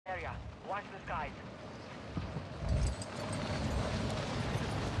Watch the skies.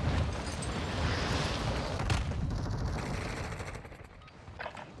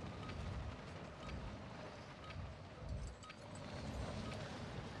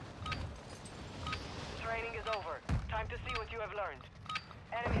 Training is over. Time to see what you have learned.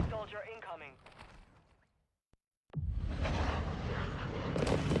 Enemy soldier incoming.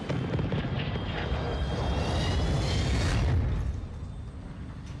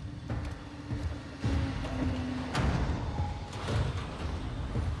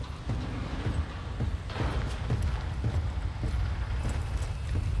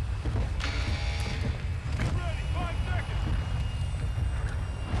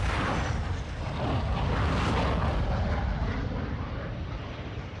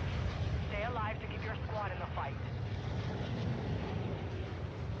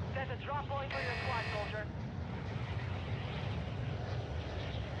 Drop point for your squad, soldier.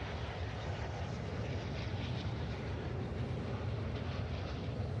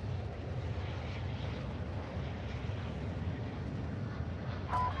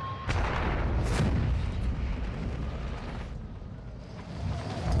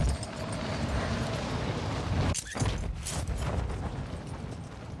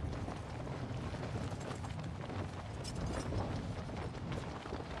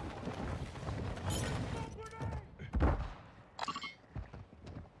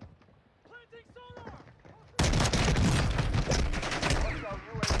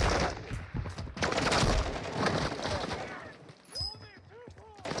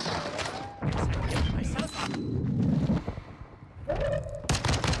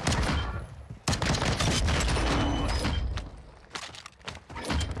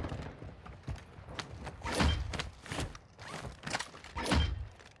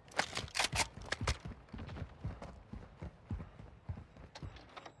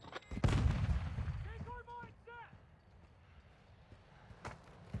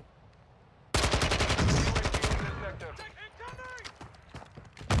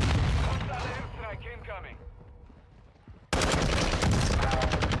 Incoming.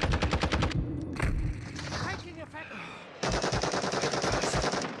 Taking effect.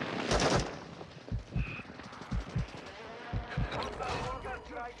 Warzoneq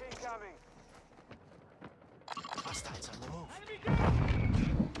Trying incoming. Hostiles on the move.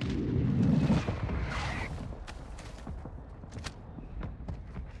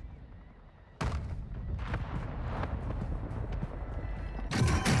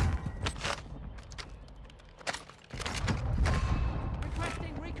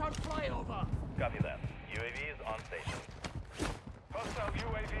 Flyover. Copy that. UAV is on station. Hostile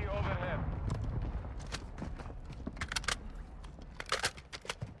UAV overhead.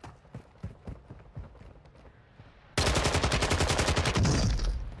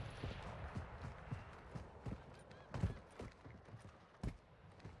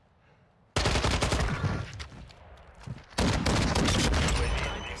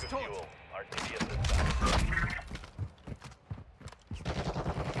 UAV is fuel. RTB at this time.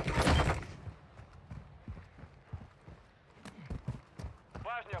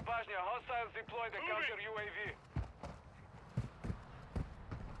 Bajnia, hostiles deploy the counter UAV.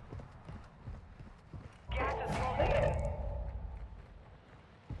 Gas is closing in.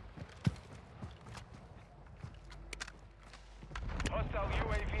 Hostile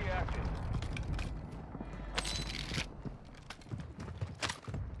UAV active.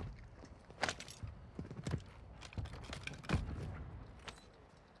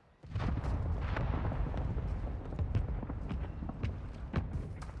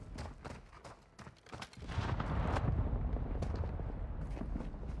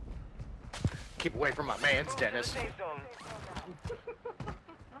 Keep away from my man's, Dennis. Safe zone.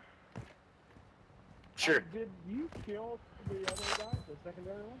 Sure. Did you kill the other guy, the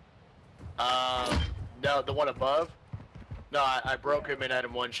secondary one? No, the one above. No, I broke him and had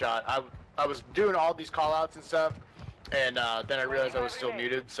him one shot. I was doing all these call-outs and stuff, and then I realized I was still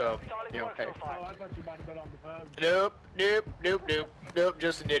muted, so, you know, hey. Oh, I thought you might have been on the phone. Nope,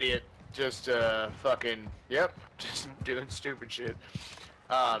 just an idiot. Just, fucking, yep, just doing stupid shit.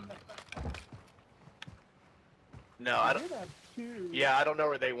 No, I don't. Yeah, I don't know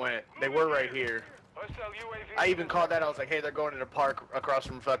where they went. They were right here. I even called that. I was like, hey, they're going to the park across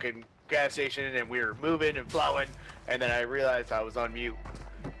from fucking gas station, and we were moving and flowing, and then I realized I was on mute.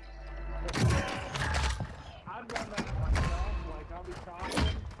 I've done that myself. Like, I'll be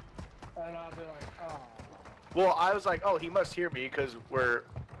talking, and I'll be like, oh. Well, I was like, oh, he must hear me because we're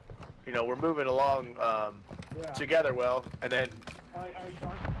moving along together well, and then.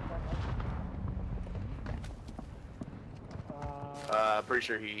 Pretty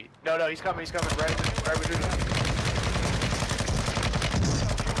sure he... No, he's coming, right between us.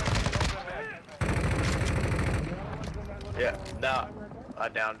 Yeah, no.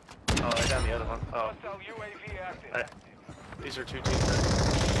 Down. Oh, I down the other one. Oh. Alright. These are 2 teams.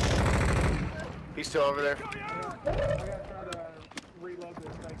 He's still over there. I gotta try to reload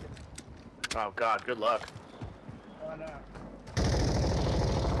this bacon. Oh god, good luck. Oh no.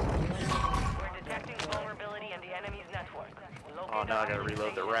 We're detecting vulnerability in the enemy's network. Oh, now I gotta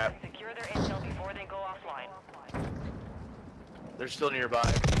reload the wrap. Secure their intel before they go offline. They're still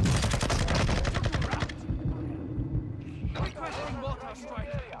nearby. Requesting mortar strike.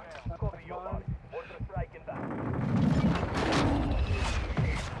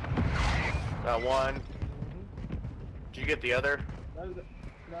 Got one. Did you get the other? No, there's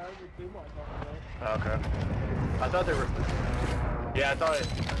 2 more. Oh, okay. I thought there were... Yeah, I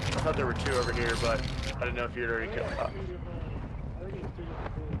thought there were 2 over here, but I didn't know if you'd already killed... I think it's 2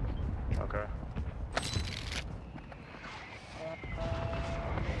 different teams. Okay.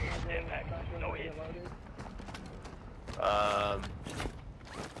 Impact. No hit.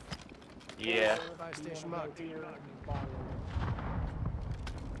 Yeah. Fire station marked.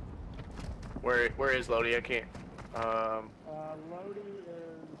 Where is Lodi? I can't. Lodi is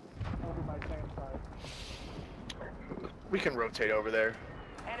over by Sam's side. We can rotate over there.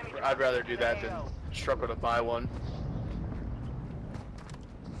 I'd rather do that than struggle to buy one.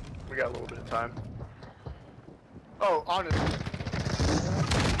 We got a little bit of time. Oh, honestly.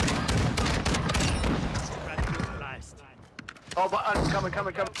 Oh, but I'm coming.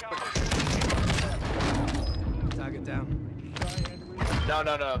 Target down. No.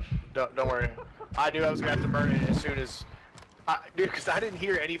 Don't worry. I knew I was gonna have to burn it as soon as, dude, because I didn't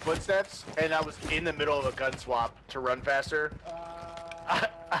hear any footsteps, and I was in the middle of a gun swap to run faster.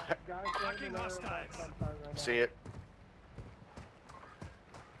 See it?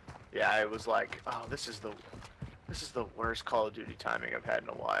 Yeah, it was like, oh, this is the worst Call of Duty timing I've had in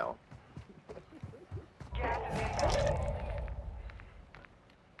a while.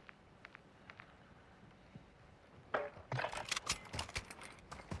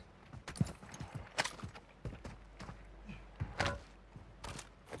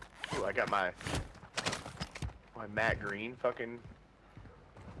 Ooh, I got my matte green fucking,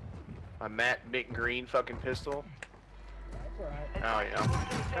 my matte mint green fucking pistol. That's alright. Oh yeah.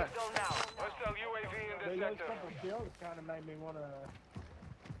 Those couple of kills kind of made me want to,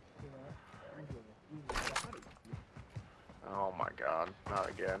 use the body. Oh my god, not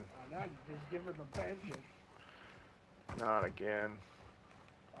again. Now just give her the pension. Not again.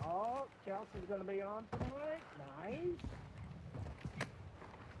 Oh, Kelsey's gonna be on tonight. Nice.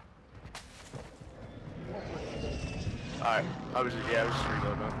 Alright, I was just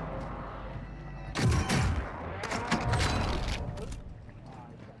reloading.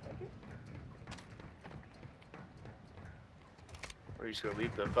 Are you just gonna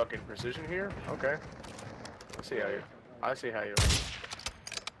leave the fucking precision here? Okay. I see how you.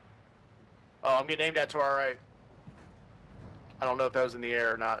 Oh, I'm getting aimed at to our right. I don't know if that was in the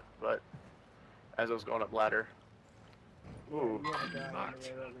air or not, but as I was going up ladder. Ooh.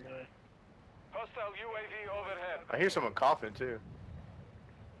 Hostile UAV overhead. I hear someone coughing too.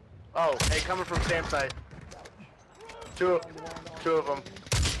 Oh, hey, coming from Sam's side. Two of them.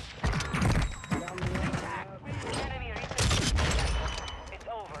 It's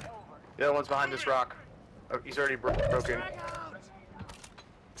over. The other one's behind this rock. Oh, he's already broken.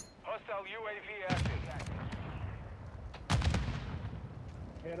 Hostile UAV active.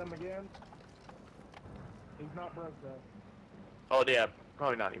 Hit him again. He's not broke though. Oh yeah,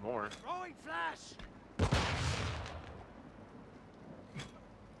 probably not anymore. Throwing flash.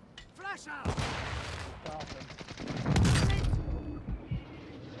 Flash out. Stop him.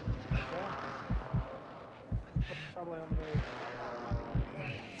 Probably on the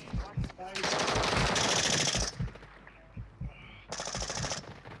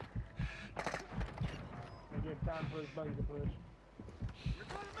give time for his buddy to push.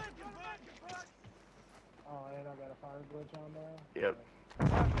 Oh, and I got a fire glitch on there. Yep.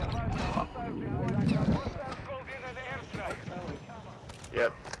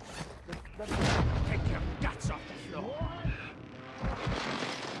 Yep. Take your guts off the floor.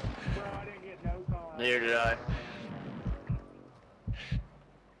 Bro, I didn't get no call. Neither did I.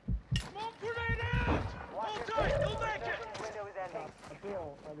 Smoke grenade out. Hold tight. You'll make it. Window is ending. I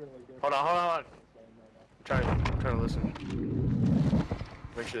feel I really do. Hold on. I'm trying to listen.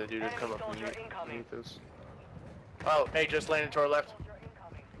 Make sure the dude didn't come up underneath this. Oh, hey, just landed to our left.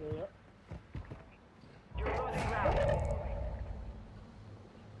 Yeah. You're losing ground.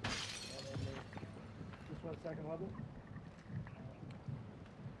 Just what, second level?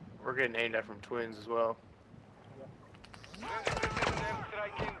 We're getting aimed at from twins as well. You're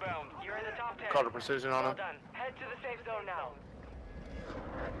in the top 10. Called a precision on Well them. done. Head to the safe zone now.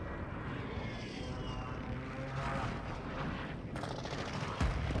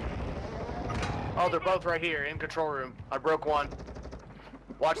 Oh, they're both right here in control room. I broke one.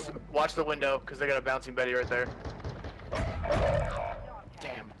 Watch the window, because they got a bouncing Betty right there.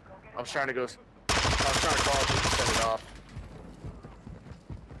 Damn. I was trying to call it to set it off.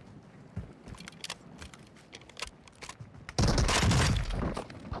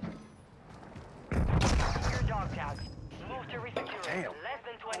 Your dog tag. Move to resecure. Damn. Less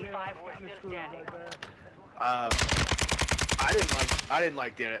than 25, we're still standing. I didn't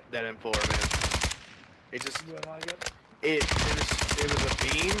like that M4, man. It just You didn't like it? it was a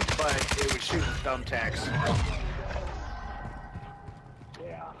beam, but it was shooting thumbtacks.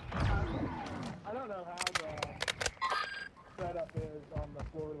 Yeah. I don't know how the setup is on the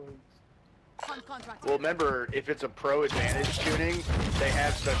floor leagues. Well, remember, if it's a pro advantage tuning, they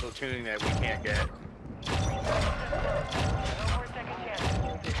have special tuning that we can't get.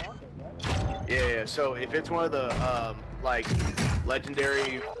 Yeah, so if it's one of the like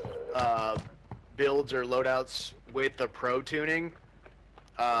legendary builds or loadouts with the pro tuning,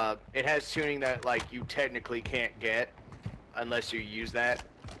 it has tuning that like you technically can't get unless you use that,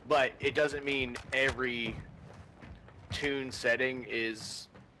 but it doesn't mean every tune setting is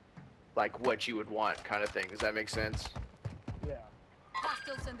like what you would want, kind of thing. Does that make sense? Yeah.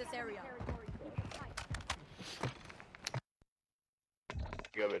 Hostiles in this area.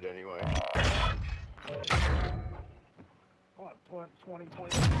 Give it anyway. What, 20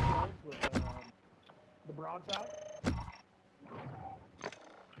 with the broadside?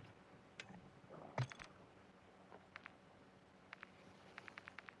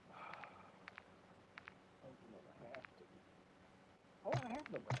 Oh, I have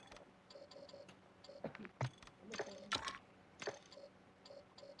the broadside.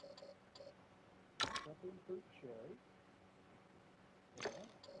 Nothing fruit cherry.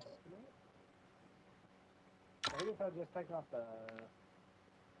 Maybe if I just take off the...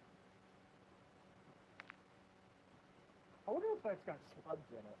 I wonder if that's got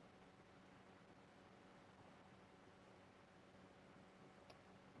slugs in it.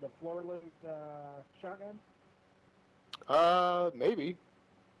 The floor loop shotgun? Maybe.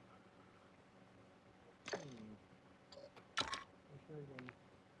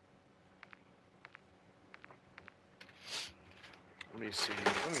 Let me see.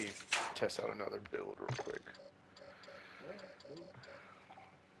 Let me test out another build real quick.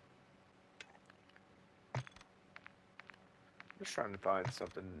 Just trying to find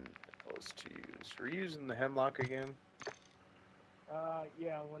something else to use. We're using the hemlock again.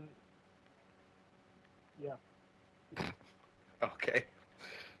 Yeah, when... Yeah. Okay.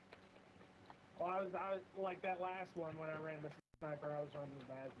 Well, I was like that last one when I ran the sniper, I was running the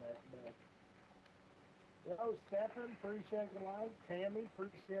Baznet, but... Yo, Stefan, appreciate the like. Tammy,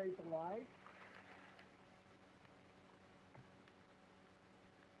 appreciate the like.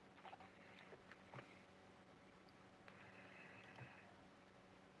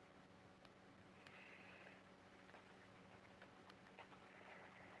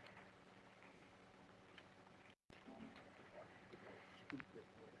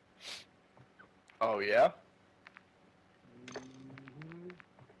 Oh, yeah?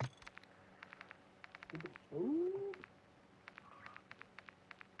 Ooh.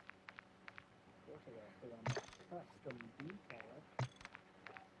 Guess I gotta put on my custom decal.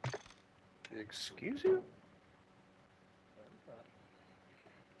 Excuse you?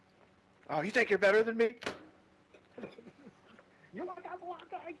 Oh, you think you're better than me? You like I'm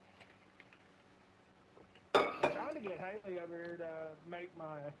walking? I'm trying to get Haley over here to make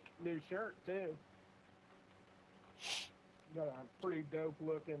my new shirt too. Got a pretty dope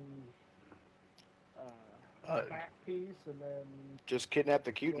looking back piece, and then Just kidnap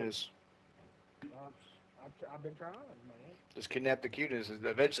the cuteness. I've been trying, man. Just kidnap the cuteness, and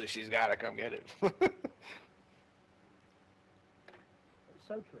eventually she's gotta come get it. It's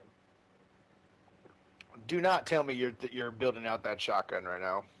so true. Do not tell me you're building out that shotgun right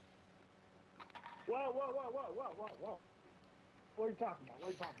now. Whoa! What are you talking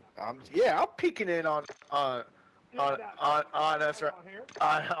about? Yeah, I'm peeking in on us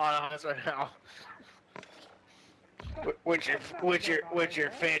right now. With your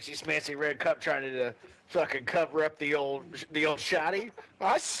fancy smancy red cup trying to fucking cover up the old shotty.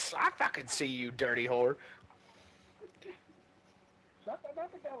 I fucking see you, dirty whore.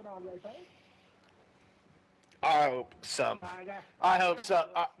 Nothing going on right there. I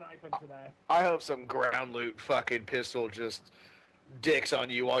hope some ground loot fucking pistol just dicks on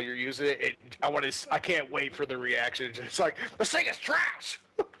you while you're using it. I can't wait for the reaction. It's like, this thing is trash!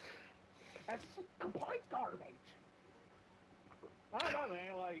 That's complete garbage. I don't know,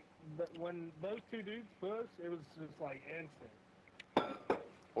 man. Like, when those two dudes pushed, it was just like instant.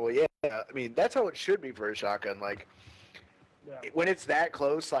 Well, yeah. I mean, that's how it should be for a shotgun. Like, when it's that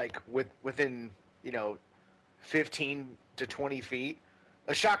close, like within 15 to 20 feet,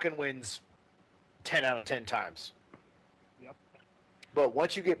 a shotgun wins 10 out of 10 times. Yep. But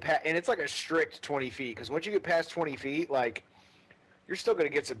once you get past, and it's like a strict 20 feet, because once you get past 20 feet, like, you're still going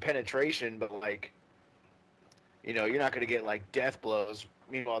to get some penetration, but like, you're not going to get like death blows.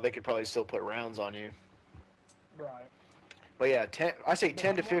 Meanwhile, they could probably still put rounds on you. Right. But yeah, I say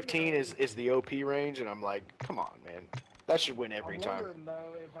 10 to 15 is the OP range, and I'm like, come on, man. That should win every time. I'm wondering,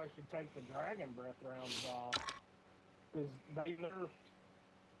 though, if I should take the Dragon Breath rounds off. Because they nerfed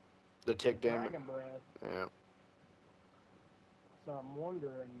the tick damage. Dragon Breath. Yeah. So I'm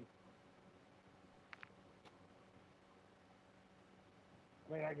wondering.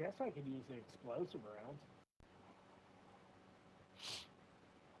 I mean, I guess I could use the explosive rounds.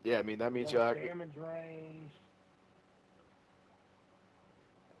 Yeah, I mean, that means you'll damage range.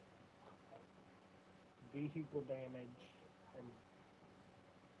 Vehicle damage. And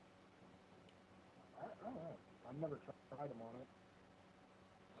I don't know. I've never tried them on it.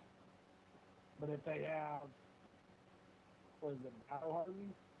 But if they have, what is it, battle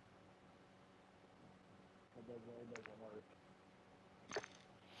hardened? It doesn't work.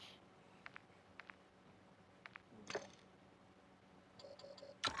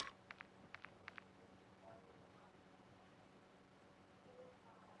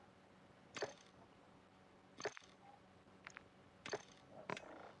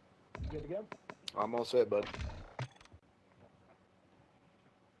 You good to go? I'm all set, bud.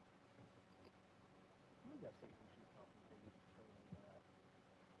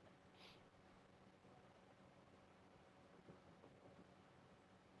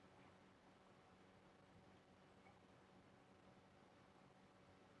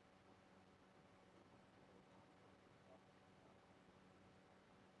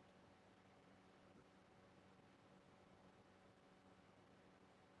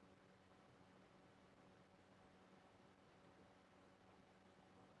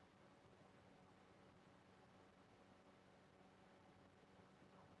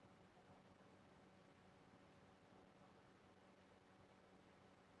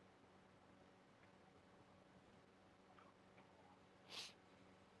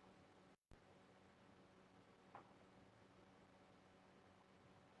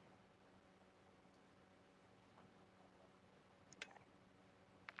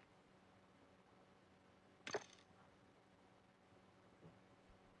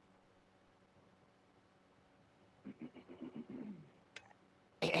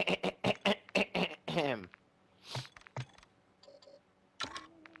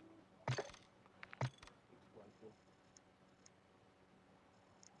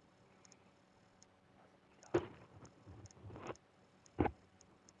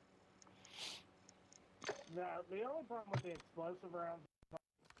 Now, the only problem with the explosive rounds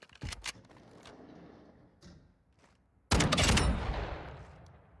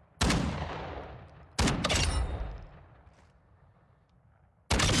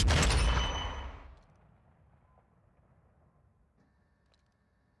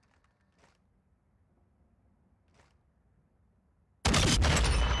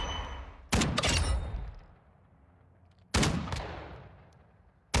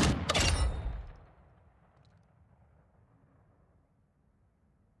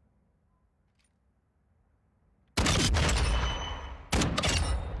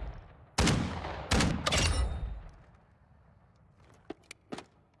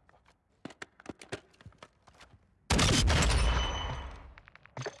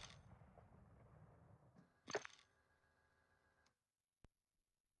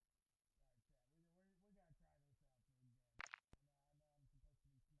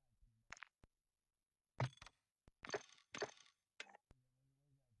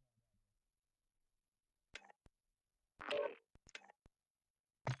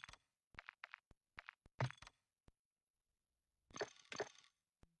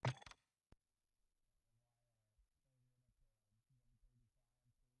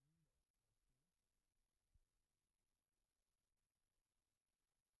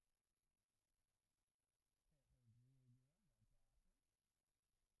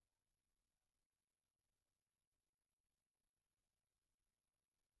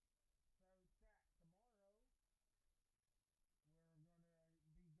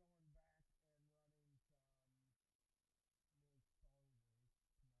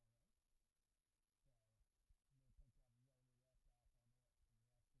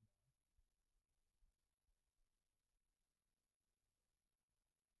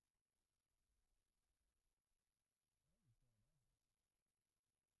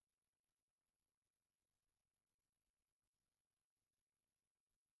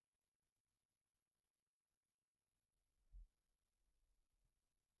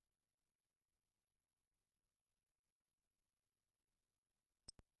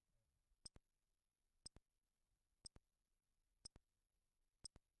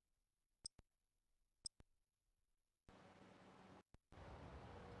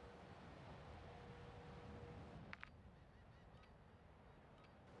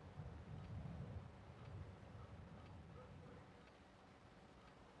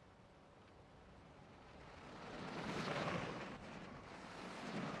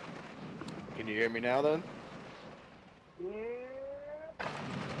Can you hear me now then? Yeah.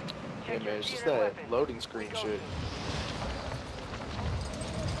 Yeah, man, it's just that loading screen shit.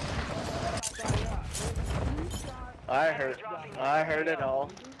 I heard it all.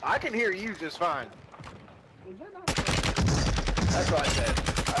 I can hear you just fine. That's what I said.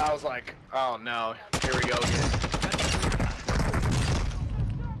 I was like, oh no, here we go again.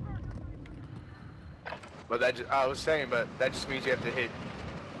 But I was saying, but that just means you have to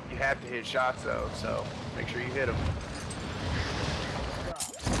hit shots though, so make sure you hit them.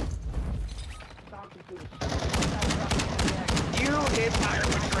 You hit fire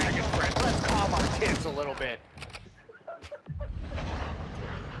with Dragon Breath. Let's calm our tits a little bit.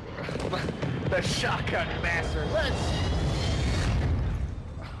 The shotgun master.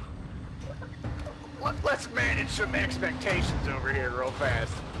 Let's manage some expectations over here real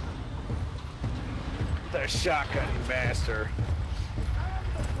fast. The shotgun master.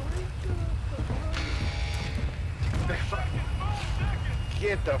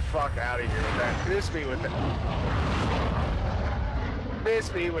 Get the fuck out of here with that. Miss me with that.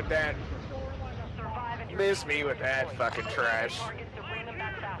 Miss me with that. Miss me with that fucking trash.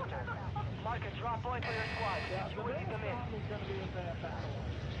 Mark a drop point for your squad. You will lead them in.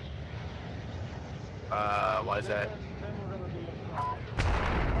 Why is that? Enemy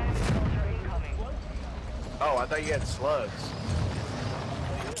soldier incoming. Oh, I thought you had slugs.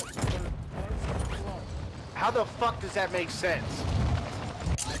 How the fuck does that make sense?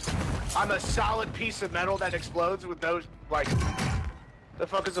 I'm a solid piece of metal that explodes with those, like, the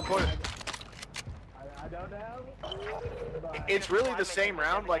fuck is the point? I don't know. It's really the same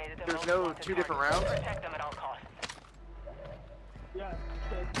round, like, there's no two different rounds? Protect them at all costs. Yeah,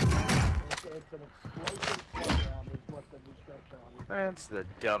 it's an explosive round is what the description on it. That's the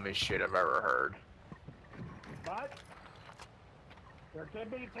dumbest shit I've ever heard. But there could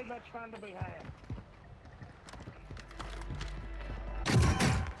be too much fun to be had.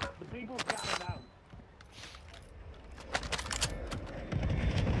 The people's gotta know.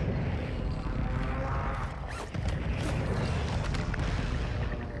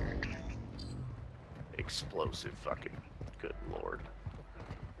 Explosive fucking, good lord.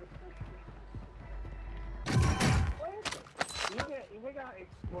 We got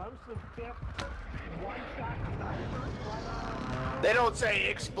explosive tip, one-shot snipers. They don't say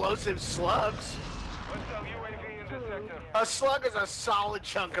explosive slugs. A slug is a solid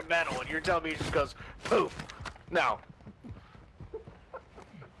chunk of metal, and you're telling me it just goes poof. No.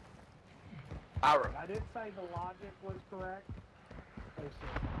 I did say the logic was correct. What is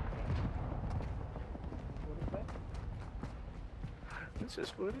that? It's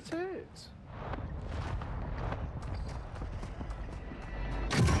just what it says.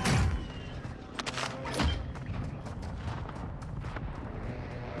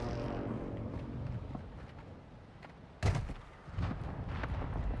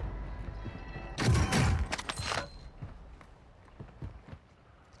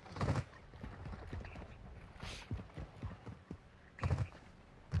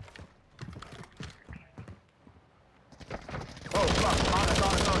 Oh fuck,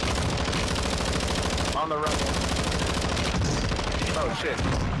 on the run. Oh shit.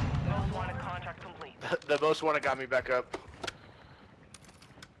 Most wanted contract complete. The most wanted got me back up.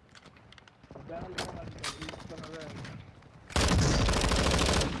 I'm down one because he's gonna run.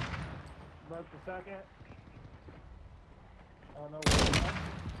 Broke the second. I don't know what.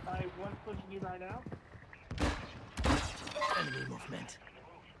 Alright, one's pushing you right now. Enemy movement.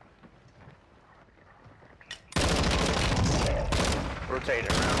 Rotate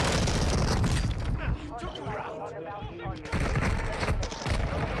it around.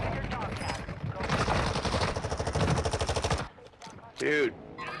 Dude.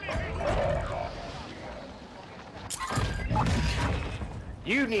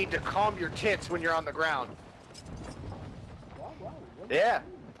 You need to calm your tits when you're on the ground. Yeah,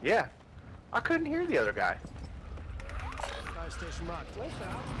 yeah. I couldn't hear the other guy. Fire station marked. Your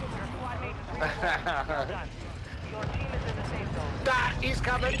squad mates is reinforced. Well done. Your team is in the safe zone. Ah, he's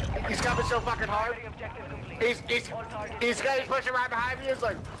coming. He's coming so fucking hard. Targeting objective complete. He's pushing right behind me. He's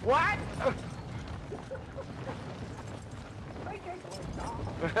like, what?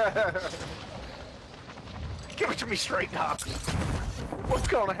 Give it to me straight, Doc. What's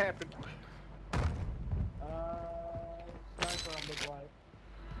gonna happen? Sniper on big white.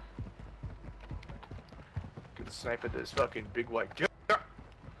 Gonna snipe at this fucking big white.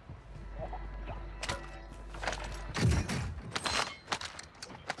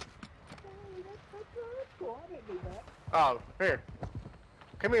 Oh, here.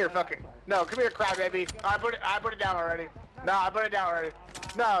 Come here, fucking. No, come here, crybaby. I put it down already. No, I put it down already.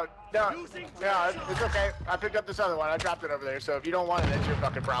 No, No, it's okay. I picked up this other one. I dropped it over there. So if you don't want it, that's your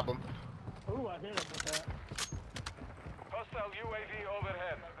fucking problem. Ooh, I hit him with that. Hostile UAV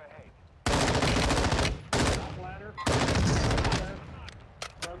overhead. Ladder.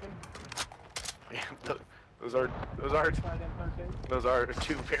 Broken. Yeah, those are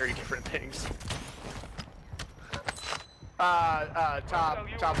two very different things.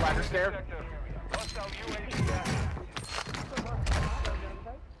 Top ladder stair. Hostile UAV active.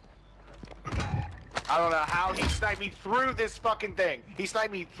 I don't know how he sniped me through this fucking thing. He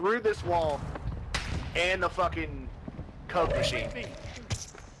sniped me through this wall and the fucking Coke machine.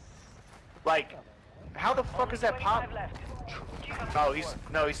 Like, how the fuck is that pop? Oh, he's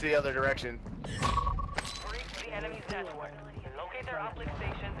the other direction. Breach the enemy's network. Locate their uplink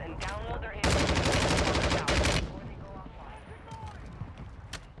stations and download their information.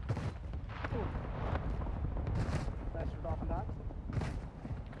 Bastard off and died.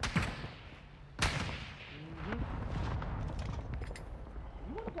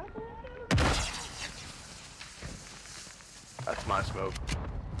 You wanna jump around there? That's my smoke.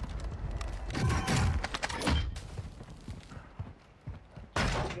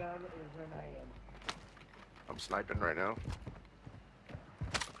 Gun is in hand. I'm sniping right now.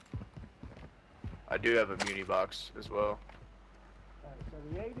 I do have a muni box as well. Alright, so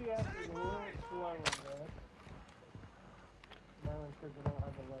the ADS is a little slow on this. Mainly because they don't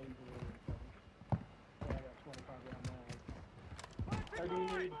have the laser or anything. Yeah, I got 25 round mag. How do you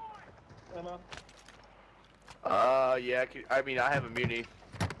need ammo? Yeah, I mean, I have a muni.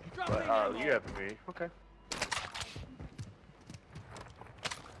 But, you have a muni. Okay.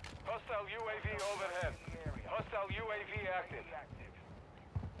 Hostile UAV overhead. Hostile UAV active.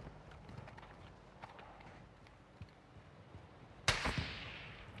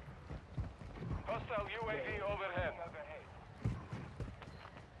 Hostile UAV overhead.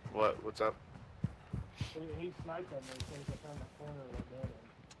 What's up? He sniped at me as soon as I turned the corner of the building.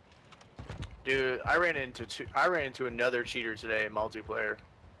 Dude, I ran into another cheater today in multiplayer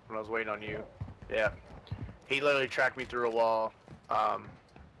when I was waiting on you. Yeah. He literally tracked me through a wall. And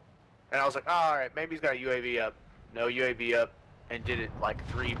I was like, oh, alright, maybe he's got a UAV up. No UAV up, and did it like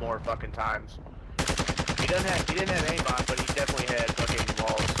 3 more fucking times. He didn't have aimbot, but he definitely had fucking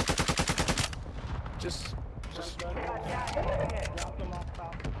walls. Just Dropped him off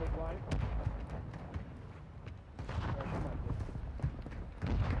top of the big light.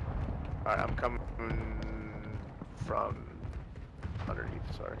 alright, I'm coming from underneath,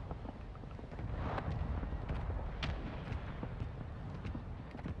 sorry.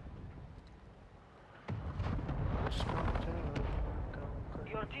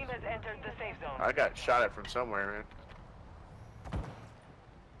 Your team has entered the safe zone. I got shot at from somewhere, man.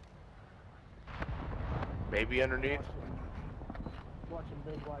 Maybe underneath. Watching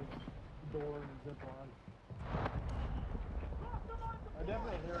big white door and zip line. I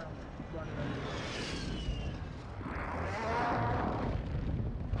definitely hear him running under.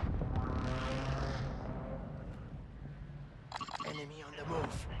 Enemy on the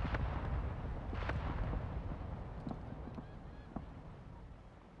move.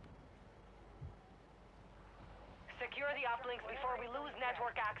 Secure the uplinks before we lose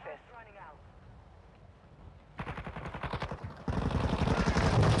network access.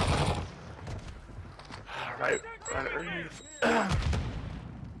 Right underneath.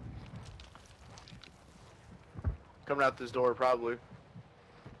 Coming out this door, probably.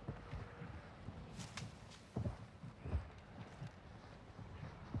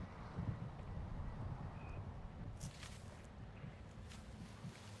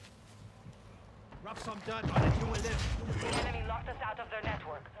 Rough some done. I'll let you live. The enemy locked us out of their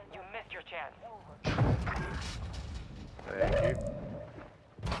network. You missed your chance. Thank you.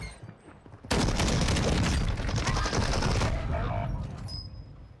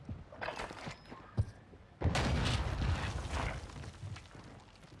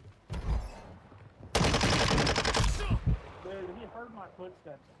 Dude, he heard my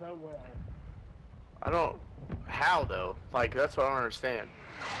footsteps so well. I don't. How though? Like that's what I don't understand.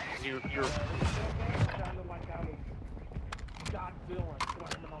 You're. It sounded like I was Godzilla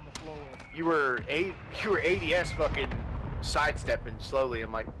slamming on the floor. You were ADS fucking sidestepping slowly.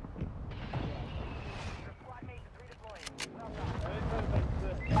 I'm like, Your squad mate is redeploying. Well done.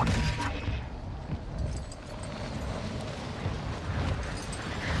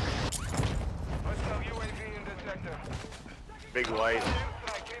 Hostile UAV in the sector. big white.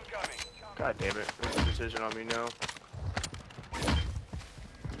 Strike incoming. God damn it! There's a decision on me now.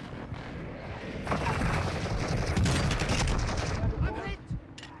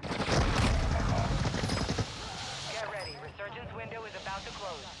 Get ready. Resurgence window is about to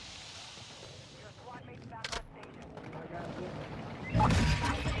close.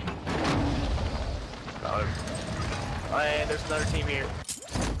 And there's another team here.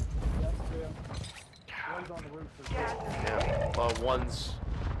 That's them. One's on the roof. For sure. Yeah. Well, one's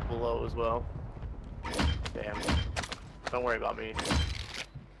below as well. Damn. Don't worry about me.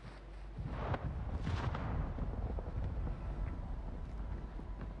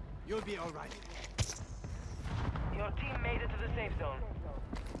 You'll be alright. Your team made it to the safe zone.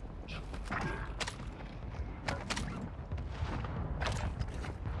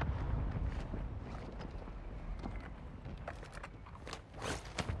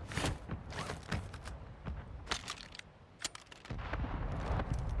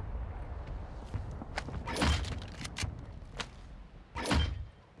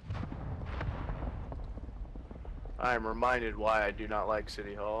 I am reminded why I do not like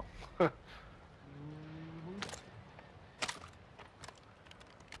City Hall. Oh,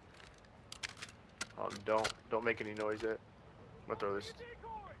 don't make any noise yet. I'm gonna throw this.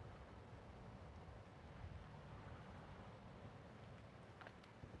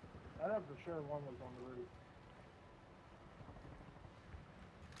 I know for sure one was on the roof.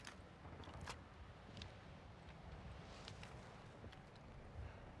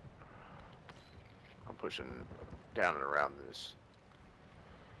 I'm pushing down and around this.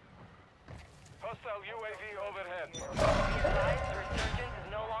 Hostile UAV overhead. Be advised, the Resurgence is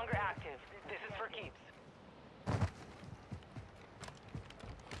no longer active. This is for keeps.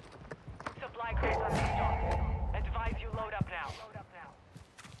 Supply crates are restocked. Advise you load up now.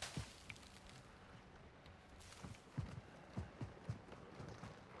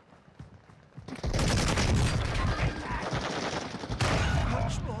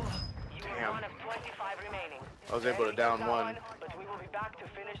 You are one of 25 remaining. I was able to down one. But we will be back to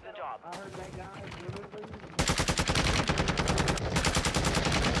finish the job. I heard that guy literally.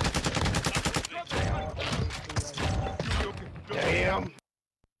 Damn.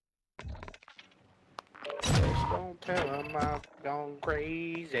 Just don't tell him I've gone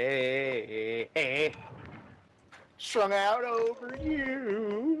crazy. Strung out over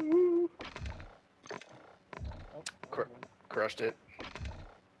you. Crushed it.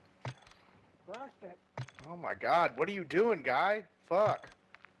 Crushed it. Oh my god, what are you doing, guy? Fuck.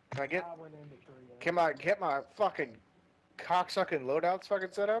 Can I get... I went into tree. Can I get my fucking cocksucking loadouts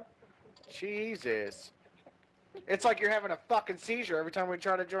fucking set up? Jesus. It's like you're having a fucking seizure every time we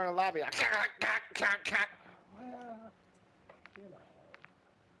try to join a lobby. Like, Well, you know.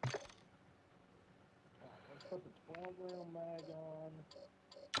 Let's put the 12-round mag on.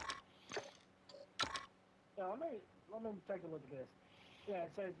 Now, let me take a look at this. Yeah,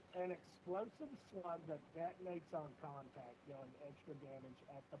 it says an explosive slug that detonates on contact, dealing extra damage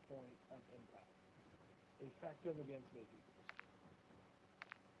at the point of impact. Effective against vehicles.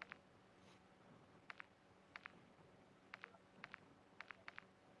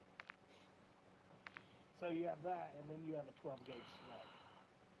 So you have that, and then you have a 12-gauge slug.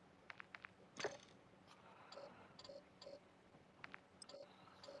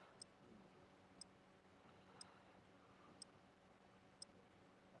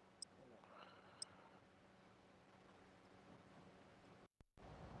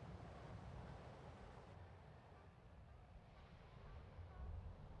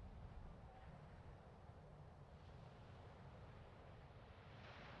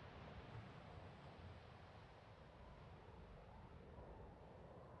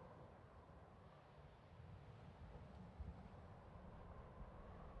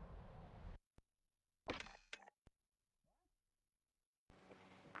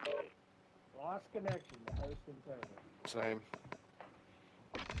 Lost connection to host and server. Same.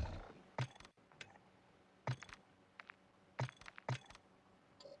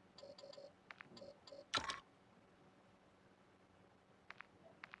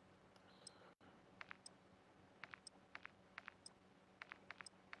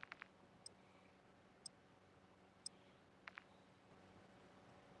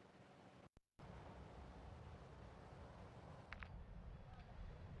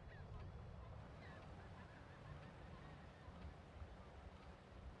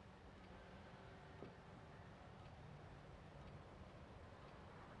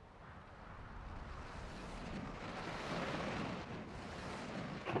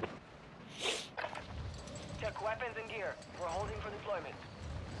 Check weapons and gear. We're holding for deployment.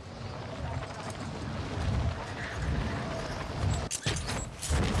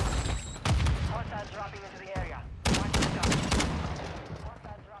 Hostiles dropping into the area. Watch the skies.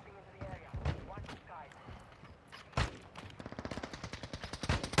 Hostiles dropping into the area. Watch the skies.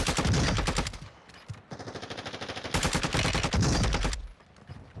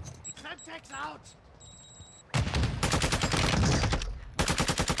 Semtex out!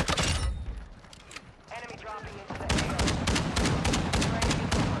 Enemy dropping into the AO.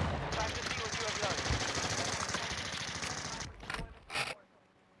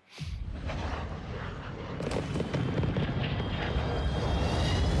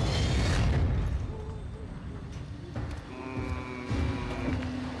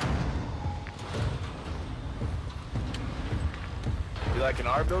 like in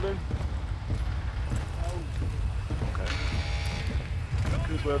our building? Okay.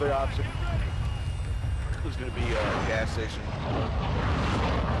 Who's my other option? There's gonna be a gas station.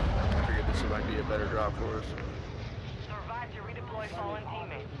 I figured this might be a better drop for us. Survive to redeploy fallen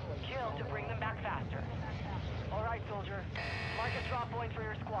teammates. Kill to bring them back faster. Alright, soldier. Mark a drop point for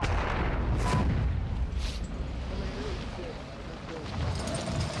your squad.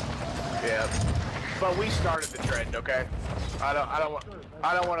 Yeah. But we started the trend, okay? I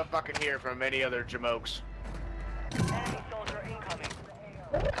don't want to fucking hear from any other jamokes. Enemy soldier incoming.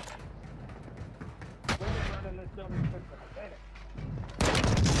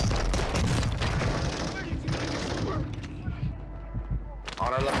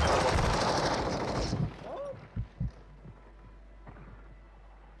 On our left.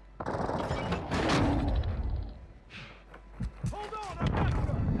 Hold on, I've got some.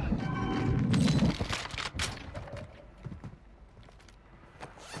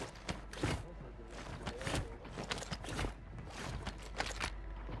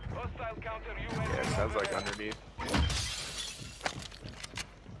 Hostile counter UAV. Yeah, it sounds like underneath.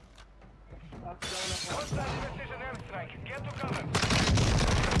 Hostile precision airstrike. Get to cover.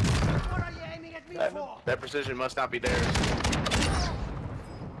 What are you aiming at me for? That precision must not be theirs.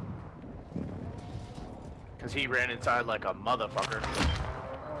 Cause he ran inside like a motherfucker.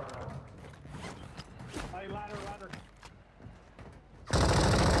 Hey, ladder, ladder.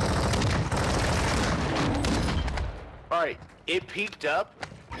 Alright, it peaked up.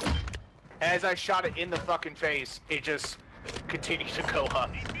 As I shot it in the fucking face, it just continued to go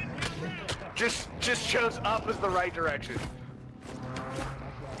up. Just shows up as the right direction.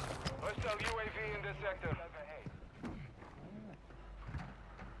 Hostile UAV in this sector.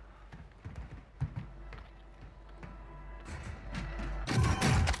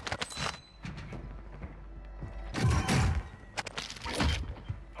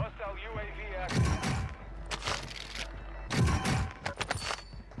 Hostile UAV active.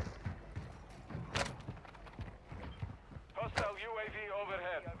 Hostile UAV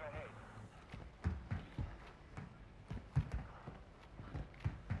overhead.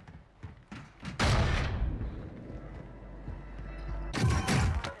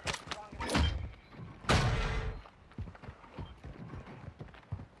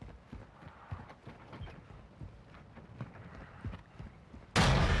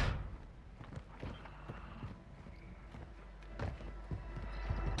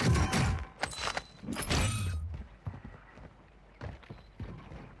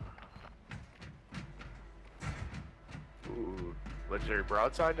 Ooh, legendary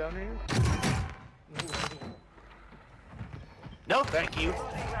broadside down here? No, thank you.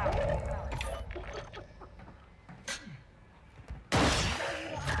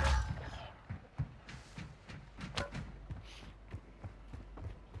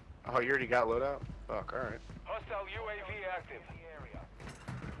 Oh, you already got loadout? Fuck, alright. Hostile UAV active.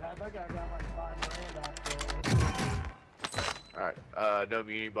 I think I got like 5 grand out there. Alright, no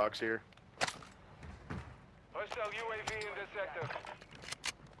muni box here. Hostile UAV in this sector.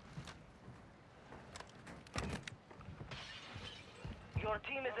 Your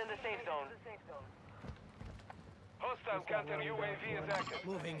team is in the safe zone. Hostile counter UAV is active.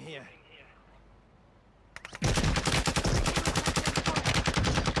 Moving here.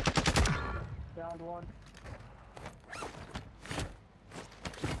 Downed one.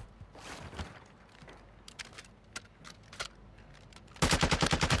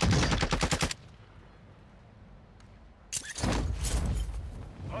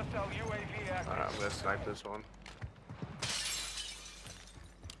 Hostile UAV active. Alright, I'm gonna snipe this one.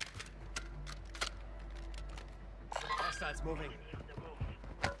 Hostiles moving.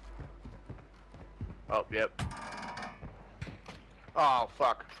 Oh, yep. Oh,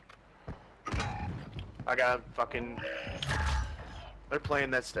 fuck. I gotta fucking... They're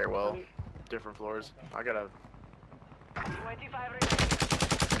playing that stairwell. Different floors. I gotta... 25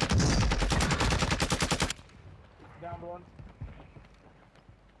 Downed one.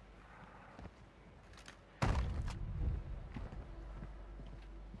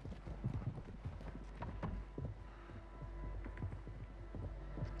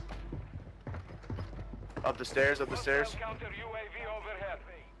 Up the stairs, up the stairs. Hostile counter UAV overhead.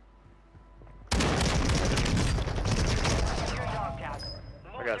 Your dog tag.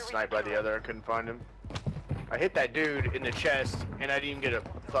 I got sniped by the other, I couldn't find him. I hit that dude in the chest, and I didn't even get a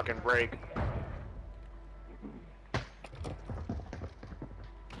fucking break.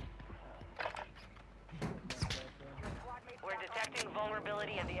 We're detecting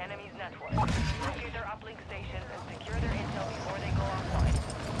vulnerability in the enemy's network. Locate their uplink stations and secure their intel before they go offline.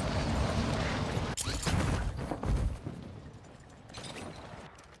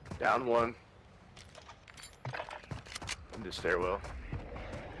 Down one. In the stairwell.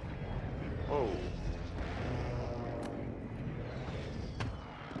 Whoa.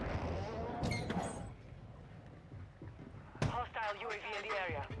 Hostile UAV in the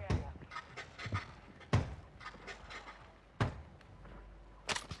area.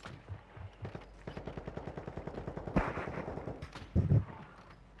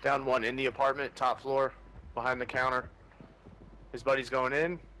 Down one in the apartment, top floor, behind the counter. His buddy's going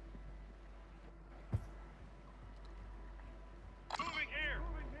in. Moving here.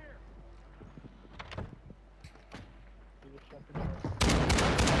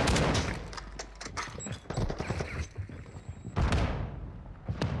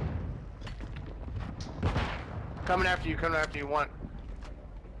 Coming after you, one.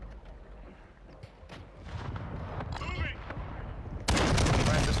 Moving.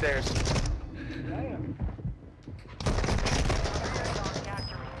 Right up the stairs. Damn. Gas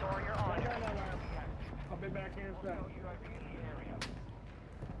to restore your honor. I'll be back here in a second.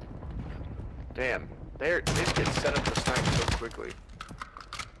 Damn. They just get set up to snipe so quickly.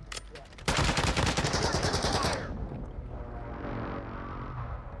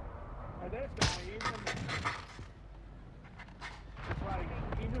 This guy,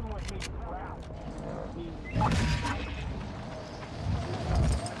 even when he's proud,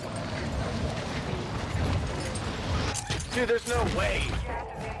 Dude, there's no way.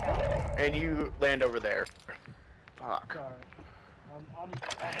 And you land over there. Fuck. sorry. I'm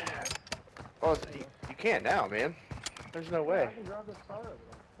Oh, you can't now, man. There's no way. I can drive this car over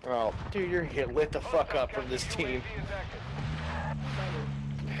there. Oh, dude, you're hit lit the fuck up from this team.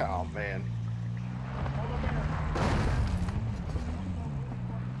 Oh, man.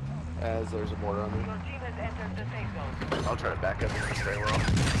 As there's a mortar on me. Your team has entered the safe zone. I'll try to back up here and stay well.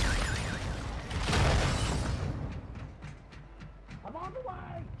 I'm on the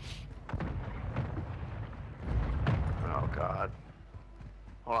way! Oh, God.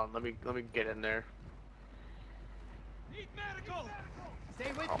 Hold on, let me get in there. Need medical.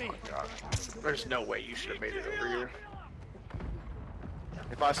 Stay with Oh me. my God. There's no way you should have made it over here.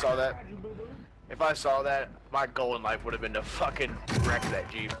 If I saw that, my goal in life would have been to fucking wreck that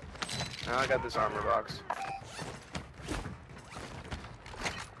Jeep. Now I got this armor box.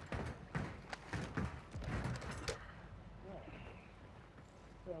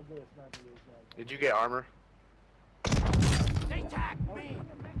 Did you get armor? They tagged me.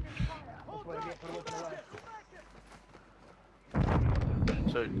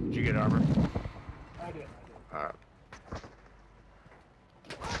 So, did you get armor? I did. Alright.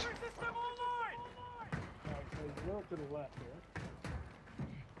 Fire system online. Alright, so he's a little to the left here.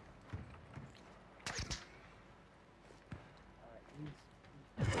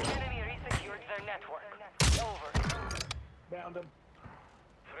 Alright, Enemy resecured their network. Over. bound him.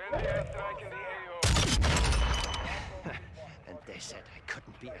 Friendly airstrike in the AO. And they said I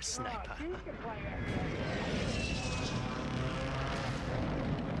couldn't be a sniper. You can play that.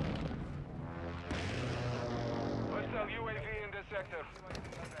 Hostile UAV in this sector.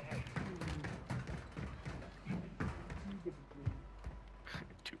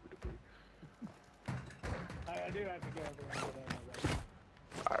 I do have to go over there.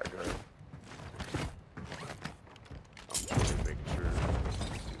 Alright, good. I'm just making sure he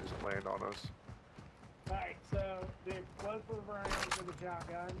doesn't land on us. Alright, so the explosive round for the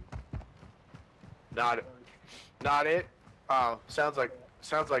shotgun. Not it. Sounds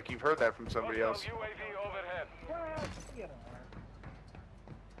like you've heard that from somebody else. Hostile UAV overhead. Well, you know,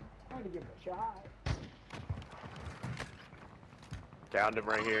 I'm gonna give it a shot. Downed him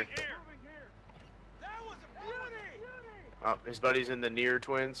right here. Here. That was a beauty. Oh, his buddy's in the near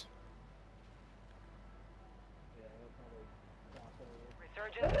twins. Yeah, that's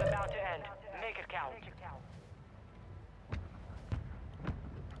probably Resurgence is about to end. Make it count.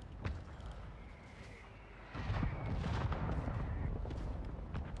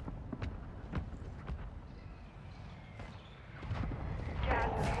 Gas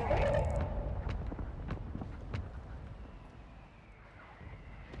is moving.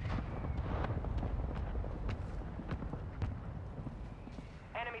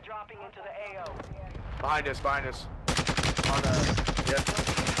 Enemy dropping into the AO. Behind us. On yep.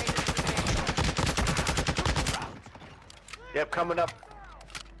 Yep, coming up.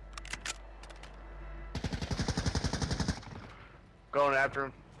 Going after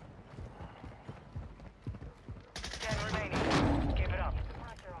him. 10 remaining. Give it up.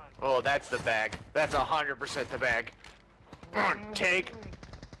 Oh, that's the bag. That's 100% the bag. Take.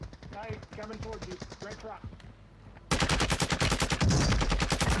 Hey, coming towards you. Red truck.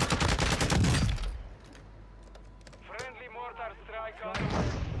 Friendly mortar strike on.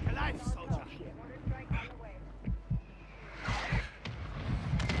 knife, soldier.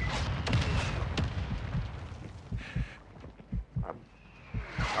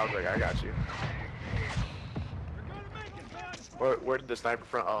 I was like, I got you. Where did the sniper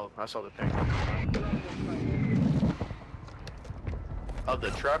from? Oh, I saw the ping. Of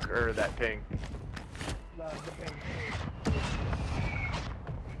the truck or that ping? The ping.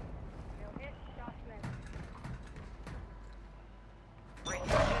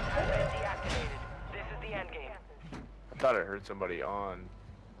 Resurgence has been deactivated. This is the end game. I thought I heard somebody on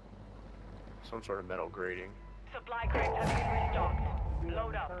some sort of metal grating. Supply crates have been restocked.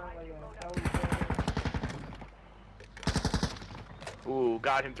 Load up. Ooh,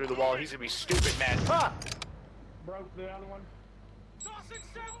 got him through the wall. He's gonna be stupid, man. Ha! Broke the other one. Tossing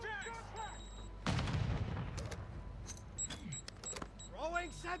Semtex! Throwing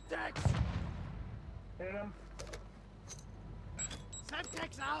Semtex! Hit him.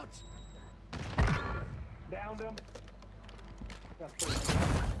 Semtex out! Downed him.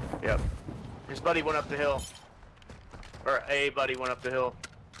 Yep. His buddy went up the hill. Or a buddy went up the hill.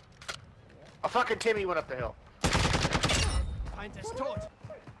 A fucking Timmy went up the hill. Find us tot.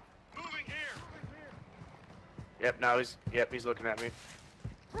 Moving here! Yep, now he's looking at me.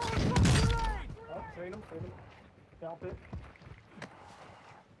 Oh, seen him. Felt it.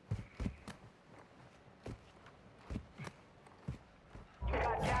 You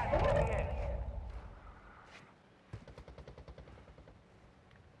got gas moving in.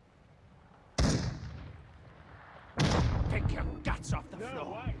 Take your guts off the No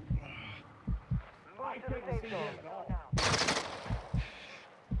floor. way. I Move to the couldn't safe see zone. him at all. Top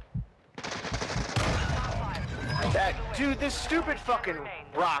 5. That dude, this stupid fucking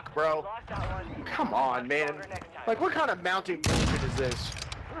rock, bro. Lost that one. Come on, man. Stronger next time. Like, what kind of mounting bullshit is this?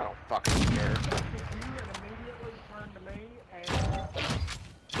 I don't fucking care. You and immediately turned to me and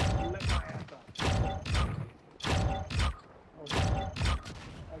lit my ass up. Okay.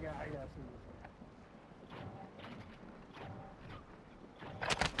 I gotta see this.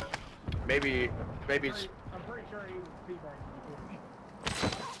 Maybe it's I'm pretty sure he was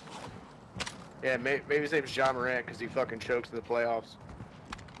teabagging. yeah. Maybe his name's John Morant because he fucking chokes in the playoffs.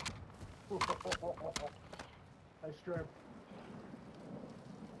 I stripped.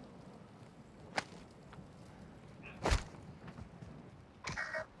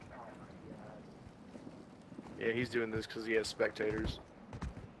 Yeah, he's doing this because he has spectators.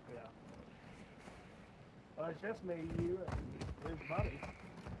 Yeah. Well, it's just me, you, and his buddy.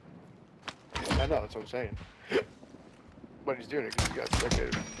 I know, that's what I'm saying. But he's doing it because he got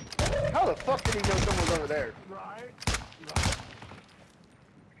spectators. How the fuck did he know someone was over there? Right.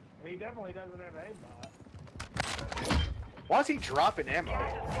 He definitely doesn't have aimbot. Why is he dropping ammo?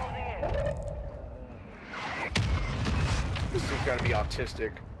 Gas is closing in. This dude's gotta be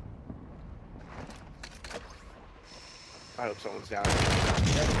autistic. I hope someone's down.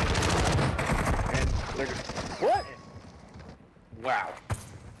 And they're what? Wow.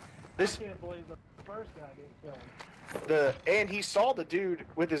 This I can't believe the first guy didn't kill him. and he saw the dude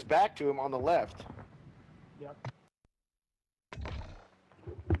with his back to him on the left. Yep.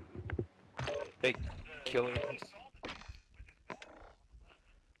 Hey, killer.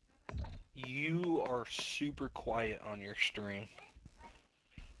 You are super quiet on your stream.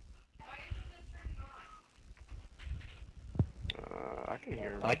 I can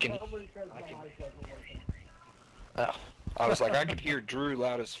hear him. I can. Probably because the mic wasn't working. I was like, I could hear Drew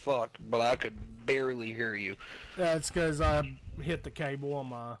loud as fuck, but I could barely hear you. Yeah, it's because I hit the cable on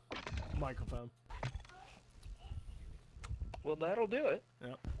my microphone. Well, that'll do it.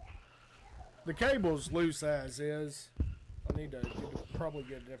 Yep. The cable's loose as is. I need to probably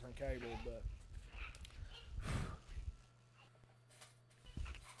get a different cable, but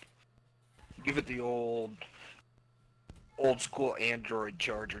Give it the old school Android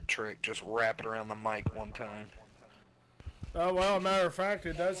charger trick. Just wrap it around the mic one time. oh well. Matter of fact,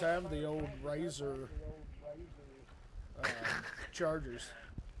 it does have the old Razor chargers.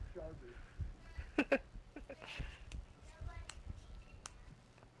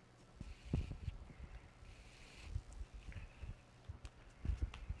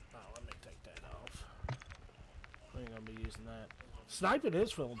 Let me take that off. I ain't gonna be using that. Sniping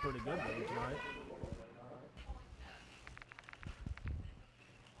is feeling pretty good though tonight.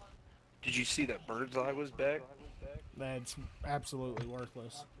 Did you see that Bird's Eye was back? That's absolutely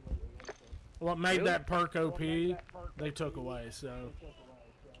worthless. What made Really? that perk OP, they took away, so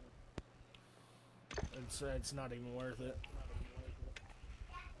it's not even worth it.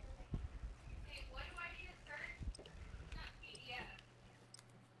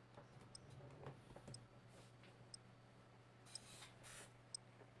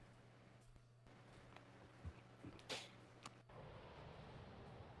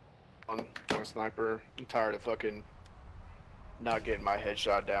 on a sniper. I'm tired of fucking not getting my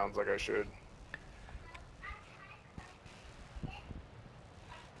headshot downs like I should.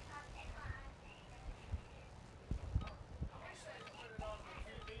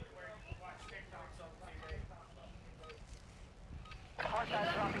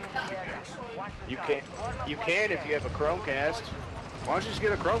 You can if you have a Chromecast. Why don't you just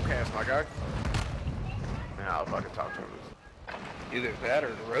get a Chromecast, my guy? Nah, I'll fucking talk to him. Either that or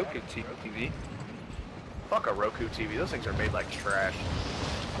the Roku TV. Fuck a Roku TV. Those things are made like trash.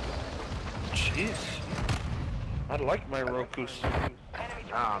 Jeez. I like my Rokus.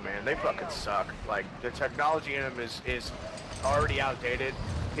 Ah, man, they fucking suck. Like, the technology in them is already outdated.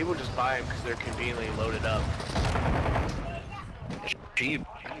 People just buy them because they're conveniently loaded up. Cheap.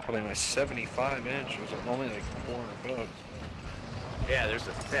 Probably my 75 inch was only like $400. Yeah, there's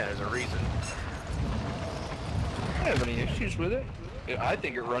a reason. I don't have any issues with it. I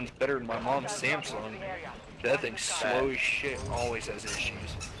think it runs better than my mom's Samsung. That thing's slow as shit, always has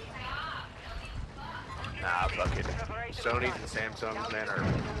issues. Nah, fucking Sony's and Samsung's, man,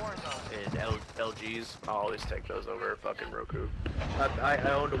 and LG's. I'll always take those over fucking Roku. I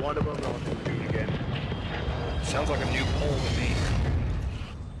owned one of them, I'll do it again. Sounds like a new pole to me.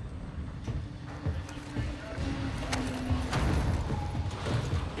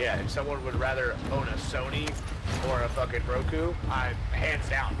 Yeah, if someone would rather own a Sony or a fucking Roku, hands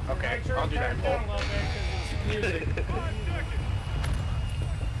down. Okay, I'll do that poll.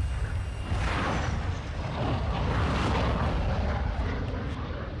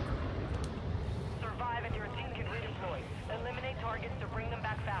 Survive and your team can redeploy. Eliminate targets to bring them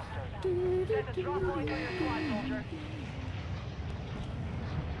back faster. Set the drop point on your squad, soldier.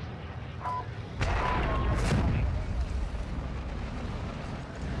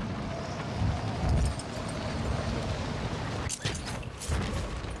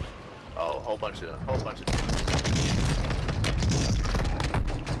 Oh, whole bunch of.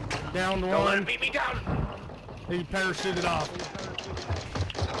 Down one. Don't let him beat me down. He parachuted off.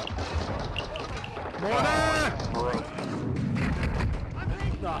 Mortar!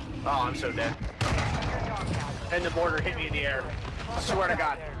 Oh, I'm so dead. And the mortar hit me in the air. I swear to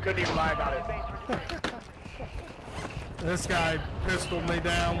God, couldn't even lie about it. This guy pistoled me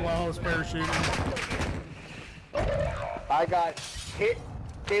down while I was parachuting. I got hit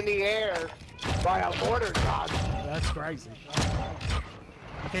in the air by a mortar shot. That's crazy.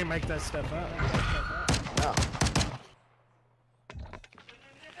 You can't make that stuff up. No.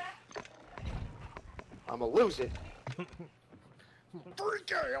 I'ma lose it.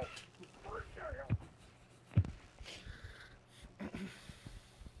 Freak out!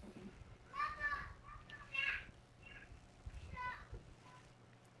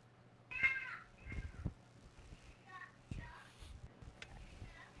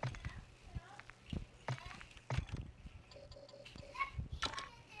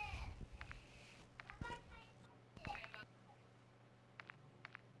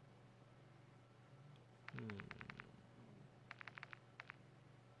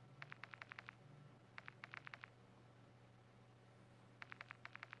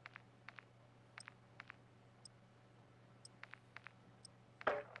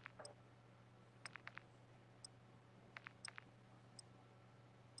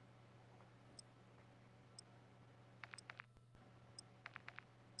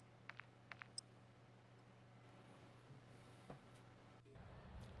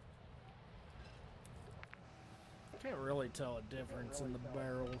 Can't really tell a difference in the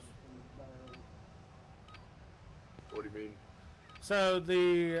barrels. What do you mean? So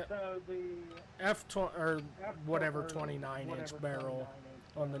the F20 or whatever 29-inch barrel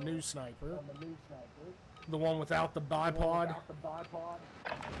on the new sniper, the one without the bipod,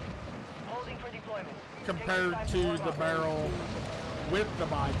 Holding for deployment. compared to the barrel with the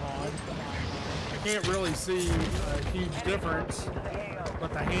bipod, I can't really see a huge difference,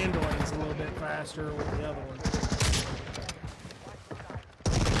 but the handling is a little bit faster with the other one.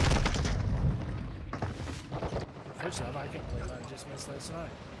 First off, I can't believe I just missed that snipe.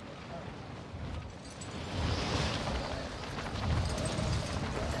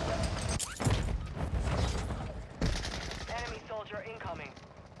 Enemy soldier incoming.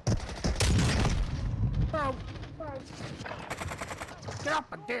 Oh! Get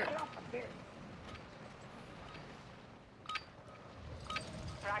up there!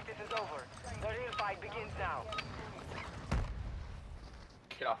 Practice is over. The real fight begins now.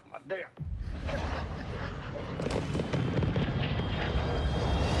 Get off my damn.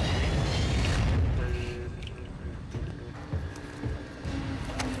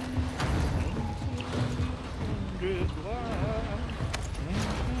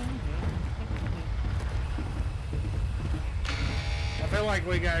 feel like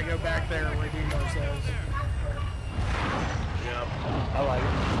we gotta go back there and redeem ourselves. Yep. I like it.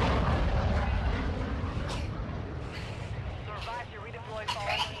 Survive to redeploy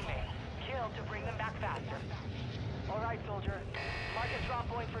fallen teammates. Kill to bring them back faster. Alright, soldier. Mark a drop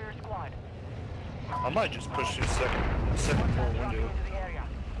point for your squad. I might just push this second floor window. Into the area.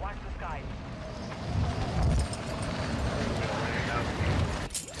 Watch the skies.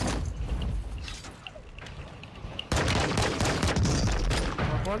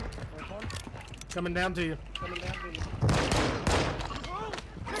 One. Coming down to you. I'm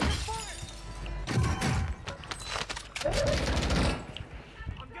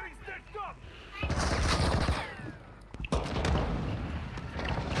getting stitched up.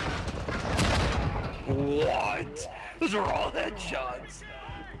 What? Those are all headshots.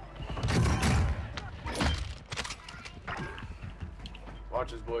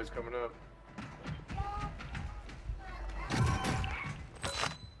 Watch his boys coming up.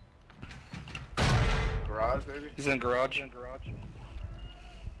 Garage, maybe? He's in garage.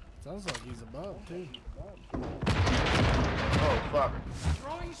 Sounds like he's above, too. Oh, fuck.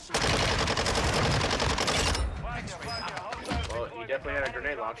 Well, he definitely had a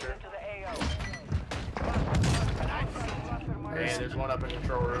grenade launcher. Hey, there's one up in the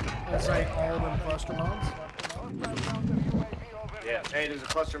control room. It's like all them cluster bombs. Yeah, hey, there's a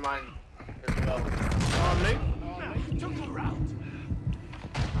cluster mine as well. On me. Took you out.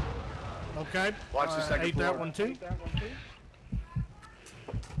 Okay. Watch the second ate floor. that one too.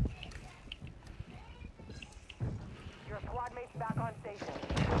 Your squad mates back on station.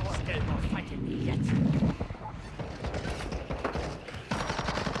 Still not fighting me yet.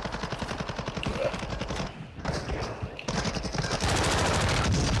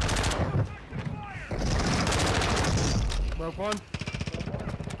 Broke one.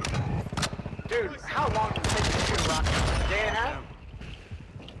 Dude, how long did it take to shoot a rocket? A day and a half?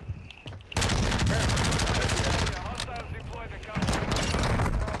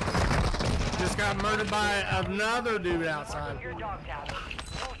 Just got murdered by another dude outside. Your dog tag.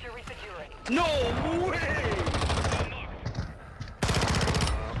 Move to resecure it. No way!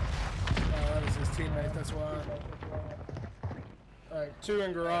 That was his teammate, that's why. Alright, two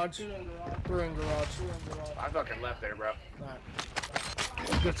in garage. Three in garage. I fucking left there, bro. Alright.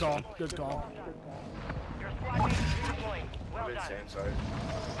 Good call. Good call. Your squad mates is redeploying. Well I'm done. insane, sorry.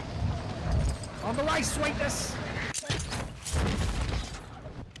 On the right, sweetness!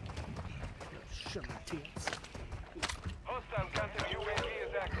 Shut my tits. Hostile counter UAV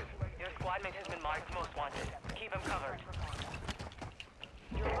is active. Your squad mate has been marked most wanted. Keep him covered.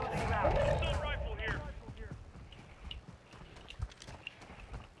 You're losing ground. Assault rifle here.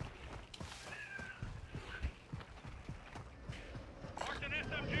 Marked an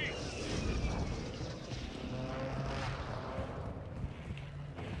SMG.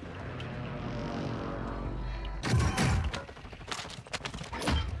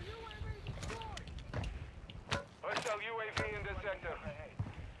 Hostile UAV in this sector.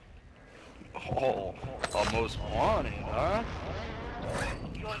 Oh, almost wanted, huh?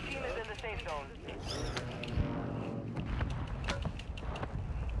 Your team is in the safe zone.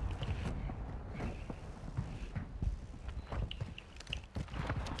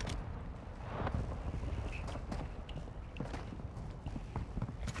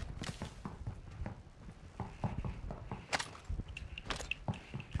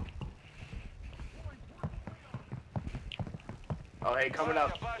 Oh, hey, coming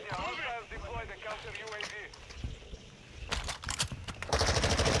up. Hostiles deploy the counter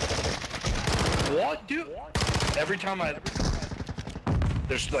UAV. What, dude? Every time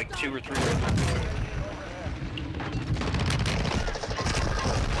there's like 2 or 3 right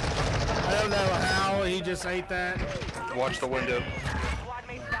I don't know how he just ate that. there. Watch the window. Squad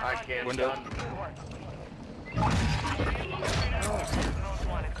mates back I on can't. Window. Most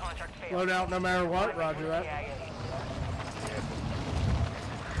wanted contract failed. Load out no matter what, roger that.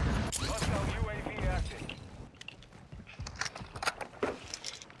 Hostile UAV active.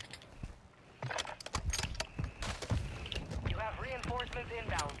 You have reinforcements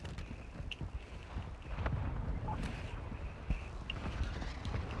inbound.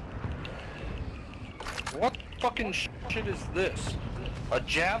 What fucking shit is this? A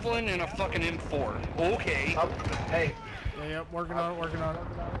javelin and a fucking M4. Okay. Up. Hey, Yeah, yep, working on it, working on it.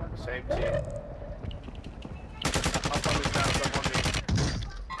 same team. Up on this down, up on me.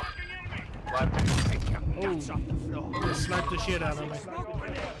 Left. Guts off the floor. Just sniped the shit out of me.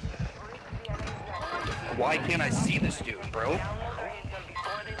 Why can't I see this dude, bro? Download their intel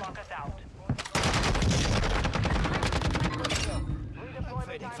before they lock us out.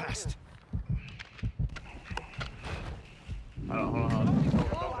 Fading fast. Oh, hold on.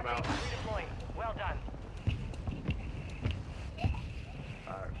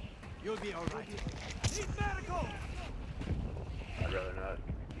 You'll be alright. Need medical! I'd rather not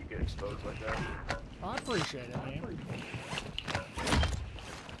you get exposed like that. I appreciate it, man.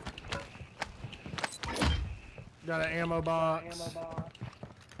 Got an ammo box.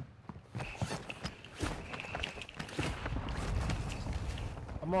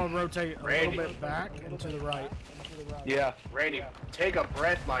 I'm gonna rotate a Randy. little bit back and to the right. Yeah. Randy, take a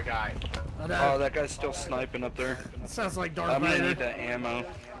breath, my guy. I know. Oh, that guy's still sniping up there. Sounds like Darth I'm gonna Vader. need that ammo.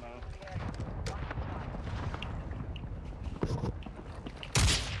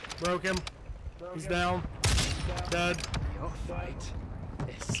 Broke him. He's down. Dead. Your fight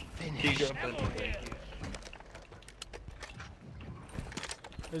is He finished. jumped in.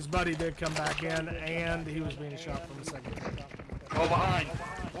 His buddy did come back in, and he was being shot from a second. Oh, behind.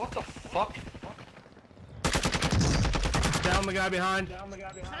 What the fuck? Down the guy behind.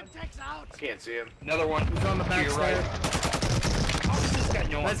 Semtex out! I can't see him. Another one. He's on the To back your right. stair. How is this guy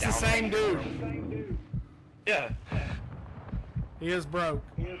going That's the down? same dude. Yeah. He is broke.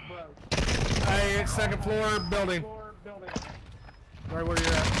 Hey, second floor building. Right where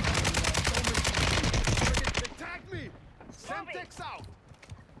you're at. They tagged me! Semtex out!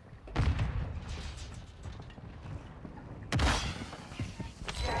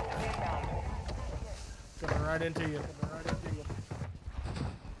 Gas is inbound. Coming right into you.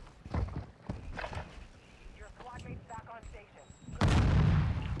 Your squad mate's back on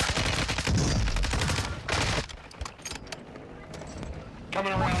station.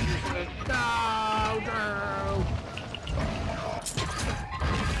 Coming around your foot. No.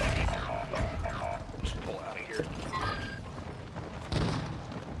 Just pull out of here.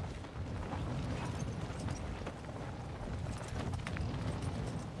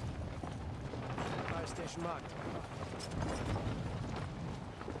 Fire station marked.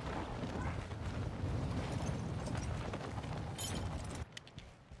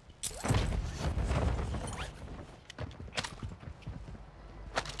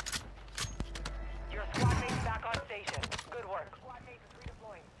 Your squad mate's back on station. Good work. Squad mate is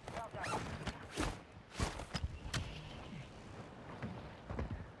redeploying. Well done.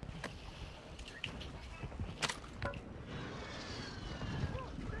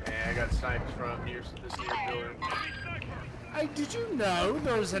 Man, I got sniped from this near building. Hey, did you know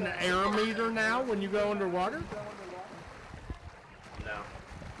there's an air meter now when you go underwater? No.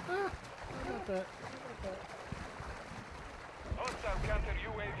 How about that? Hostile counter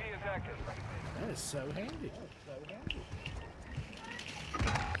UAV is active. That is so handy.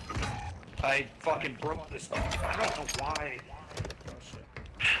 I fucking broke this thing. I don't know why.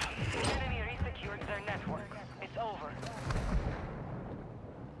 The enemy resecured their network. It's over.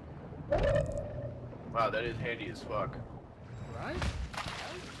 Wow, that is handy as fuck. Right?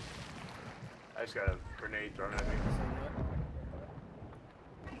 I just got a grenade thrown at me.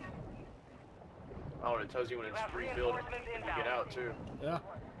 Oh, and it tells you when You it's have rebuilt. reinforcements You inbound. get out too. Yeah.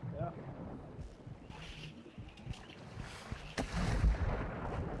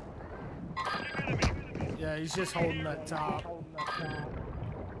 Yeah, he's just holding that top.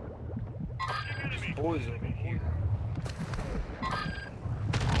 There's boys over here.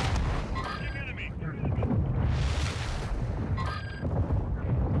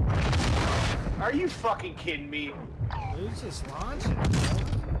 Are you fucking kidding me? He's just launching.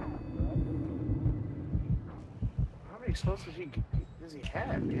 How many explosives does he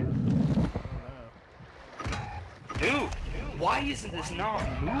have, man? Dude, why isn't this not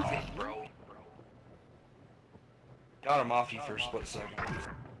moving, bro? Got him off you for a split second.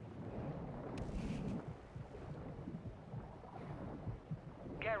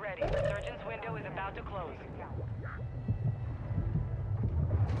 Get ready. Resurgence window is about to close.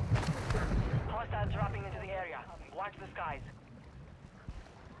 Hostiles dropping into the area. Watch the skies.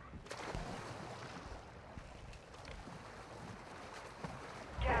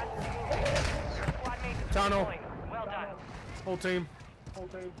 Gas is moving. Your squad mate is Tunnel. redeploying. Well done. Whole team.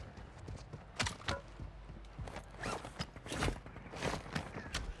 Hostile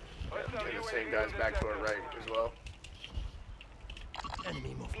Yeah, the same UAV guy's is back to our active. right as well. Enemy Be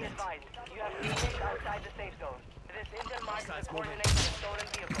movement. advised, you have teammates outside the safe zone. This intel marks the coordinates of a stolen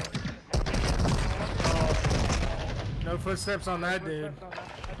vehicle. No footsteps on that dude.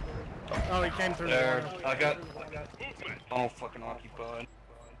 Oh, he came through There, the I got all fucking occupied.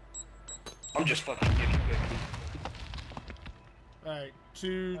 I'm just fucking getting picky. Alright,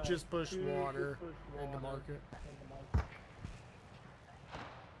 two just pushed water into market.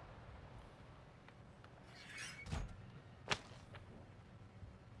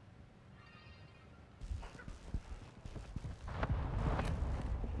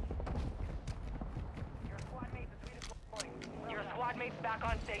 Your squad mate's back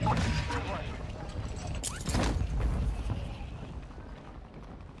on station. Good work.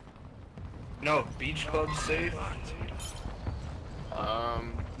 No, beach club safe?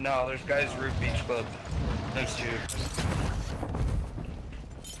 No, there's guys roof beach club. Next to you.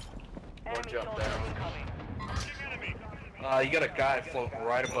 One jump soldier down. incoming. You got a guy floating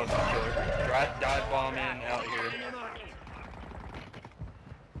right above the killer. Dive bomb in out here.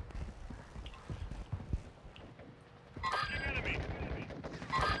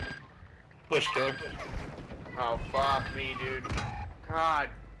 Push killer. Oh, fuck me, dude. God,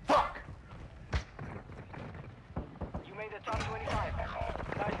 fuck! You made the top 25.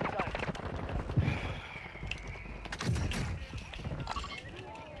 Nicely done.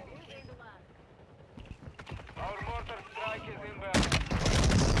 Our mortar strike is inbound.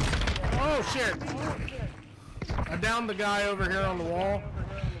 Oh shit! I downed the guy over here on the wall.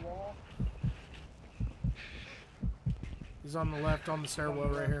 He's on the left on the stairwell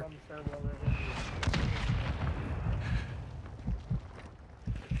right here.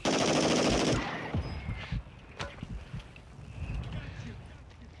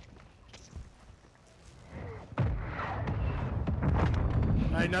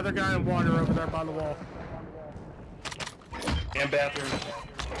 Hey, another guy in water over there by the wall. And bathroom.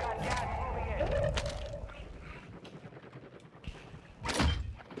 Got gas moving in.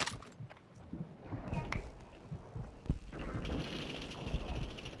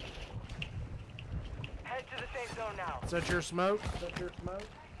 Head to the safe zone now. Is that your smoke?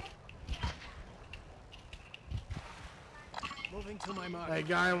 Moving to my mark. Hey,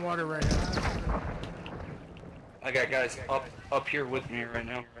 guy in water right here. I got guys up here with me right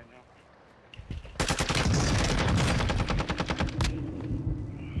now.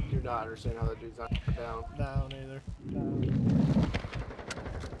 Do not understand how that dude's not down. No, neither.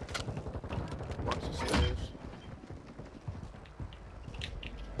 Watch the stairs.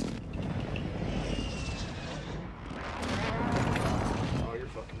 Oh, you're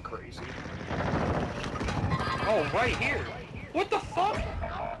fucking crazy. Oh, right here. What the fuck?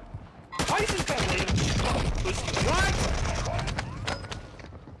 Why is this guy laying? What?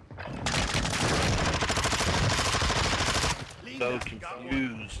 So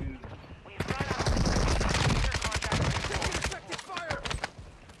confused. We've run out of Effective fire!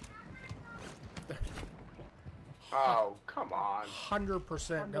 Oh, come on.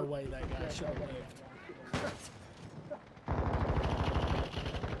 100% no way that guy should have lived.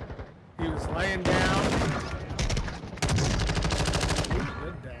 He was laying down.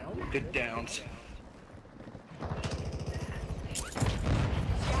 Good down. Good downs.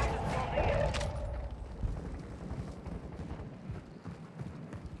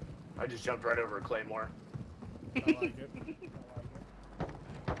 I just jumped right over a claymore. I like it.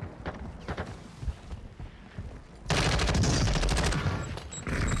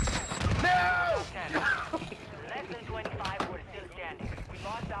 No! 10. Less than 25, we're still standing. We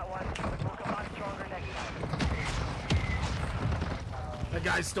lost that one, but we'll come out stronger next time. That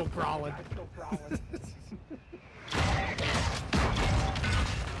guy's still crawling.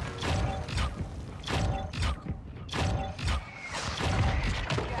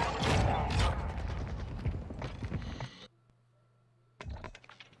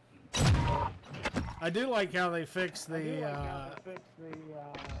 I do like how they fixed the,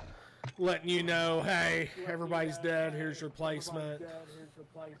 letting you know, hey, everybody's dead, here's your replacement.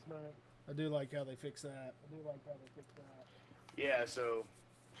 I do like how they fix that. Yeah, so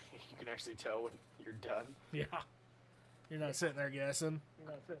you can actually tell when you're done. Yeah. You're not sitting there guessing.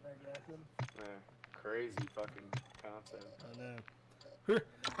 Yeah, crazy fucking concept. I know.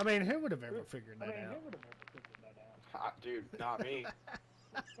 I mean, who would have ever figured that out? Dude, not me.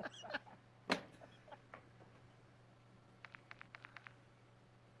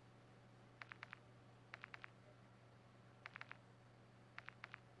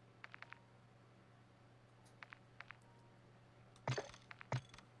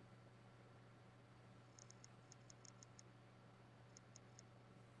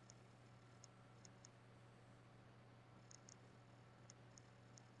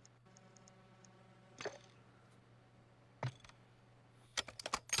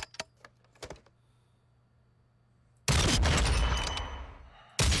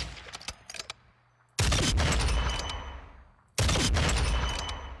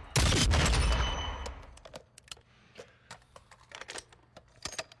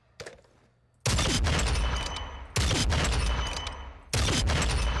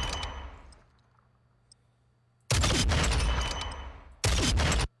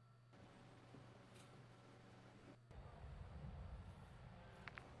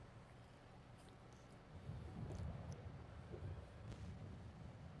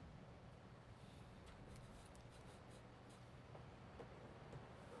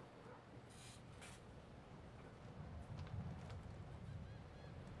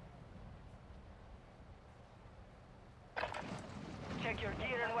 your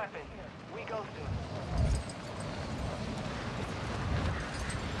gear and weapons. We go soon.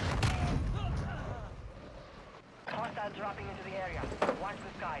 Hostiles dropping into the area. Watch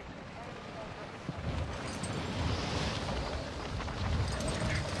the skies.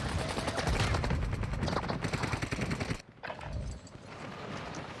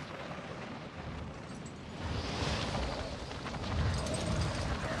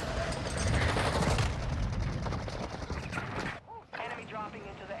 Enemy dropping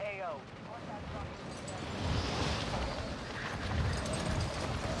into the AO.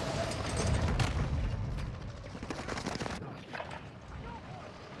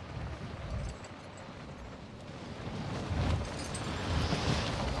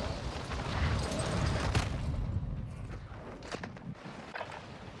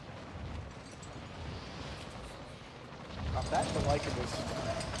 I'm back to liking this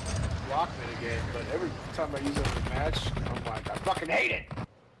Lockman again, but every time I use it in a match, I'm like, I fucking hate it!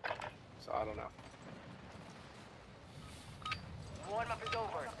 So I don't know. Warm-up is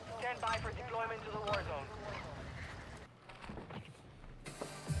over. Stand by for deployment to the war zone.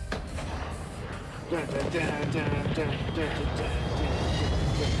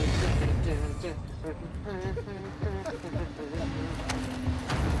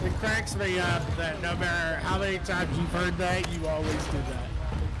 It cracks me up that no matter how many times you've heard that, you always do that.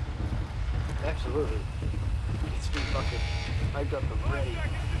 Absolutely. It's been fucking hyped up and ready.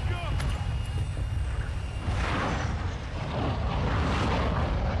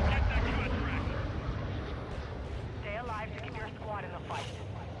 Stay alive to keep your squad in the fight.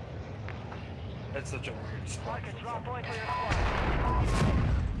 That's such a weird spot. Mark a drop point for your squad.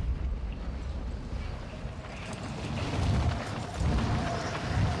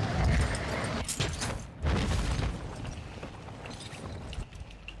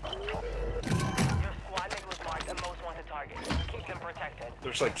 Your squad mate was marked the most wanted target. Keep them protected.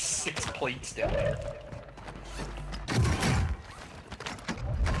 There's like 6 plates down there.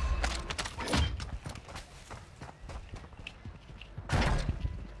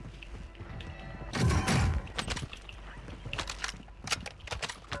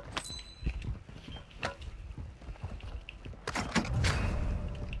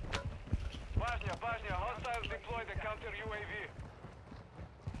 Bosnia, hostiles deployed the counter UAV.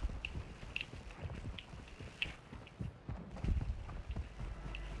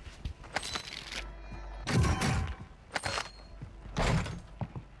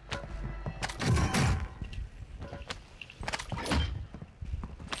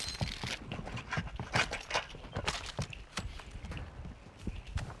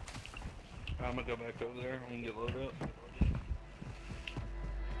 I'm gonna go back over there and get loaded up.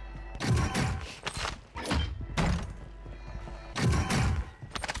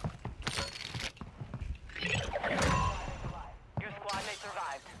 Your squad mate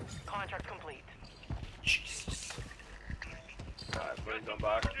survived. Contract complete. Jesus. Alright, bring them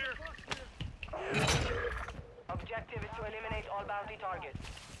back. Objective is to eliminate all bounty targets.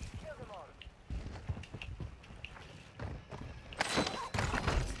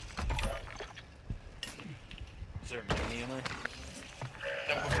 Is there a mini in there?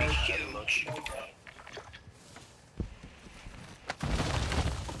 That would be huge.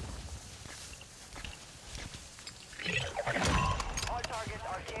 All targets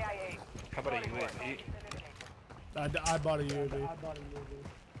are KIA. How about a UAV? I bought a UAV.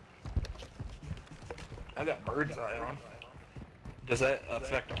 I got bird's eye on. Does that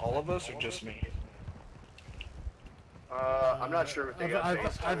affect all of us or just me? I'm not sure what they got.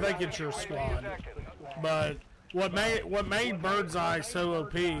 I think it's your squad. But what made Bird's Eye so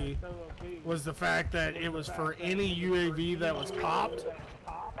OP was the fact that it was for any UAV that was popped,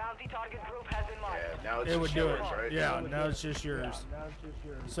 Bounty target group has been marked. Yeah, now it's it would just do yours, it. right? Yeah, now it's just yours.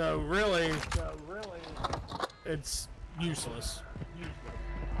 So really, it's useless.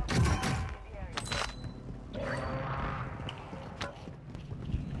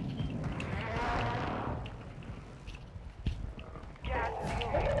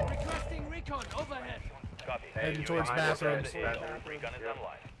 Requesting recon overhead. Copy. Heading towards Behind us, bathrooms. Recon is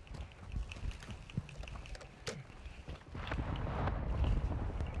online.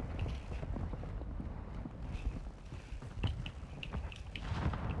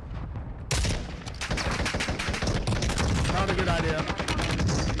 Not a good idea.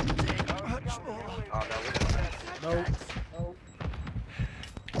 Nope.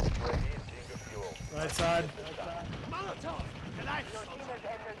 Right side. Molotov. Gleich. Your team has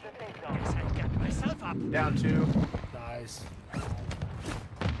entered the safe zone. Guess I get myself up. Down 2. Nice.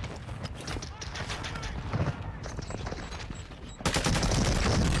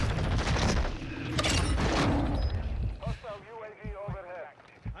 Hostile UAV overhead.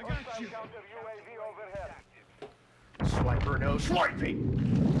 sniping!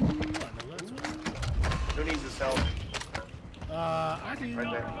 Who needs his help? I do.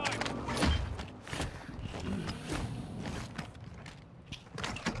 Right there.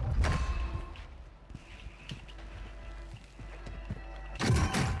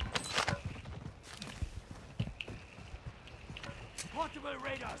 Portable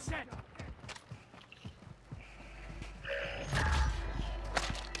radar set.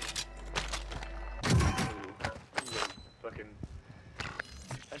 Fucking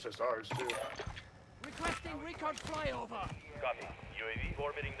SSRs too. Requesting recon flyover. Copy. UAV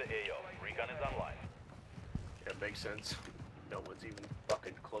orbiting the AO. Recon is online. Yeah, makes sense. No one's even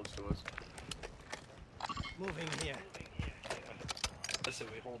fucking close to us. Moving here. I say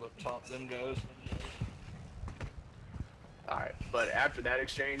we hold up top them guys. Alright, but after that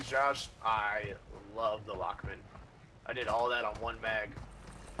exchange, Josh, I love the Lockman. I did all that on one mag.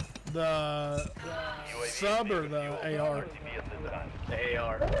 The sub or the AR? The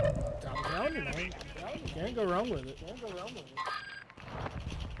AR. I'm telling you, man. Can't go wrong with it.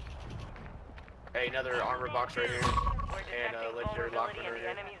 Hey, another armor box right here. We're And detecting legendary vulnerability Lockman in right the here.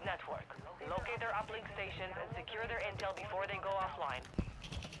 enemy's network. Locate their uplink stations and secure their intel before they go offline.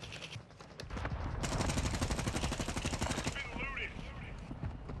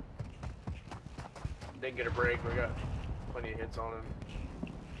 Didn't get a break, we got plenty of hits on him.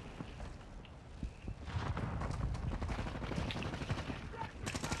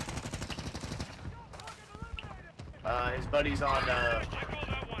 His buddy's on,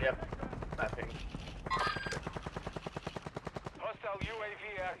 yep, sniping. Hostile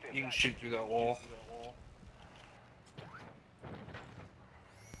UAV active. You can shoot through that wall.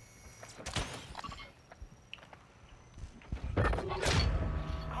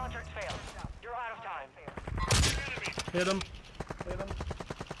 Contract failed. You're out of time. Hit him.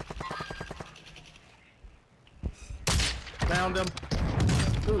 Found him.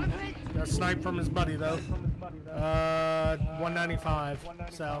 Ooh, got sniped from his buddy though. 195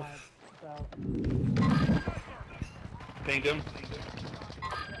 south. Pinged him.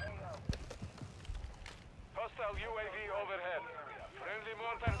 Hostile UAV overhead. Friendly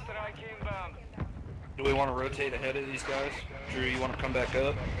mortar strike inbound. Do we want to rotate ahead of these guys? Drew, you want to come back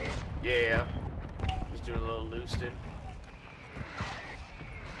up? Yeah. Just doing a little loosed in.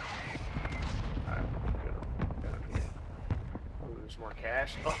 Alright, good. Ooh, there's more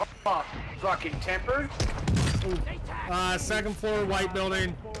cash. Oh, fucking tempered. Ooh. Second floor, white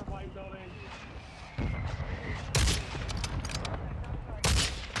building.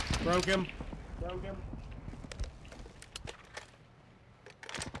 Broke him.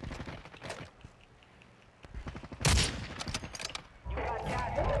 You got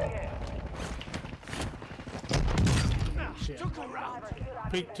gas moving in. Shit. Took a round.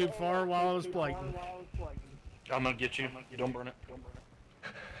 Peeked too far while I was plating. I'm gonna get you. Don't burn it.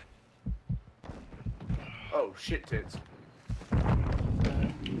 Oh, shit tits.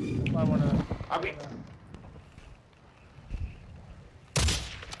 I wanna. I mean,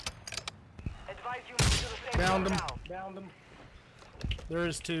 Advise you move to the safe Downed zone him. now. There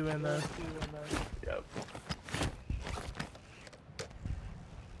is two in there. yep.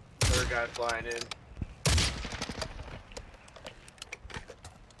 Third guy flying in.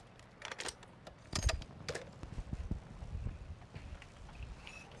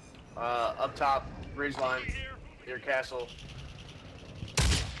 Up top, bridge line, near castle.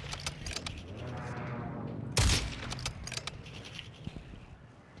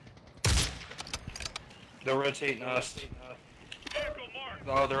 They're rotating us.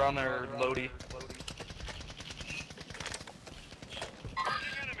 Oh, they're on their loady.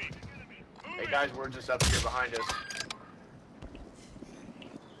 Hey guys, we're just up here behind us.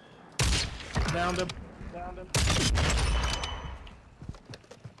 Downed him.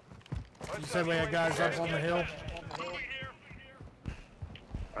 You said we had guys up on the hill.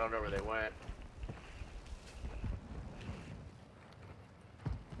 I don't know where they went.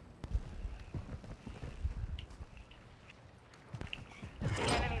 The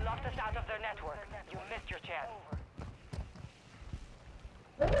enemy locked us out of their network. You missed your chance.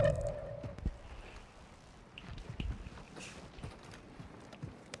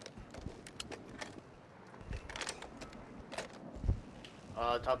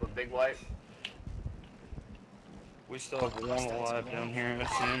 Top of Big White. We still have one alive down here, I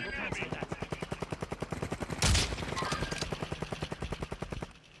see him.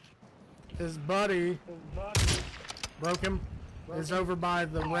 His buddy broke him. Is over by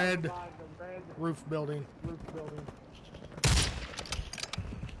the red roof building.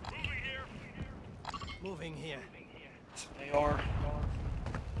 Moving here. AR.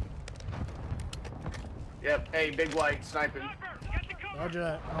 Yep. Hey, big white sniping. Roger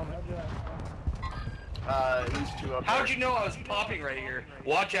that. He's two up How'd there. you know I was popping right here?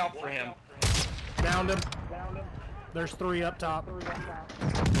 Watch out for him. Downed him. There's 3 up top.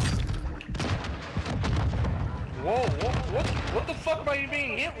 Whoa, what the fuck am I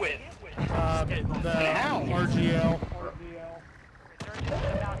being hit with? The Ow. RGL. Resurgence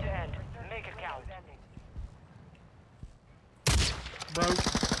is about to end. Make it count. Broke.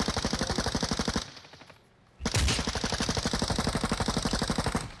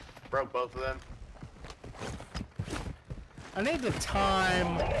 Broke both of them. I need to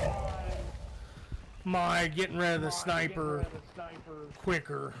time my getting rid of the sniper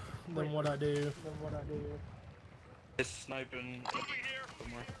quicker than what I do. It's sniping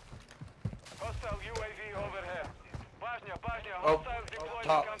somewhere. Hostile UAV overhead. Bosnia, Oh, hostiles deployed.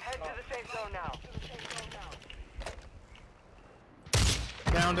 top. Head to the safe zone now.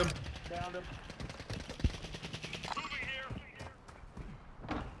 Downed him.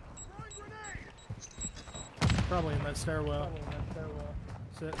 Probably in that stairwell.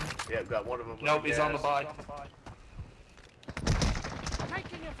 Sitting. Yeah, got one of them. Nope, he's on the buy.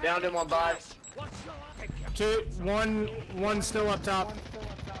 Downed him on buy. One still up top.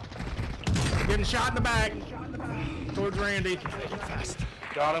 Getting shot in the back. Towards Randy.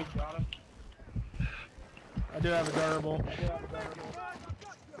 Got him. I do have a durable.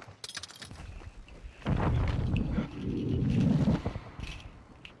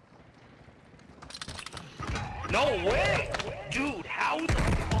 No way! Dude, how the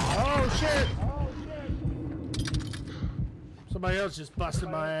fuck? Oh shit! Somebody else just busted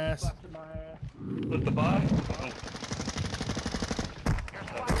my ass. With the buy?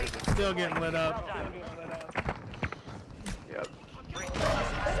 Still getting lit up. Yep. This is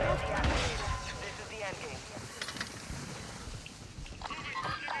the end game.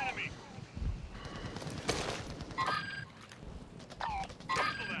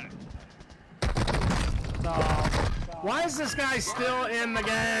 Why is this guy still in the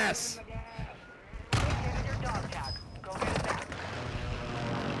gas? Located your dog tag. Go get it back.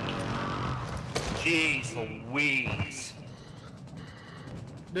 Jeez Louise.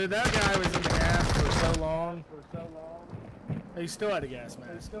 Dude, that guy was in the gas for so long. He still had a gas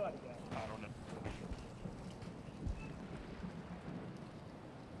mask. I don't know.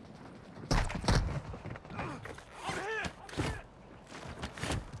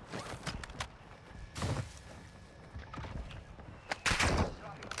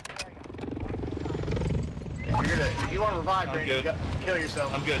 If you want to revive, I'm Randy, good. kill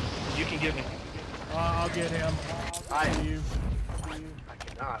yourself. I'm good. You can give me. I'll get him. I You.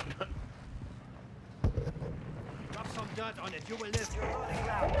 cannot. Drop some dirt on it. You will live. You're losing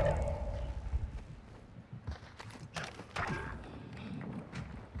ground.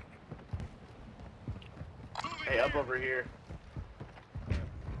 Hey, up over here.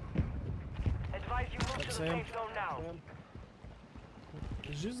 Advise you move to the Same. safe zone now.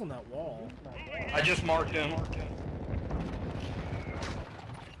 He's using that wall. I just marked him.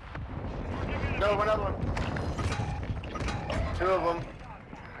 No, another one. 2 of them.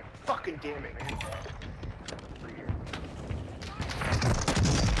 Fucking damn it, man.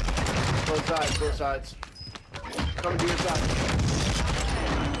 Both sides. Coming to your side.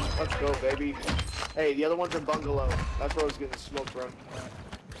 Let's go, baby. Hey, the other one's in bungalow. That's where I was getting smoked from.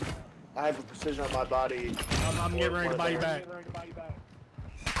 I have a precision on my body. I'm getting ready to buy you back.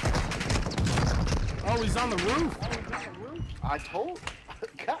 Oh, he's on the roof. I told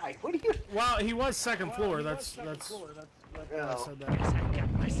guy, what are you? Well, he was second floor. That's why I Yeah. said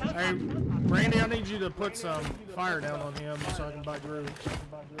that. Hey, Randy, I need you to put some fire down on him so I can buy Drew.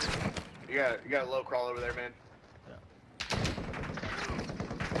 You got a low crawl over there, man.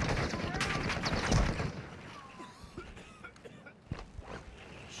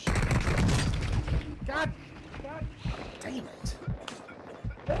 God damn it.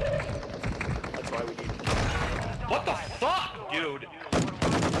 That's why we need. What the fuck, dude?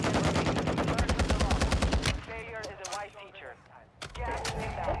 Failure is a wise teacher. Gas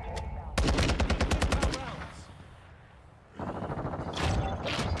inbound.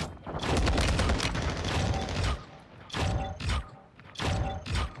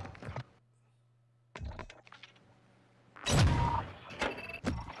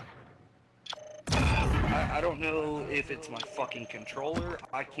 I don't know if it's my fucking controller.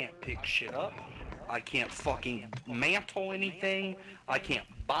 I can't pick shit up. I can't fucking mantle anything. I can't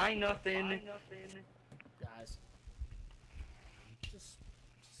buy nothing. Guys.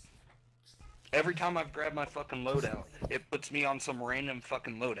 Every time I've grabbed my fucking loadout, it puts me on some random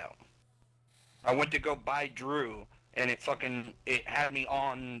fucking loadout. I went to go buy Drew, and it had me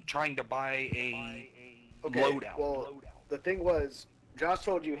on trying to buy a loadout. Well, the thing was, Josh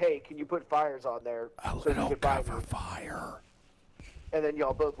told you, hey, can you put fires on there so you could cover fire. And then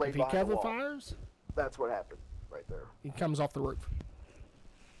y'all both laid If he behind the cover wall. fires, That's what happened right there. he comes off the roof.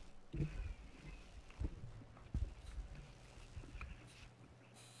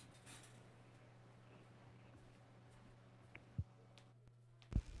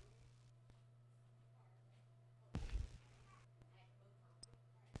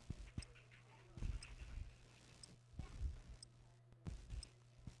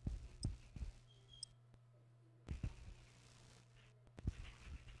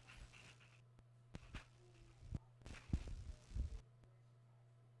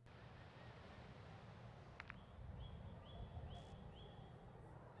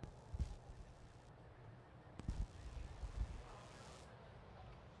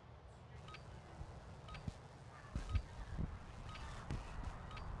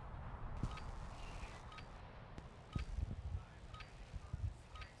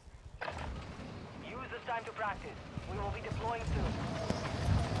 Use this time to practice. We will be deploying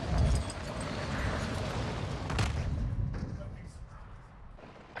soon.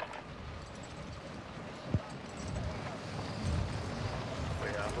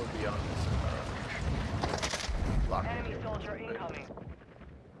 Wait, we'll be on this. Lock Enemy soldier incoming.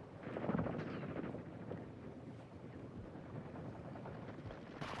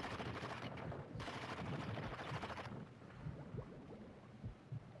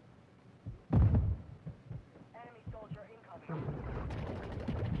 Enemy soldier incoming.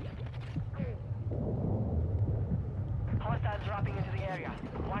 Hostiles dropping into the area.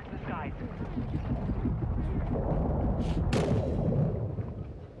 Watch the skies.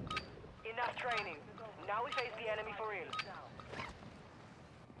 Enough training. Now we face the enemy for real.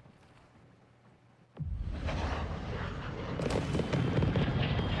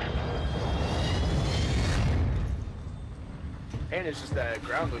 And it's just that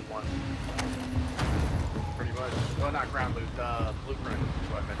ground loot one. Pretty much. Well, not ground loot, blueprint is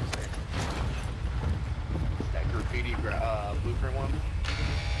what I meant to say. That graffiti blueprint one.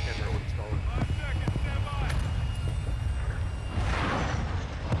 Can't remember what it's called. 5 seconds, stand by.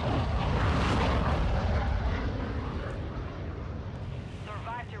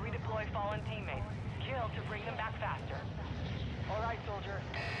 Survive to redeploy fallen teammates. Kill to bring them back faster. Alright, soldier.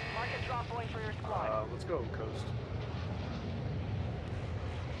 Mark a drop point for your squad. Let's go coast.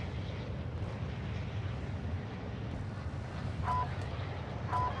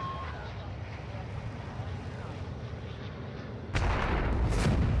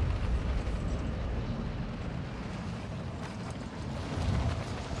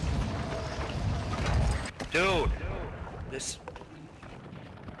 Dude, this.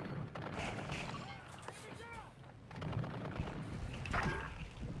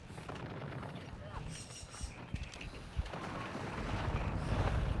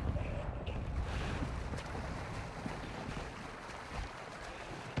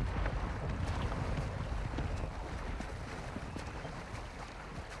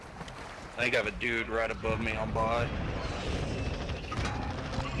 I think I have a dude right above me on by.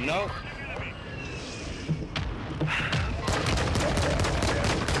 Nope.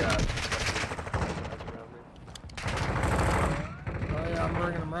 Oh yeah, I'm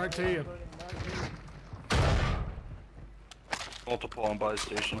bringing them right to you. Multiple on by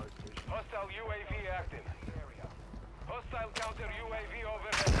station. Hostile UAV active. Hostile counter UAV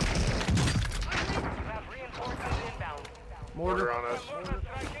overhead. You have reinforcements inbound. Mortar. On us. Mortar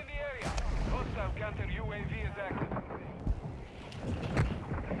strike in the area. Hostile counter UAV is active.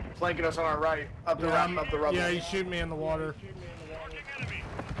 Flanking us on our right. Up the Yeah, up the rubble. yeah, he's shooting me in the water. Marking enemy.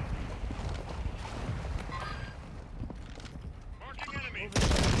 Marking enemy.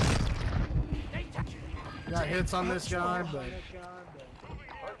 Got hits on this guy, but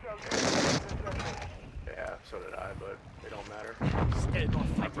Yeah, so did I, but it don't matter.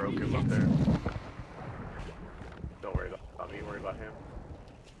 I broke him up there. Don't worry about me, worry about him.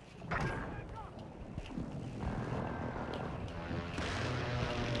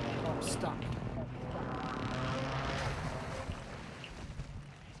 I'm stuck.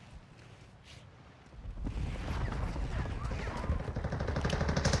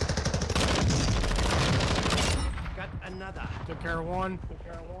 Got another. Took care of one.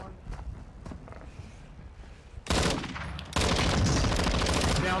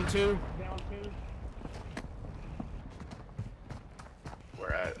 Down two. We're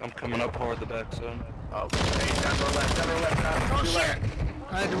at. I'm coming up hard the back zone. Oh, hey, down to our left, Oh to your shit! left.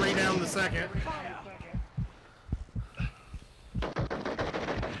 I had to re-down the second. Hostile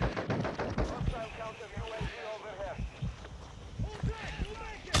counter UAV overhead.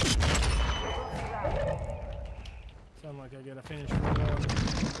 Sound like I gotta finish one.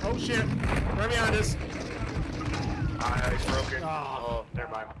 Oh shit! Right behind us. He's broken. Oh. Oh, never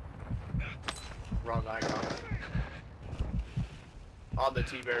mind. Wrong icon. On the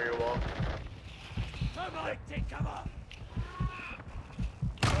T-barrier wall. Termite, take cover!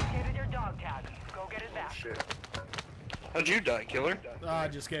 Located your dog tag. Go get it back. Shit. How'd you die, killer? I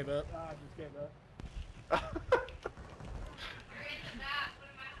just gave up.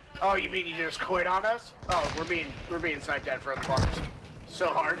 Oh, you mean you just quit on us? Oh, we're being sniped at from the bars. So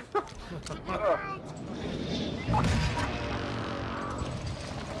hard.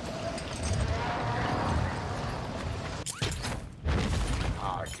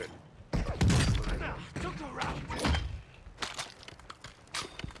 I couldn't. Took the round!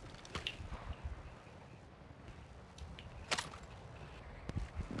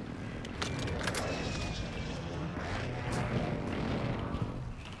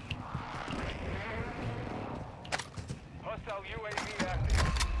 Hostile UAV active.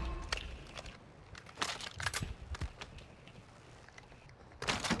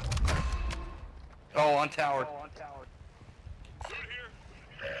 Oh, on tower.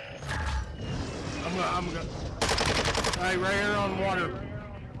 I'm gonna. Hey, right here on water.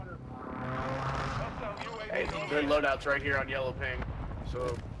 Hostile UAV Hey, their loadout's right here on yellow ping.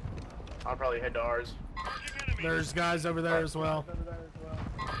 So I'll probably head to ours. There's guys over there as well.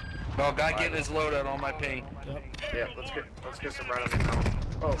 Oh, guy getting his loadout on my ping. Yep. Yeah, let's get some right on the now.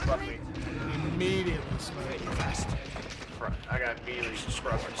 Oh fuck me. Immediately smoked. I got immediately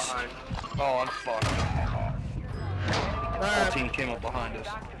scrubbed from behind. Oh, I'm fucked. Whole Alright, team came up behind us.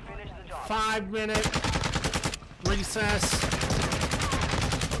 Back to finish the job. 5-minute recess.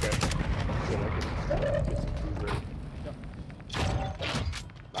 Okay. Good, I can get some food ready.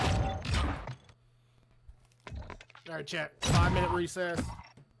 Alright, chat. 5-minute recess.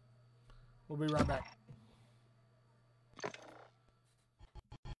 We'll be right back.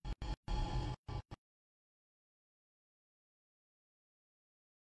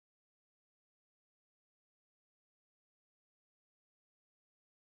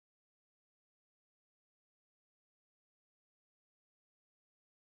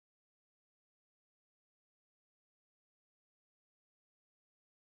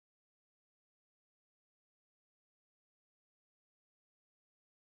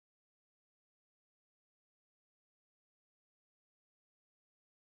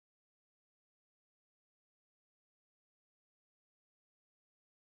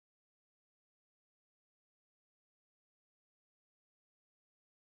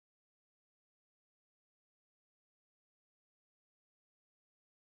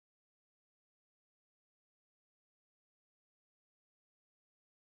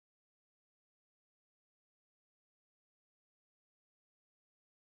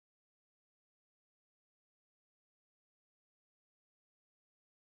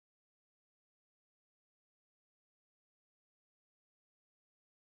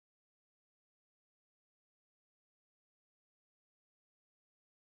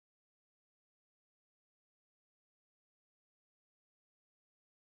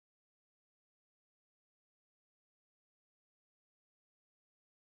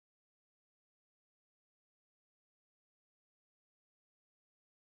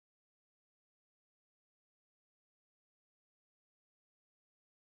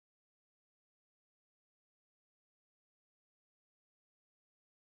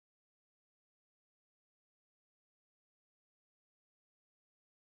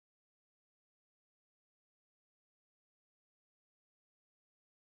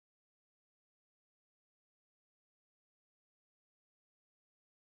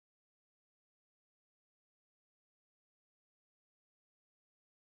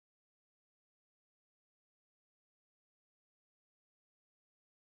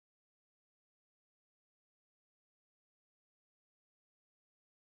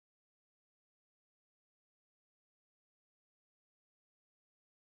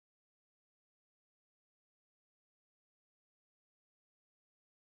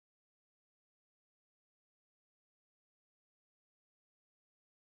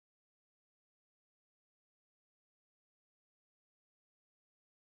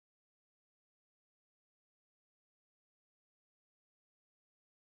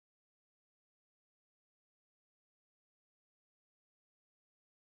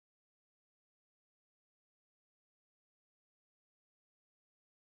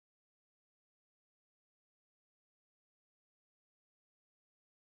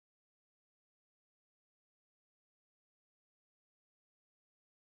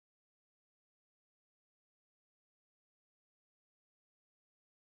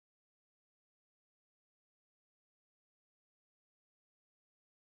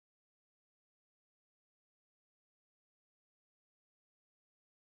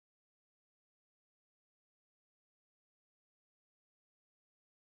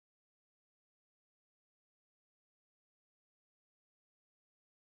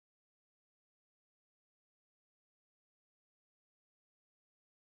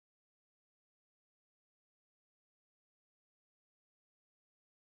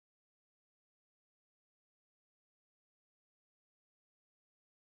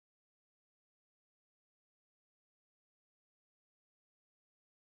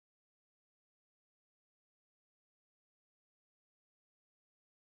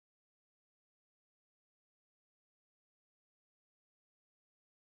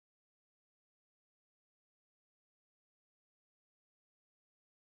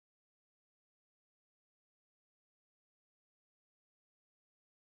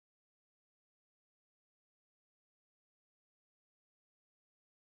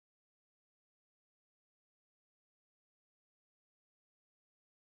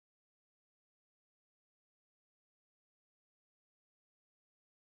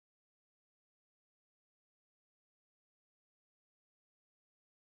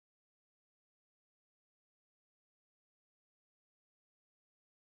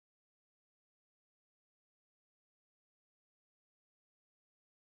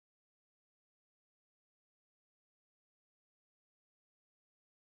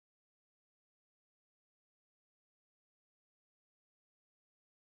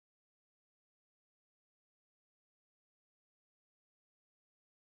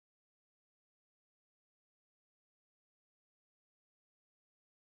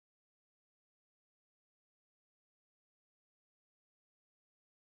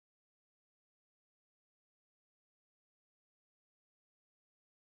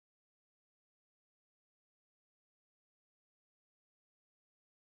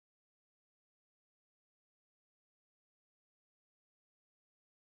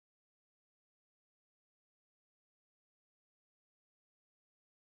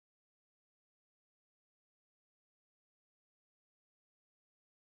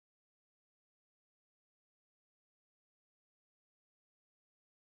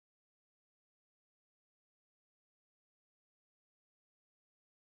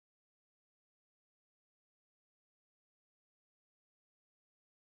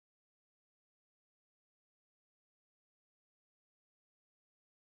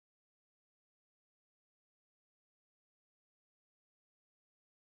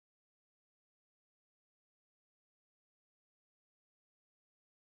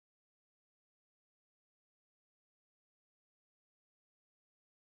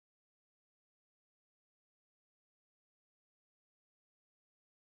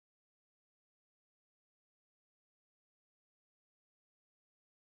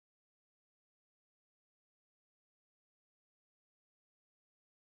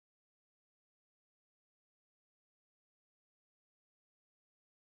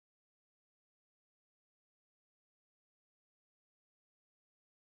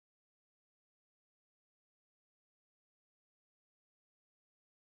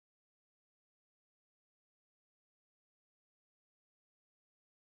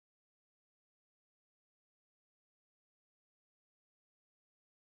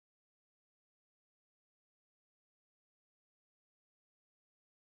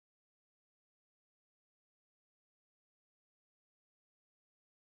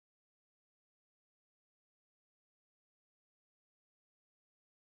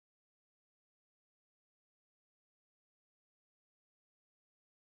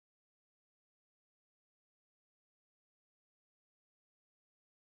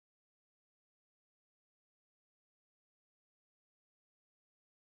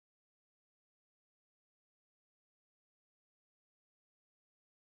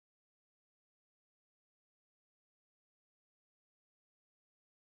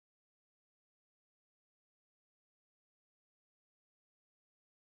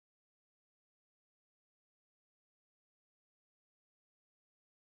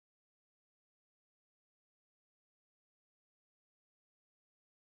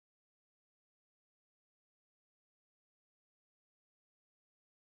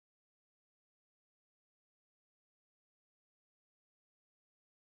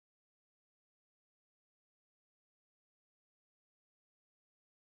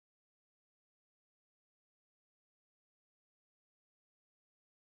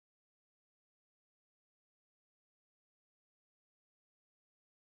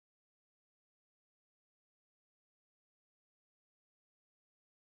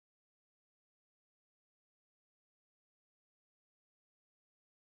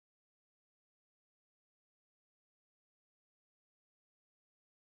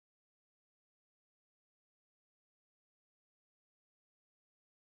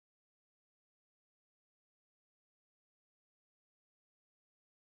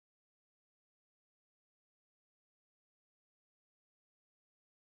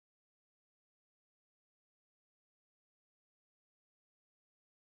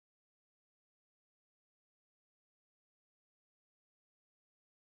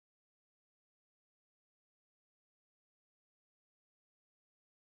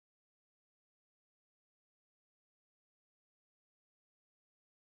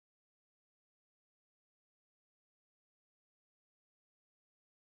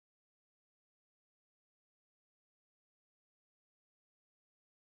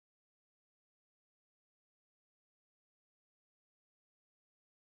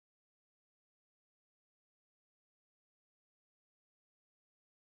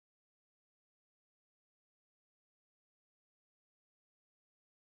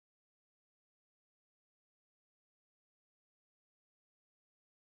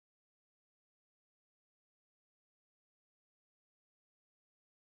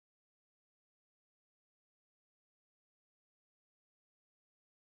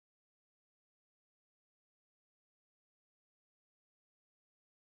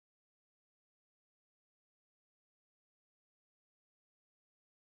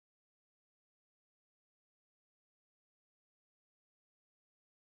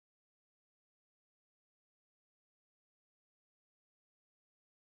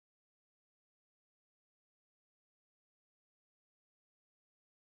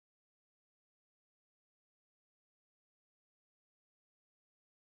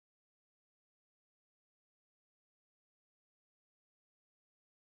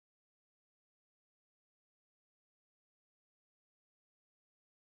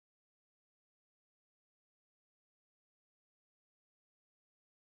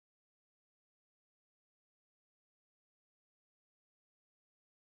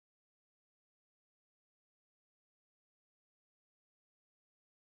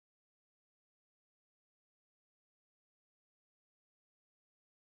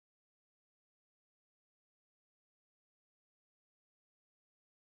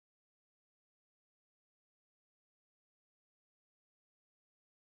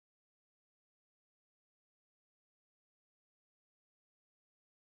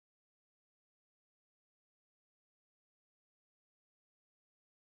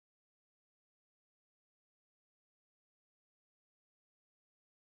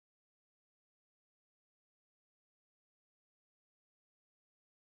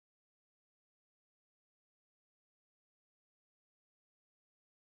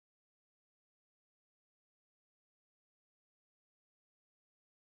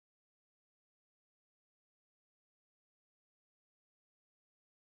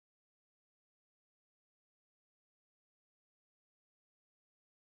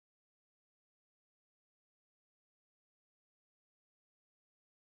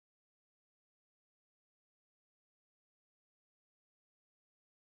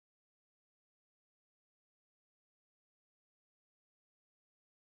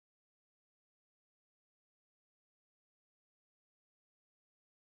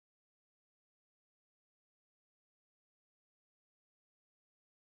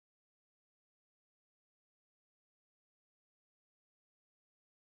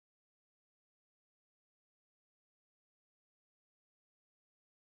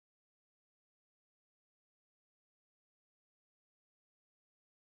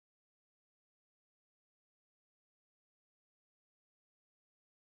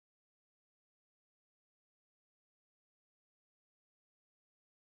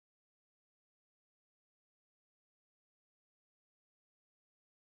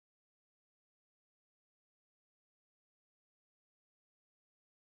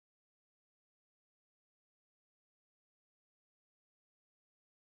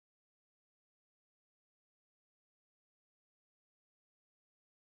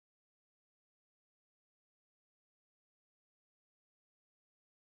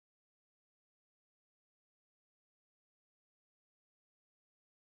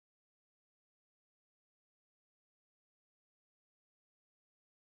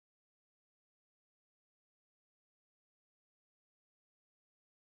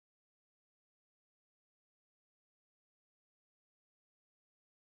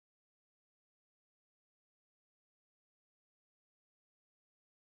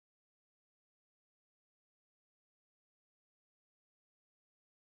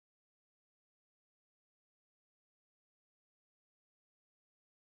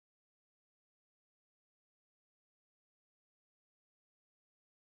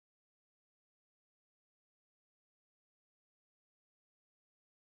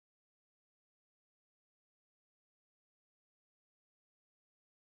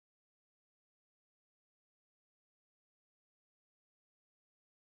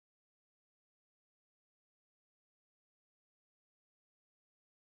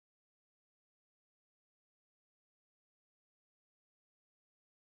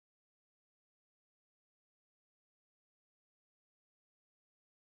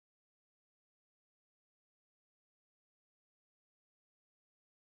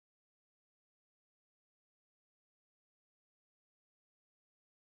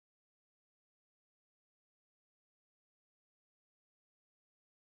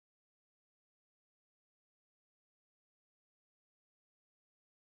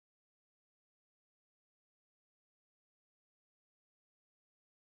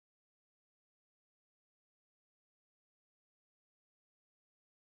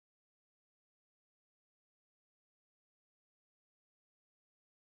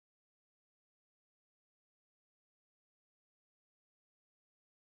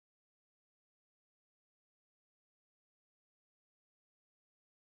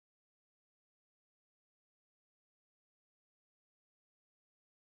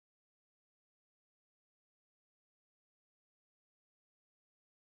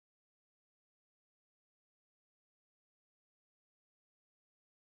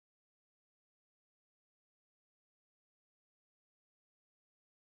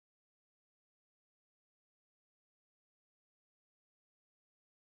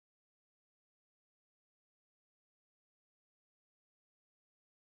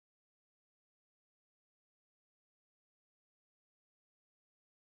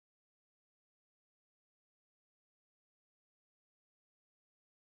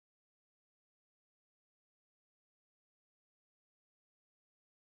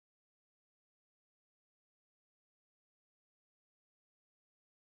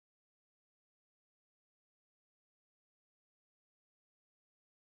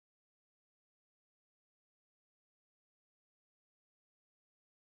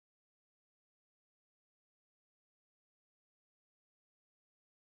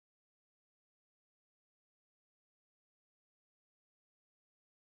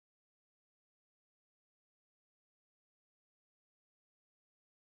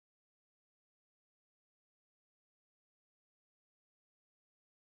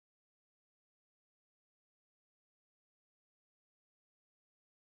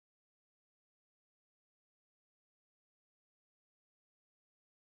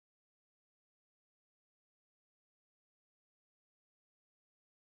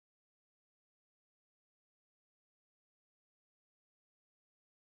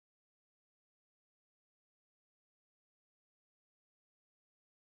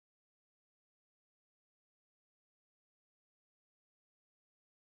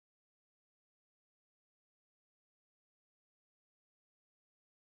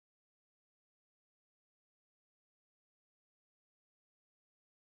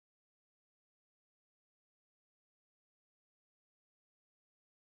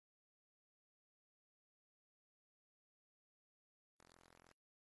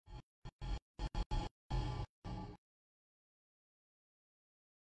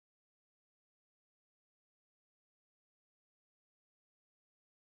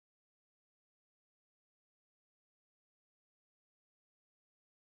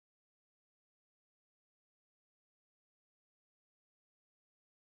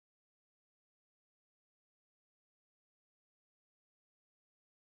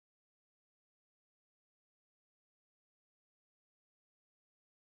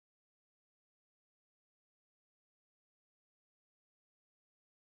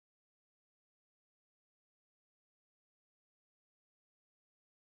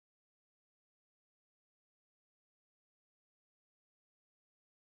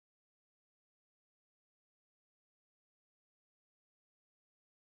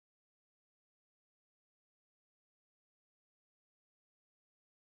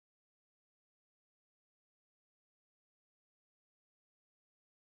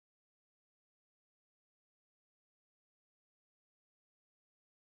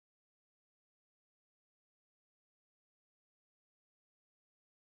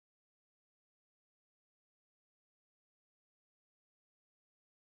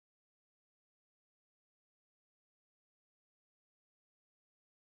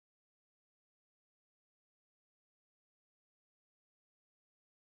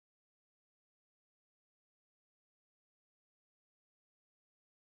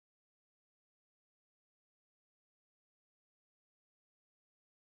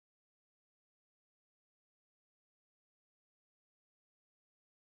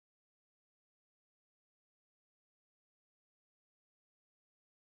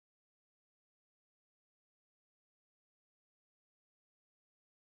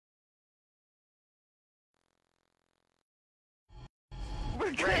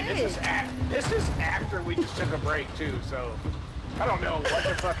 We're good. Ray, this is after we just took a break too, so I don't know what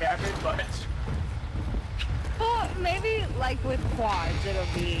the fuck happened, but Well, maybe like with quads, it'll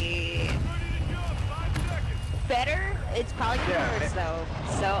be better. It's probably gonna Yeah, worse though.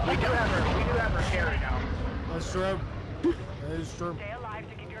 So we do have our carry now. That's true. That is true. Stay alive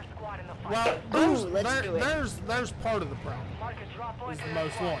to keep your squad in the fight. Well, let's do it. there's part of the problem. Marcus, drop Is points the in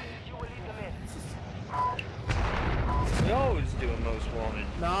most squad. wanted. You will lead them in. We always do a most wanted.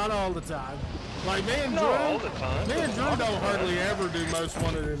 Not all the time. Like me and Drew. Not all the time. Me and Drew don't hardly ever do most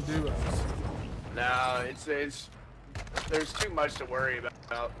wanted in duos. No, it's there's too much to worry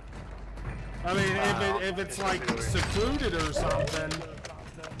about. I mean, if it's like secluded or something.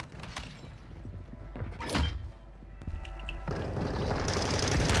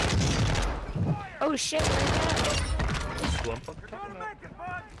 oh shit, where's that?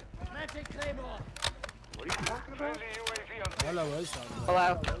 Magic Claymore. What are you talking about? Hello, what's up?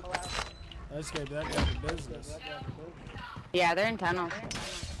 Hello. Let's get that guy to business. Yeah, they're in tunnels.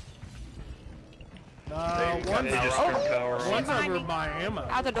 One's over by ammo.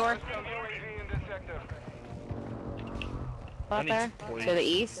 Out the door. Out there. To the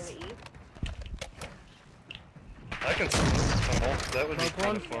east. I can see this tunnel. That would be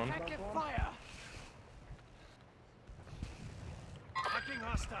kind of fun. Active fire. Attacking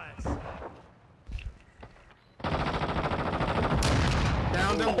hostiles.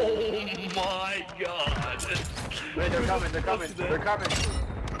 Down them. Oh my god! Wait, they're coming.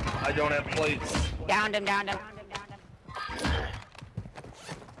 I don't have plates. Downed him.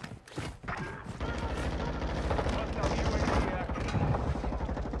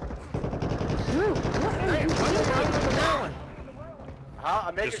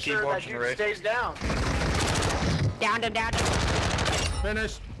 I'm making Just keep sure that watching, dude Ray. stays down. Downed him.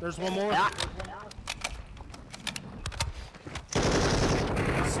 Finished. There's one more. Ah.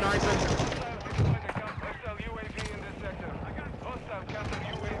 Sniper.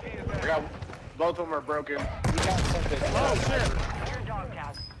 I got both of them are broken. Oh shit. Your dog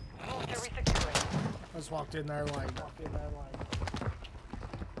tag. Move to resecure it. I just walked in there like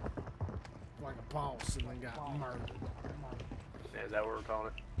a boss and then got murdered. Yeah, is that what we're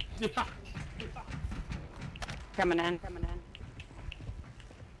calling it? Yeah. Coming in.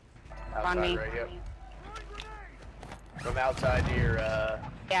 Outside, me. right? Yep. From outside to your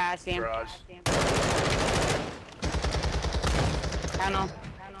Yeah, I see him. garage. Tunnel.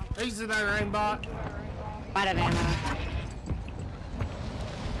 Easy there, aimbot. Might have ammo.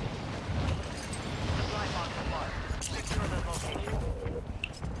 Supply box marked. Secure the location.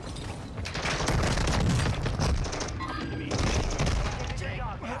 Take your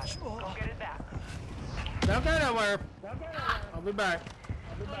dog tag. Go get it back. Don't go nowhere. I'll be back.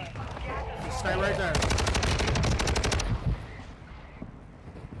 Just stay right there.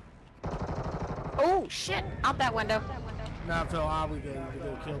 Oh shit! Out that window. Now I feel obligated to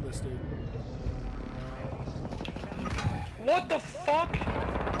go kill this dude. What the fuck?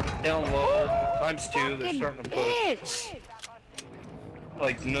 Down low. Times 2. They're starting to push. Bitch!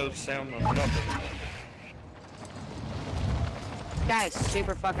 Like no sound, no nothing. That is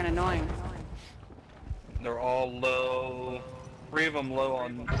super fucking annoying. They're all low. 3 of them low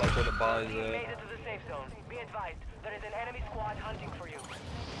on like where the buys You made at. it to the safe zone. Be advised, there is an enemy squad hunting for you.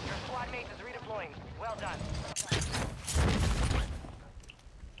 Your squad mate is redeploying. Well done.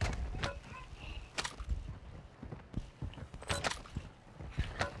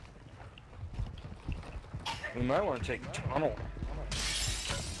 We might want to take tunnel.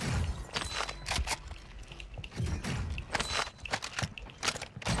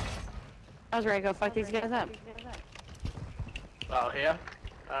 I was ready to go fuck these guys up. Oh yeah.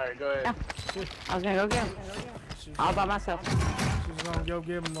 All right, go ahead. Yeah. I was gonna go get them. All by myself. She's gonna go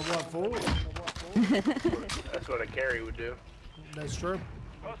give him the what for? That's what a carry would do. That's true.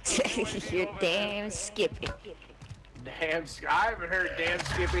 You're damn skippy. Damn, I haven't heard damn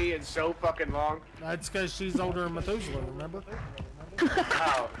Skippy in so fucking long. That's because she's older than Methuselah, remember?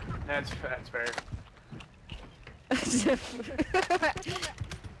 Oh, that's fair.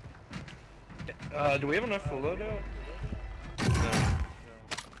 Do we have enough for loadout? No.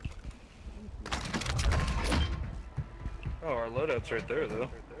 Oh, our loadout's right there, though.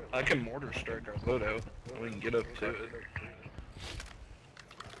 I can mortar strike our loadout. We can get up to it.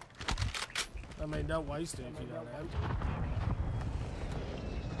 I mean, don't waste it if you don't have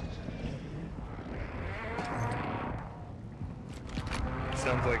to.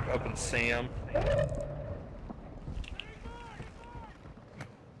 Sounds like up in Sam.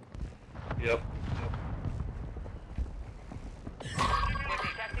 Yep. We're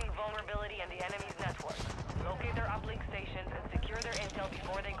detecting vulnerability in the enemy's network. Locate Locate their uplink stations and secure their intel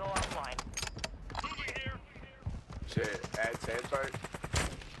before they go offline. Shit, add sand site.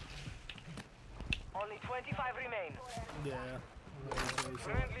 Only 25 remain. Yeah.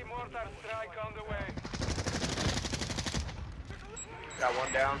 Friendly mortar strike on the way. Got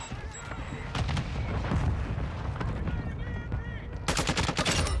one down.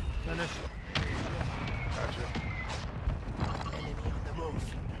 Finish. Gotcha.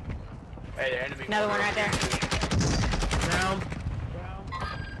 Hey, the enemy. Another one right there. Down.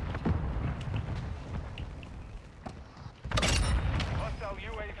 Hostile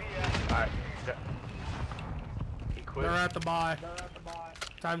UAV. Alright. He quit. They're at the buy.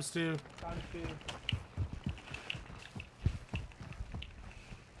 Times 2.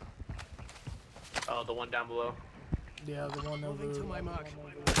 Oh, the one down below. Yeah, the one over. Moving to my mark.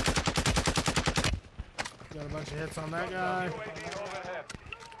 Got a bunch of hits on that guy. UAV overhead.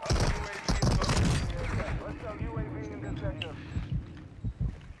 Hostile UAV in this sector.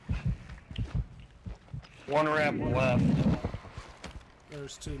 One rep left.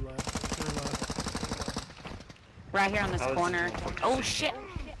 There's 2 left. 3 left. Right here on this corner. Oh shit!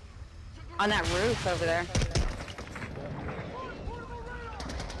 On that roof over there.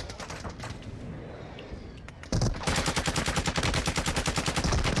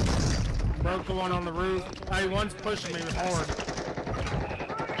 Broke the one on the roof. Hey, one's pushing me hard.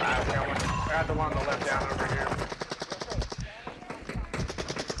 I got the one on the left down over here.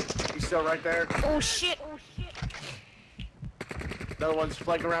 He's still right there. Oh shit! Another one's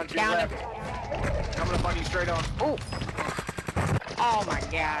flanking around to your Down left. Coming up on you straight on. Oh! Oh my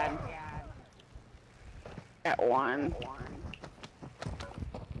god. Got one.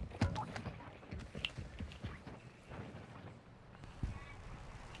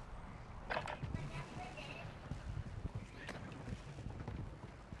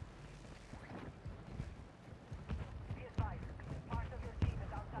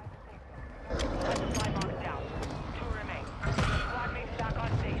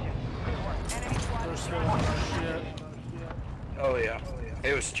 Oh yeah.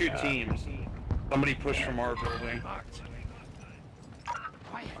 It was 2 teams. Somebody pushed from our building.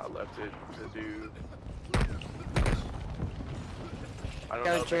 I left it to do. I don't Go,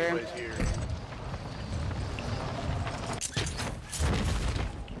 know if Drew. anybody's here.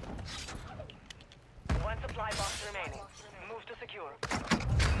 One supply box remaining. Move to secure.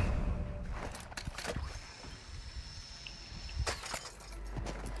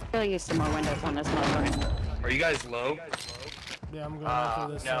 We'll use some more windows on this motherfucker. Are you guys low? Yeah, I'm going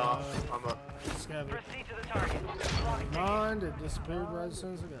after this. No, I'm a. Scabbard. Proceed to the target. Mind, it disappeared right as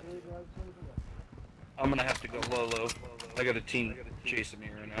soon as I got it. I'm gonna have to go low. I got a team chasing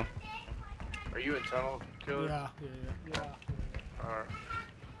me right now. Are you in tunnel, killer? Yeah.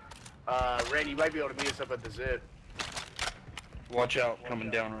 Alright. Randy, you might be able to meet us up at the zip. Watch out,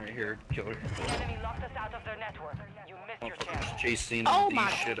 coming down right here, killer. The enemy locked us out of their network. You missed your chance. Motherfuckers chasing Oh the my!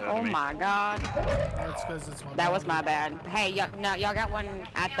 shit out Oh of me. my god. That's because it's my That was my bad. Hey, y'all got one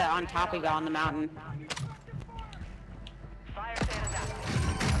at the on top of you on the mountain. Fire sale is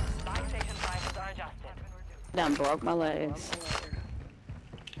active. Buy station prices are adjusted. Done broke my legs.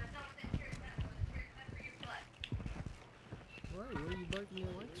 Wait, what are you breaking your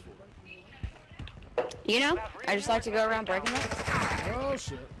legs for? You know, I just like to go around breaking legs. Oh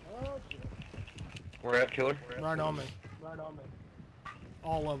shit. Where at, killer? Right on me.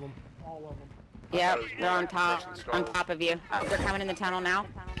 All of them. Yep, they're on top of you. They're coming in the tunnel now.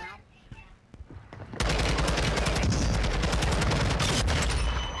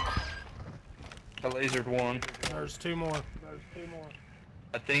 I lasered one. There's 2 more.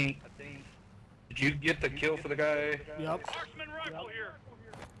 I think. Did you get the kill for the guy? Yep. Marksman rifle here.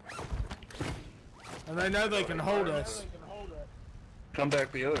 And they know they can hold us. Come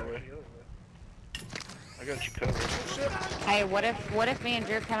back the other way. I got you covered. Hey, what if me and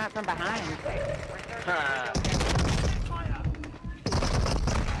Drew come up from behind?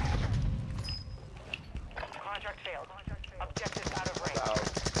 Contract failed. Objective out of range. About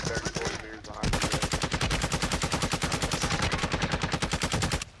 30, 40 meters behind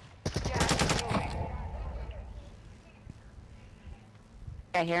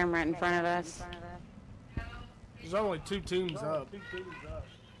I hear him right in front of us. There's only 2 teams up.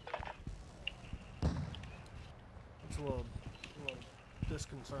 It's a little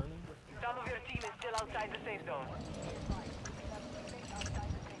disconcerting. Some of your team is still outside the safe zone.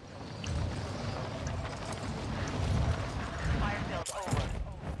 Fire sales over.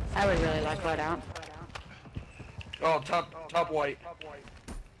 I would really like loadout. Oh, top white.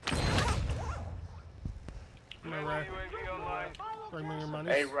 Am I right? UAV online. Bring me your money.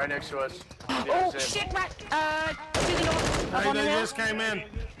 Hey, right next to us. Oh shit! Right. To the north. Up on the They hill. just came in.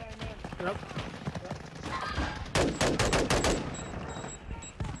 Yep.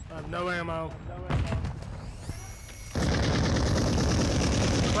 I have no ammo.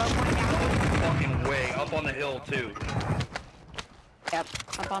 Fucking way. Up on the hill, too. Yep.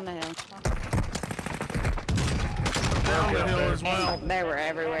 Up on the hill. Down the hill as well. They were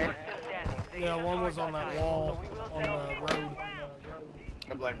everywhere. Yeah, one was on that wall on the road.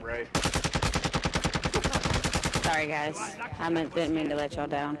 I blame Ray. Sorry guys. Didn't mean to let y'all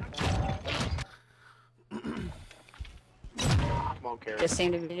down. Come on, Carrie. Just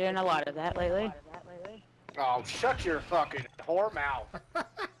seem to be doing a lot of that lately. Oh, shut your fucking whore mouth.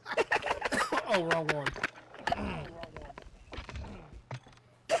 Oh, wrong one.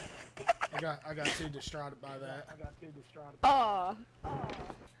 I got too distraught by that. Oh.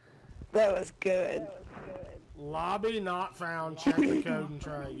 That was good. Lobby not found. Check the code and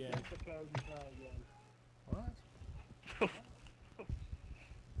try again. What?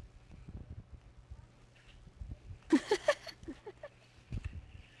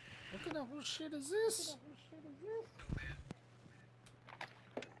 Look at that. What shit is this?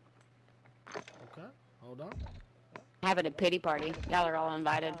 Okay, hold on. Having a pity party. Y'all are all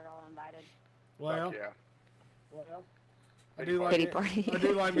invited. Well, Yeah. I do like Pity it. party. I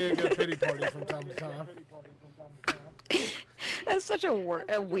do like me a good pity party from time to time. That's such a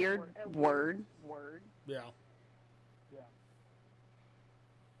weird word. Yeah.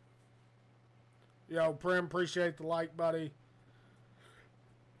 Yo, Prim, appreciate the like, buddy.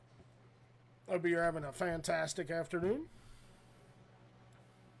 Hope you're having a fantastic afternoon.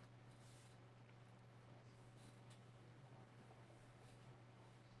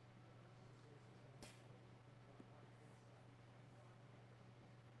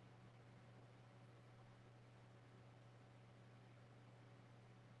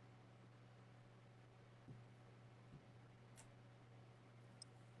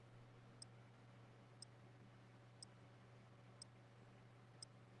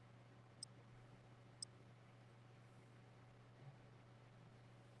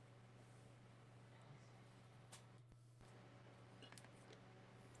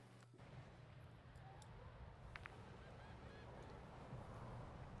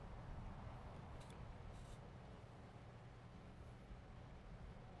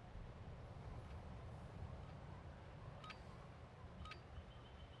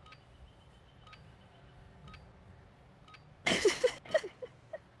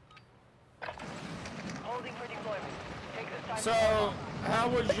 Holding for deployment. Take this time. So, how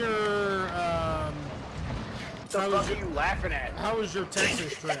was your What the fuck are you laughing at? how was your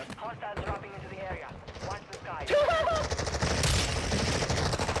Texas trip? Hostiles dropping into the area. Watch the sky.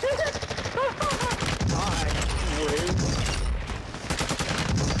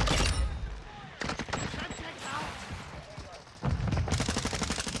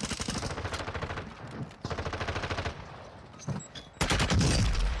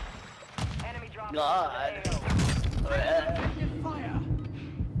 Enemy dropping God. into the AO. Fire!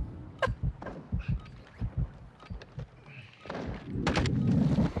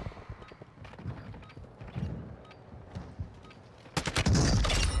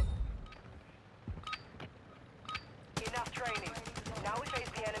 Enough training. Now we face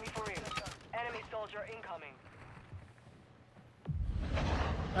the enemy for real. Enemy soldier incoming.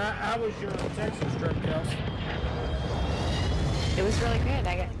 How was your Texas trip, Kels? It was really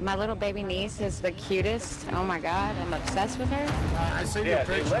good. My little baby niece is the cutest. Oh my god, I'm obsessed with her. I see Yeah,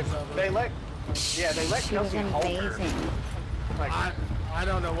 the pictures of her. they let She was Kelsey hold her. amazing. Like, I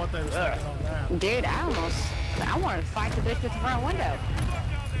don't know what they was thinking on that. Dude, I wanted to fight the bitch with the front window.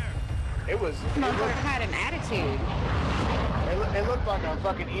 it Motherfucker had an attitude. it looked like a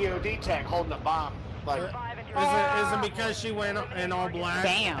fucking EOD tank holding a bomb. Like, Is it because she went in all black?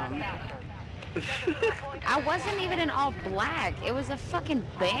 Damn. I wasn't even in all black. It was a fucking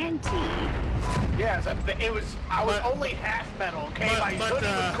band tee. yeah, I was But- only half metal, okay? My hoodie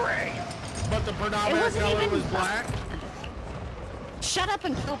was gray. But the predominant wasn't color even- was black? Shut up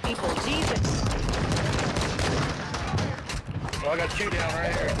and kill people. Jesus. Well, I got two down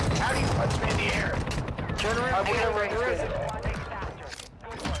right here. How do you punch me in the air? Turn around. Where is it? Take faster.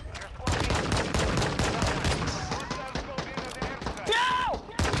 Good work. Your squad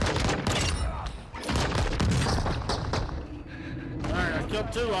Alright, I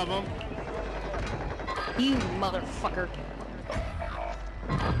killed two of them. You motherfucker.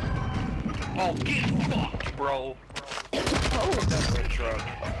 Oh, get fucked, bro. Oh. That's a truck.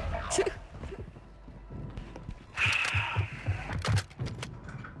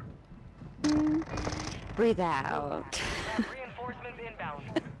 Breathe out. reinforcements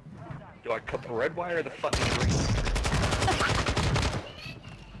Do I cut the red wire or the fucking green?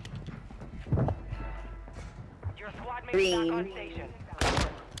 Your squad mates Green. back on station.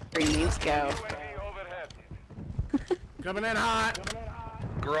 Green means go. UAV overhead. Coming in hot.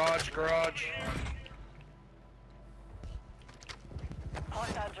 Garage.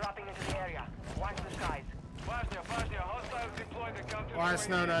 Hostiles dropping into the area. Watch the skies. Bosnia, hostiles deployed to counter. Last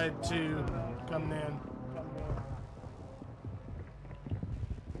note I had 2 coming in.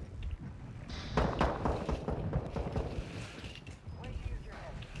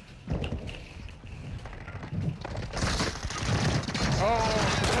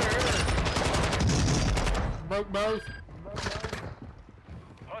 Broke both.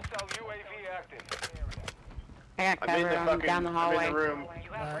 Hostile UAV active. I got I'm in cover. the I'm fucking. down the I'm hallway. in the room.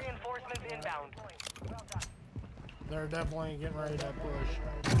 You have reinforcements inbound. They're definitely getting ready to push.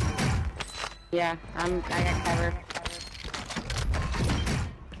 Yeah, I got cover.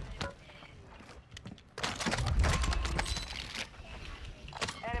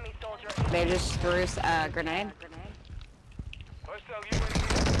 Enemy soldier. They just threw a grenade. Hostile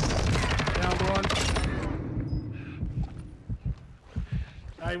UAV. Down one.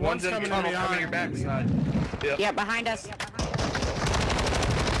 Hey, one's One's in coming tunnel in coming your behind. backside. Yep. Yeah, behind us.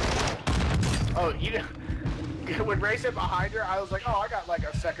 Oh, you know, when Ray said behind her, I was like, oh, I got like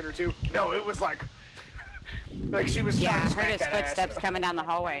a second or two. No, it was like she was Yeah, trying I to heard smack his that ass. footsteps coming down the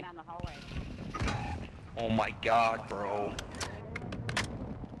hallway. Oh my god, bro.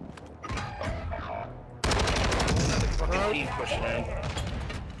 Fucking team pushing in.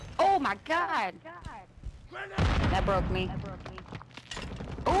 Oh my god! That broke me.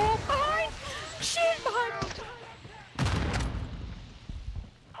 Oh, behind! Shit, behind!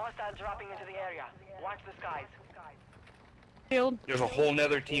 Hostiles dropping into the area. Watch the skies. Shield. There's a whole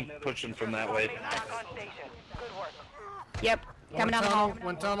nother team pushing from that way. Back on station. Good work. Yep, coming down the hall.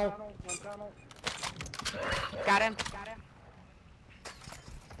 One tunnel. Got him.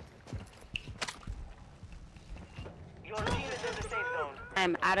 Your team is in the safe zone.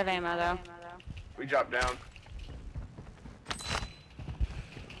 I'm out of ammo though. We dropped down.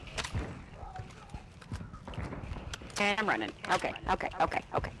 And I'm running. Okay.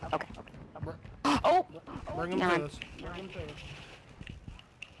 Oh! Bring them Come to on. us. Bring them to us.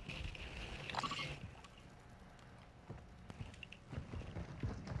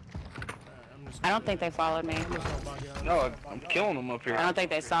 I don't think they followed me. No, I'm killing them up here. I don't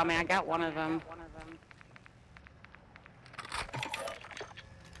think they saw me. I got one of them.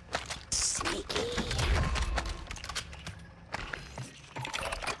 Sneaky.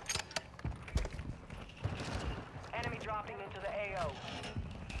 Enemy dropping into the AO.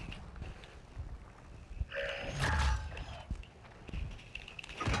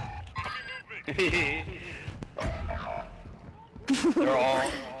 They're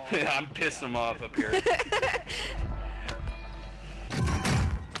all... I'm pissing them off up here.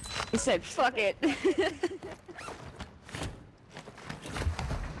 He said, fuck it. Your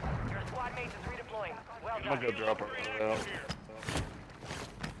squad mate is redeploying. Well I'm done. gonna go drop her out.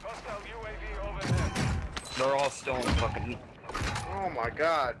 Hostile UAV overhead. They're all still in fucking... Oh my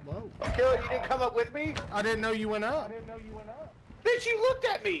god. Whoa. Kill, you didn't come up with me? I didn't know you went up. Bitch, you looked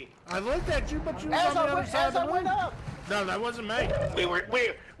at me I looked at you, but you were as on the I other side of the went room. up. No, that wasn't me.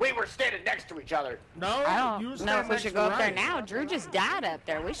 We were standing next to each other. No, I you don't was know standing if we next should to go up there right. now. Drew just died up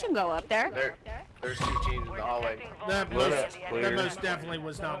there. We should go up there. There's 2 teams in the hallway. That That's clear. most definitely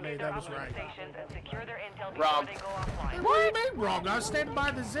was not me. That was right. Stations and secure their intel before Rob. they go offline. What do you mean wrong? I was standing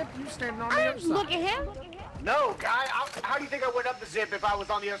by the zip. You standing on I the other didn't side. look at him. No, guy, how do you think I went up the zip if I was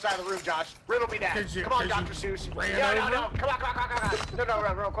on the other side of the room, Josh? Riddle me that. 'Cause you- Come on, 'cause Dr. you Seuss. ran Yeah, no, over? no, come on.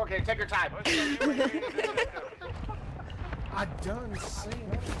 No, real quick, okay, take your time. I done seen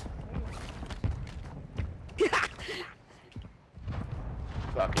it.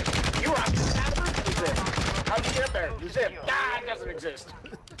 Fuck it. You were on the side of the zip. How'd you get up there? The zip. Nah, it doesn't exist.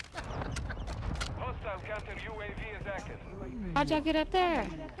 Hostile counter UAV is active. How'd y'all get up there?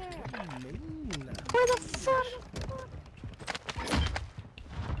 Where the fuck?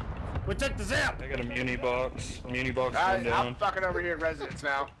 We took the zip. I got a muni box. Muni box I'm going down. fucking over here in residence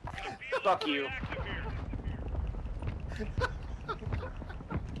now. Fuck you.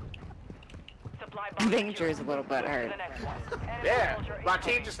 Supply I box think Drew's a little bit to hurt. the next one. Enemy Yeah, soldier my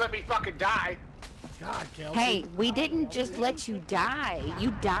incoming. team just let me fucking die. God, Kelsey. Hey, we didn't just let you die.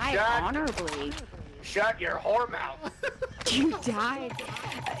 You died Shut- honorably. Shut your whore mouth. You died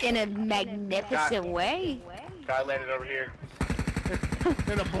in a magnificent way. Guy landed over here.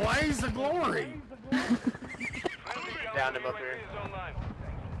 In a blaze of glory. Down him up here. UAV is online.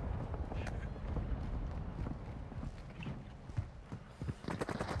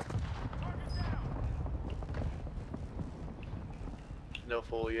 no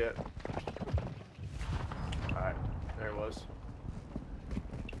full yet. Alright, there it was.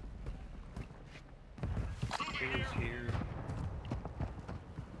 Here's here.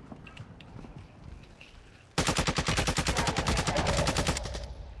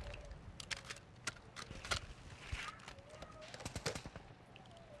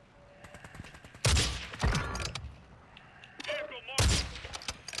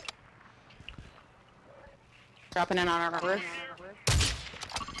 Dropping in on our roof.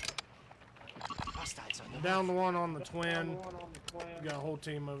 Down the one on the twin. You got a whole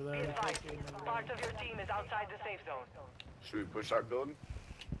team over there. Part of your team is outside the safe zone. Should we push our building?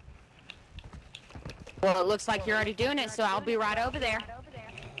 Well, it looks like you're already doing it, so I'll be right over there.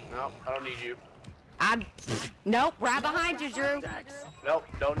 No, I don't need you. Nope, right behind you, Drew. Nope,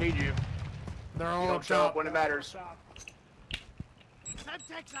 don't need you. They're You all don't up show up top. when it matters.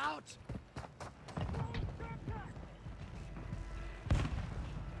 Semtex out!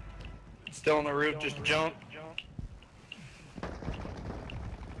 Still on the roof, just jump.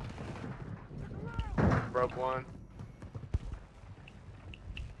 Broke one.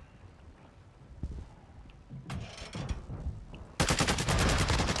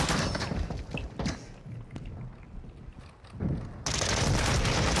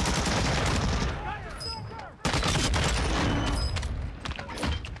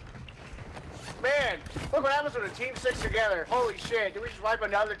 Man, look what happens when a team sticks together. Holy shit, did we just wipe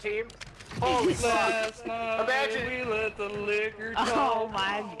another team? Holy fuck. Last night Imagine. we let the liquor Oh talk.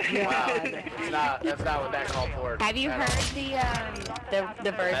 my Wow, god. that's not what that called for. Have you heard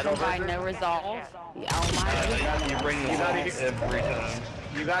the version by No Resolve? Oh my god. You bring this gotta up get- every time.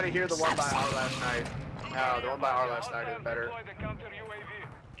 You gotta hear the one by our last night. No, the one by our last night is better. Deploy the counter UAV.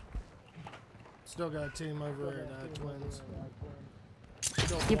 Still got a team over at Twins.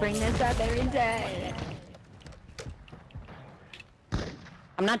 You bring this up every day.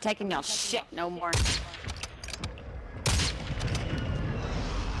 I'm not taking y'all shit no more.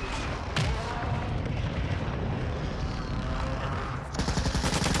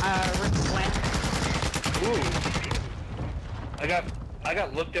 Rip went. Ooh. I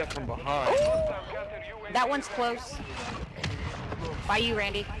got looked at from behind. That one's close. By you,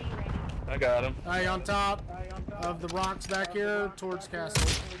 Randy. I got him. Hey, on top of the rocks back here towards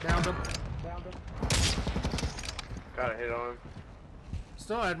Castle. Downed him. Got a hit on him.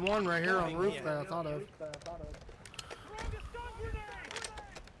 Still had one right here on the roof that I thought of.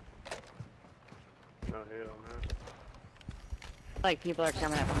 No hit on that. Like people are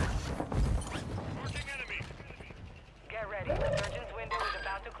coming up. Get ready. Resurgence window is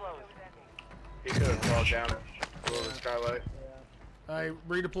about to close. He could have crawled down below the skylight. Hey,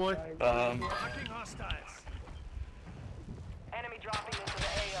 redeploy. Marking hostiles. Enemy dropping into the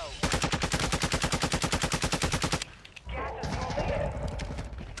AO. Gas is moving in.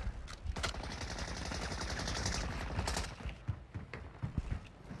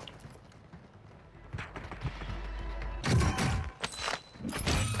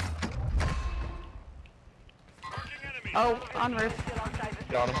 Oh, on roof. Still outside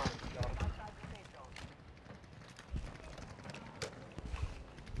the Got him.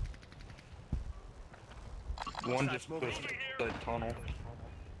 One just pushed the tunnel.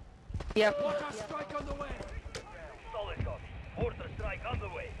 Yep. Mortar strike on the way. Solid copy. Mortar strike on the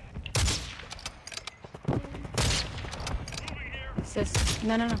way. Sis.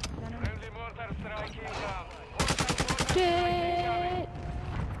 No. Friendly mortar strike inbound. Shit.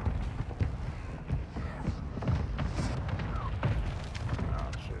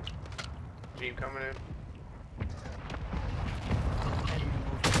 Oh shit. Team coming in.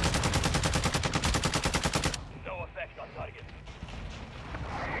 No effect on target.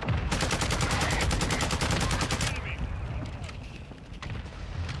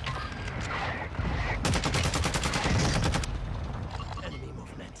 Enemy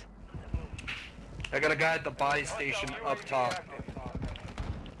movement. I got a guy at the buy station up top.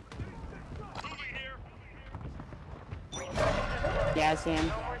 Yeah, I see him.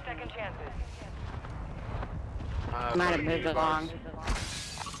 No more second chances. Might have moved along.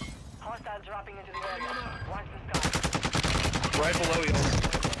 Hostiles dropping into the area. Watch the sky. Right below you.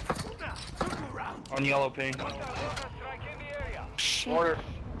 On yellow ping. Mortar strike in the area. Mortar.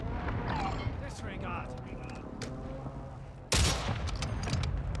 Disregard.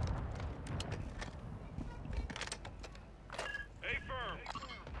 Hey, firm.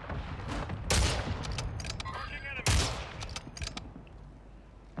 Marking enemy.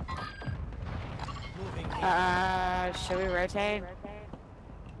 Should we rotate?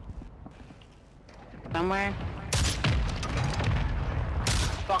 Somewhere?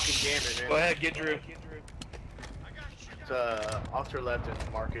 Fucking damn it, Go man. ahead, get Drew. It's Officer left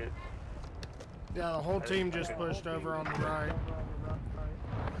and market. Yeah, the whole team just pushed over on the right.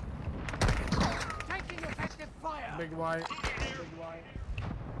 Taking effective fire. Big white.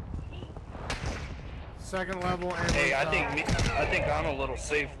 Second level and Hey, I think I'm a little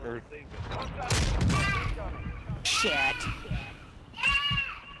safer. Shit.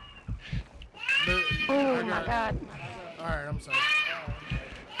 Oh Oh my god. Alright, I'm sorry.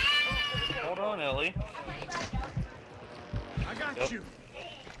 Hold on, Ellie. I got Yep. you.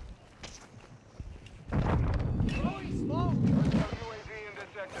 Throwing smoke. UAV in this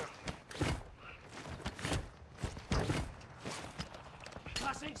sector.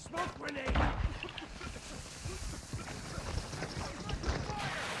 Tossing smoke grenade.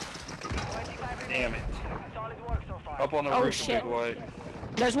 25 Damn it. Solid work so far. Up on the Oh, roof, shit. Big White.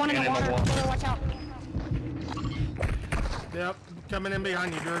 There's one in the And in the water. water. Taylor, watch out. Yep, coming in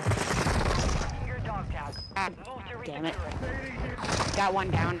behind you, Drew. Your dog tag. Ah, Move to damn it. resecure it. Got one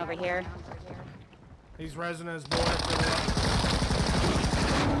down over here. He's resing his bullet to the left.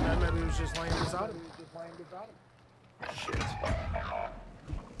 Yeah, maybe he was just laying beside him. Shit.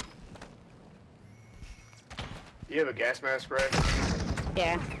 You have a gas mask, Brad?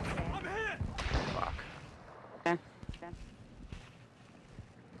 Yeah. I'm hit. Fuck. Okay.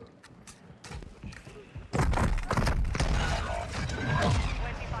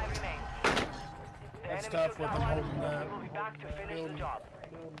 25 remain. The That's enemy tough took with that them one. holding that. We will be back to finish the job.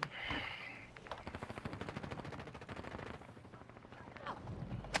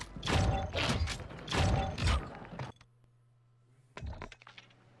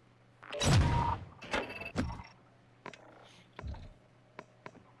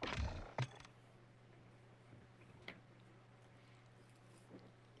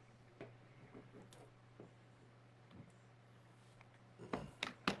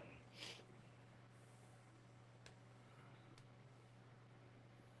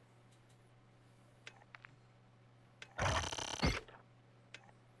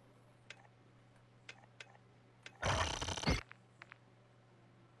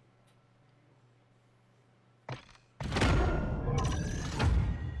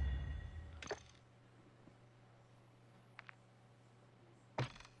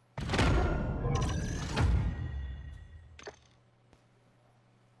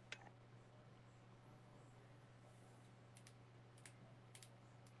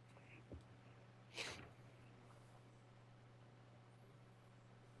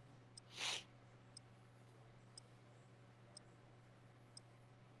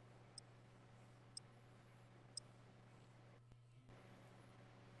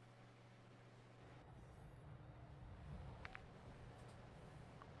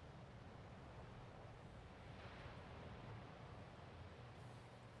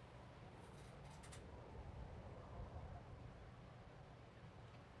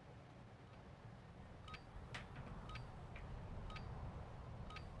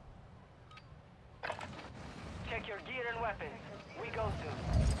 Check your gear and weapons. We go soon.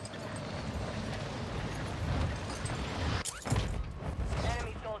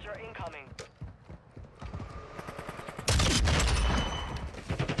 Enemy soldier incoming.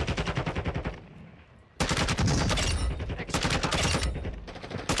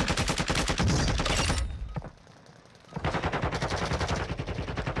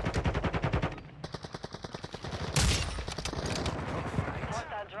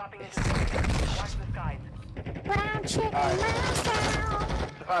 Hostile dropping into the watch the skies. Brown chicken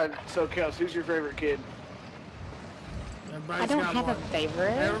Alright, so Kels, who's your favorite kid? Everybody's I don't got have one. a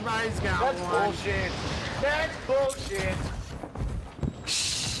favorite. Everybody's got That's one. bullshit. That's bullshit.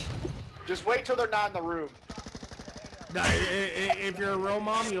 Just wait till they're not in the room. No, if you're a real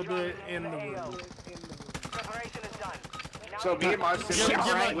mom, you'll do it in the room. Preparation is done. Now So me and my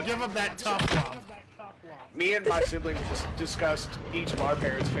siblings, Give up that tough love. me and my siblings just discussed each of our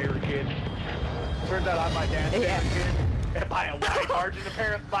parents' favorite kid. Turns out I'm my dad's favorite kid. And by a wide margin,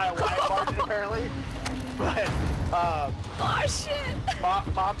 apparently. But, Oh shit!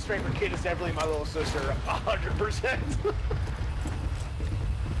 mom's favorite kid is definitely my little sister, 100%.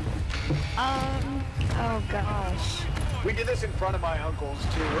 Oh gosh. We did this in front of my uncles,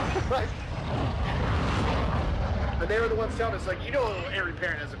 too. And they were the ones telling us, like, you know every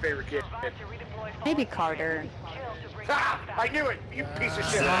parent has a favorite kid. survive to redeploy Maybe Carter. kill to bring Ah! I knew it! You piece of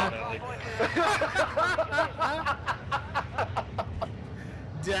shit.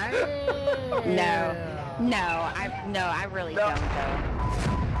 Damn. No, I really No. don't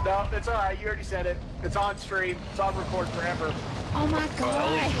though. No, it's alright. You already said it. It's on stream. It's on record forever. Oh my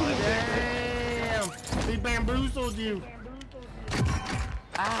god. Damn. He bamboozled you.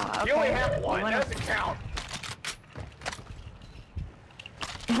 Ah, okay. You only have one. You That wanna- doesn't count.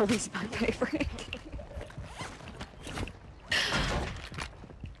 Always my favorite.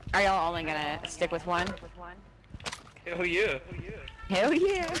 Are y'all only gonna stick with one? Hell yeah. Hell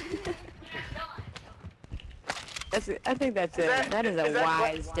yeah. I think that's that is a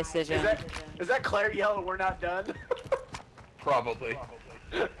wise decision. Is that Claire yelling, "We're not done"? Probably.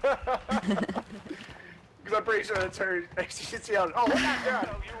 Because I'm pretty sure that's her. She's yelling, "Oh, we're not done."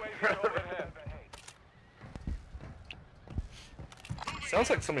 Sounds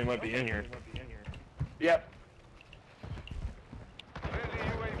like somebody might be in here. Yep.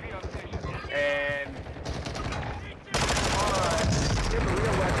 And give a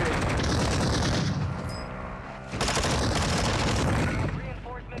real weapon.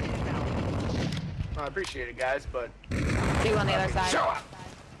 Reinforcement inbound. I appreciate it, guys, but Two on the other side. show up.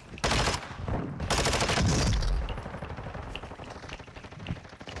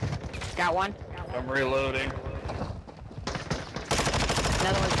 Got one. I'm reloading.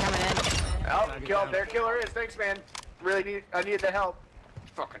 Another one's coming in. Oh, there killer is. Thanks, man. I needed the help.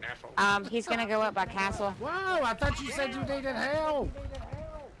 Fucking asshole. He's gonna go up by castle. Whoa, I thought you said you needed help.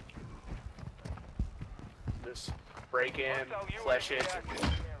 Just break in, flesh it.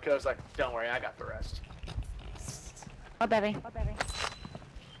 Cause like, don't worry, I got the rest. Oh, baby.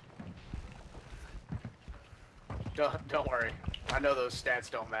 Don't worry. I know those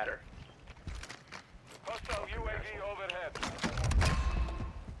stats don't matter. Hostile UAV overhead.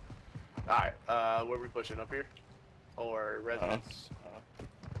 Alright, where are we pushing? Up here? Or residence?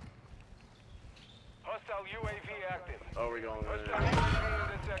 Hostile UAV active. Oh, we're going Hostile there.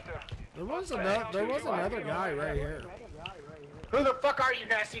 UAV in the sector. There was another guy right here. Who the fuck are you,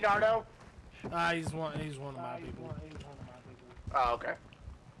 Nasty Nardo? He's one of my people. Oh, okay.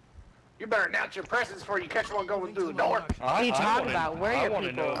 You better announce your presence before you catch one going through the door. What are you talking about? Where are your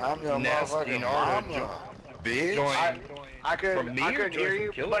people? I'm your Nasty motherfucking Nardo mama, bitch. I couldn't hear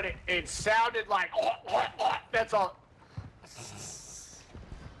you, kill but it sounded like that's all.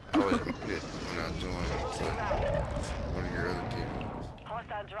 I was good when I joined one of your other teams.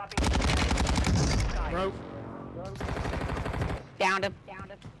 Hostile dropping. Broke. Downed him.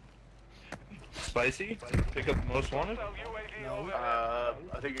 Spicy? Pick up the most wanted? Hostile UAV overhead.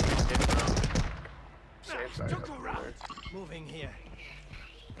 I think you can hit from same side. Took up a round. there. Moving here.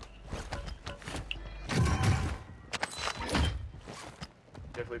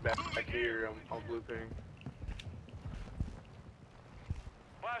 Definitely back here on blue ping.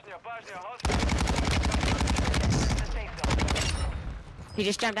 Bosnia, hostile. The safe zone. He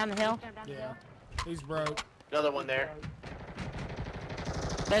just jumped down the hill. Yeah. He's broke. Another one there.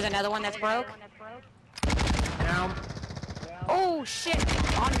 There's another one that's broke. Down. Oh shit!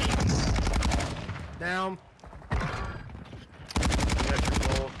 On me. Down.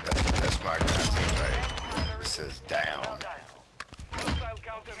 That's my guy. It says down. Hostile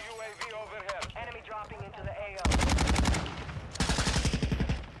counter UAV overhead. Enemy dropping into the AO.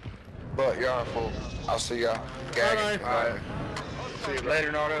 But y'all, folks, I'll see y'all. Gagging. Bye-bye. See you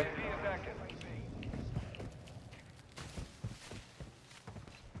Later, Nardo. UAV is active.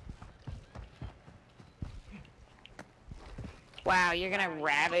 Wow, you're gonna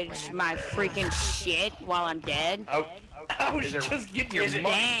ravage my freaking shit while I'm dead? I was just getting your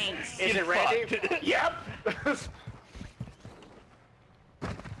money. Thanks. Is it Randy? Yep.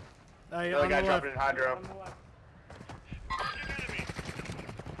 Hey, Another on guy the dropping left. in hydro.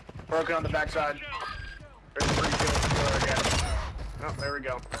 Broken on the backside. There's 3 kills again. Oh, there we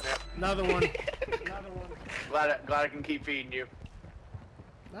go. Yep. Another one. Glad I can keep feeding you.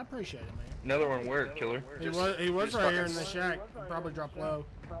 I appreciate it, man. Another one where, killer? He was right here in the shack. Probably dropped low.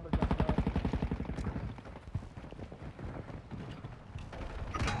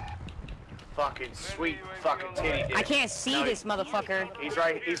 Fucking sweet fucking titty dick. I can't see No, this motherfucker.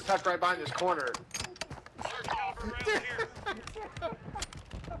 He's tucked right behind this corner.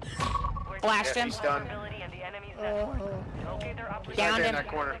 Flashed Yeah, him. he's done. Ability and the enemy's network. Locate their He's right Downed there in him. that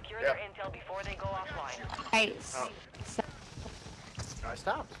corner. Secure Yep. their intel before they go offline. Hey, I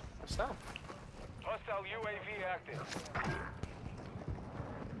stopped. Hostile UAV active.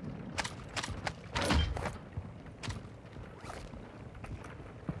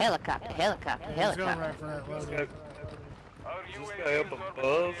 helicopter, helicopter, He's going helicopter. right for that low. Is dude. this guy up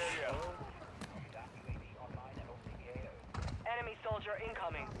above? Enemy soldier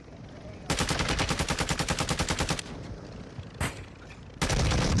incoming.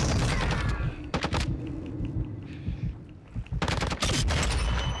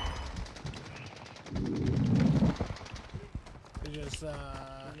 He just,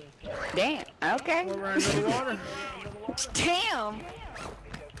 Damn, okay. went right into the water. Damn.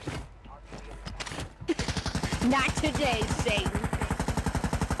 Not today, Satan.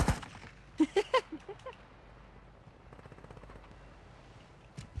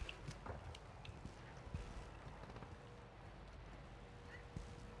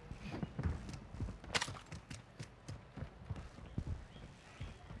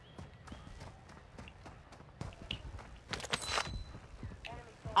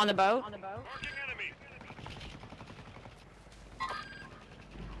 On the boat? Marking enemy.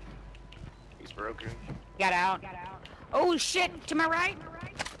 He's broken. Got out. Oh shit! To my right?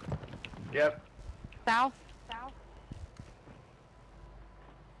 Yep. South?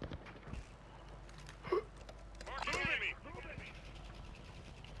 Marking enemy.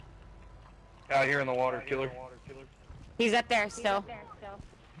 Out here in the water, killer. He's up there still.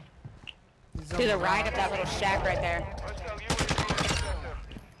 He's To on the right rock. of that little shack right there. Hostile UAV in the sector.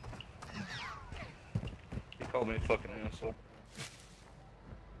 He called me a fucking asshole.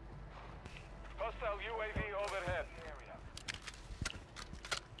 Hostile UAV overhead.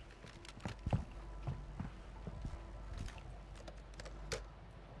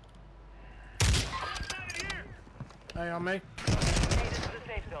 Hey, on me. Made it to the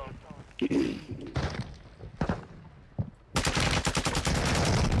safe zone.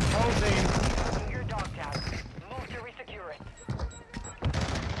 Whole team. Your dog tag. Move to resecure it.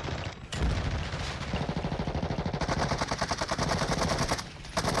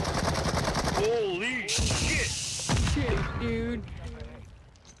 Holy shit! Shit, dude.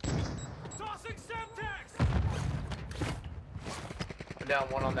 Tossing Semtex. I'm down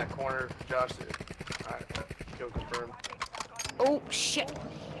one on that corner, Josh. Alright, kill confirmed. Oh shit.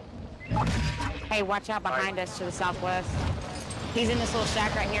 Hey, watch out behind us to the southwest. He's in this little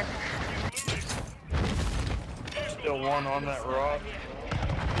shack right here. Still one on that rock.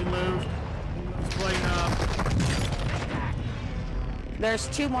 He moved. He's playing up. There's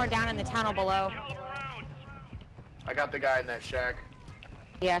two more down in the tunnel below. I got the guy in that shack.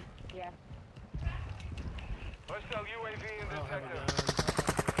 Yeah. Hostile UAV in I the don't have a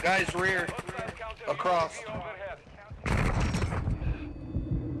sector. gun. Guys, rear. Hostile counter Across. UAV overhead.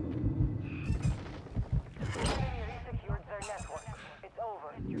 Secured their network. It's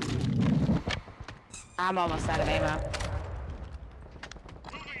over. I'm almost out of ammo.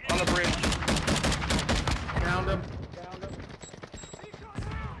 On the bridge. Found him.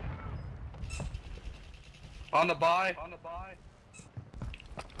 On the buy.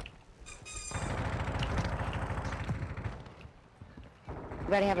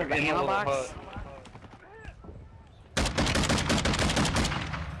 Anybody have an In the ammo little box? hut.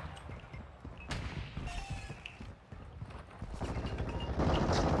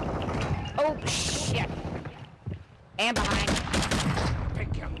 Oh shit. And behind.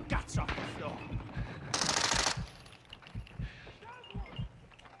 Take your guts off the floor.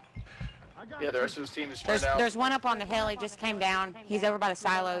 Yeah, the rest of his team is spread out. There's one up on the hill. He just came down. He's over by the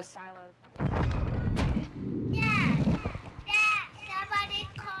silos.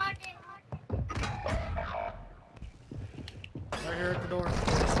 Right here at the door.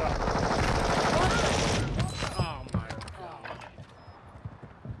 Oh my god.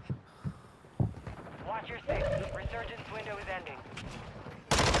 Watch your six. Resurgence window is ending.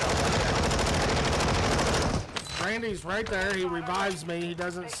 Randy's right there. He revives me. He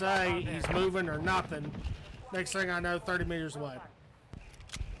doesn't say he's moving or nothing. Next thing I know, 30 meters away.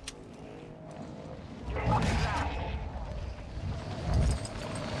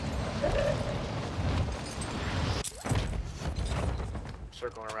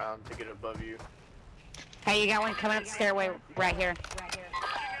 Circling around to get above you. Hey, you got one coming up the stairway right here.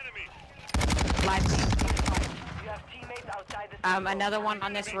 Enemy. Live team. You have teammates outside the Another one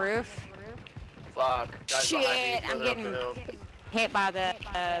on this roof. Fuck. Guys behind me, Shit, I'm further up getting the hill. hit by the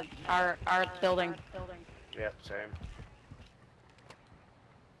our building. Yep, same.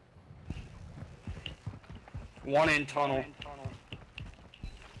 One in tunnel.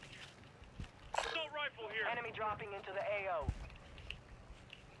 Assault rifle here. enemy dropping into the AO.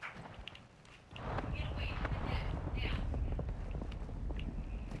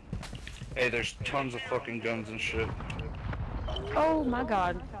 Hey, there's tons of fucking guns and shit. Oh my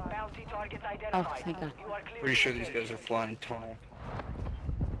god. Bounty targets Oh, identified. thank God. You are clear Pretty to sure these proceed. guys are flying tunnel.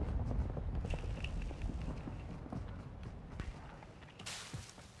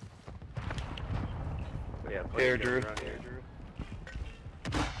 But yeah, Here, plenty Drew. of guns around here.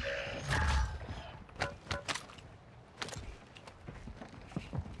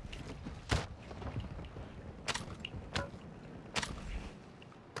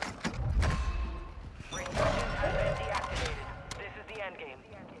 Resurgence has been deactivated. This is the end game.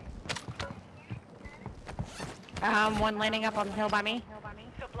 One landing up on the hill by me.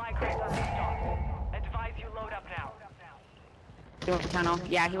 Supply crates are restocked. Advise you load up now. He went tunnel.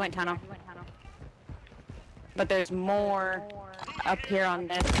 Yeah, he went tunnel. But there's more up here on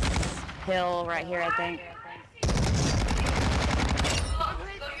this hill right here, I think.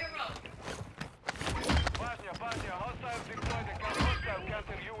 Bosnia, hostile deployed hostile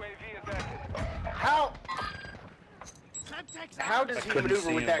counter UAV is active. Help! How does I he couldn't maneuver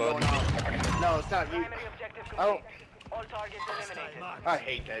see with him, that bud. going on? No, it's not you. Primary objective complete. Oh, All targets eliminated. I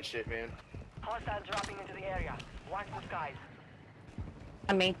hate that shit, man. Hostiles dropping into the area. Watch the skies.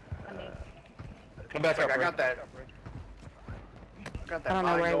 On me. Come back It's like, up, I got Rick. that. Got that I don't know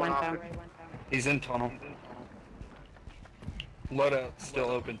mine where he going went off. though. He's in tunnel. Loadout still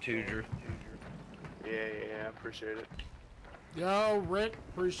open too, Drew. Yeah, appreciate it. Yo, Rick,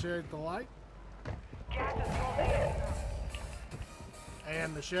 appreciate the like. Gas is closing in.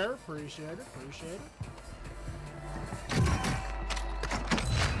 And the sheriff, appreciate it.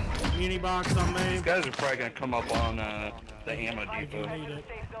 Muni box on me. These guys are probably gonna come up on the ammo Advise you depot. head to the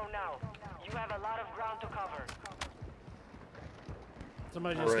safe zone now. You have a lot of ground to cover.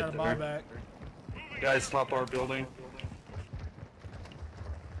 Somebody just Right got a there. buyback. Guys, top our building.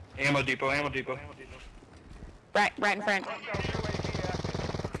 Ammo depot, ammo depot. Right in front.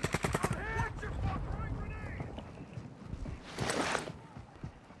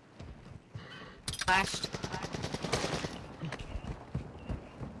 Flashed.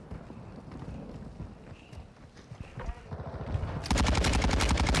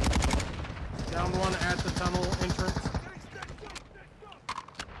 Down one at the tunnel entrance.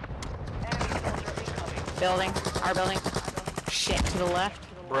 Building. Our building. Shit, to the left.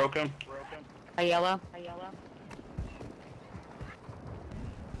 Broke him. A yellow.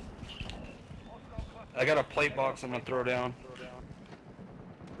 I got a plate box I'm gonna throw down.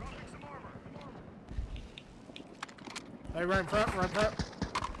 Hey, right in front.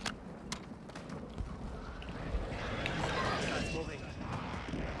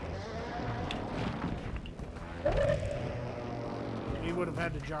 He would have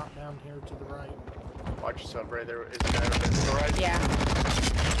had to drop down here to the right. Watch yourself right there. Is it there? Alright. Yeah.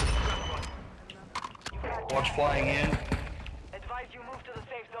 Watch flying in. Advise you move to the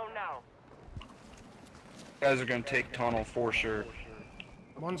safe zone now. Guys are gonna take tunnel for sure.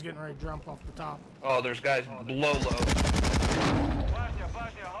 One's getting ready to jump off the top. Oh, there's guys low. Hostiles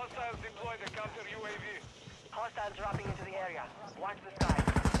deploy the counter UAV. Hostiles dropping into the area. Watch the skies.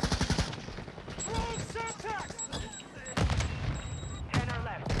 Throwing Semtex! 10 or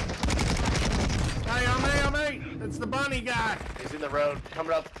left. Hey, on me! It's the bunny guy. He's in the road.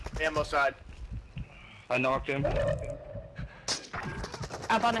 Coming up ammo side. I knocked him.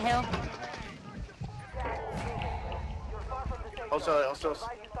 Up on the hill. Also,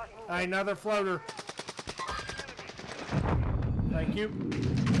 Hey, another floater. Thank you.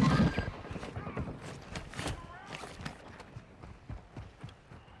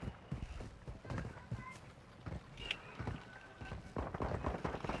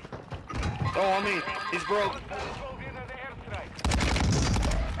 Oh, on me. He's broke.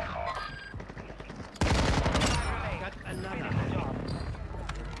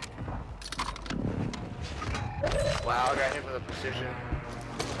 wow, I got hit with a precision.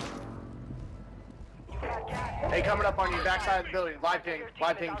 Hey, coming up on you, backside of the building. Live ping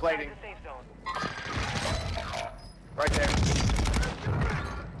plating. Right there.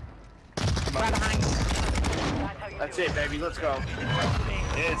 Right behind. That's it, baby. Let's go.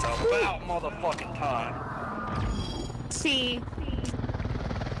 It's about motherfucking time. See.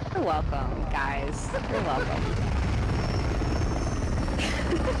 You're welcome, guys. You're welcome.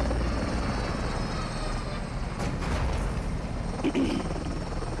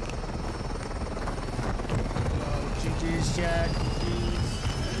 GG's, Jack.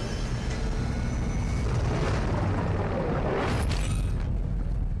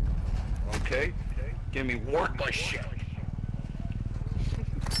 Okay. Give me work my shit.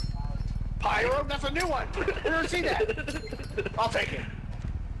 Pyro, that's a new one. I never seen that. I'll take it.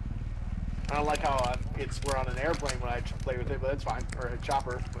 I don't like how we're on an airplane when I play with it, but it's fine. Or a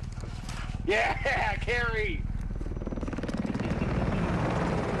chopper. But, yeah, carry.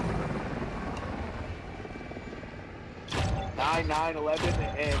 Nine, 11,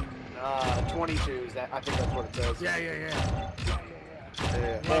 and 22s. I think that's what it says. Yeah.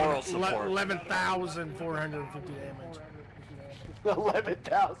 Moral support. 11,450 damage.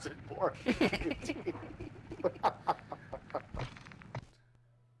 11,450.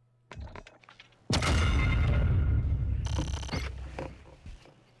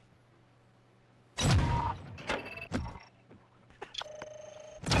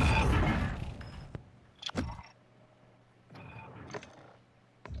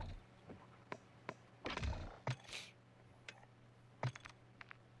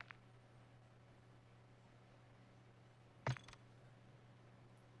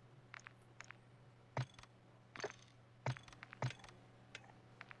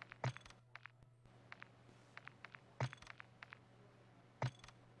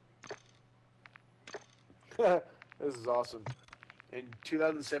 This is awesome. In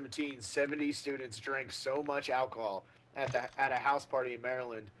 2017, 70 students drank so much alcohol at a house party in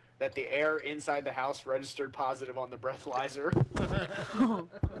Maryland that the air inside the house registered positive on the breathalyzer.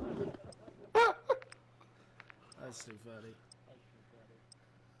 That's too funny.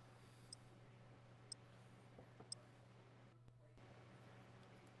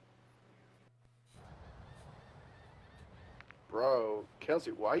 Bro,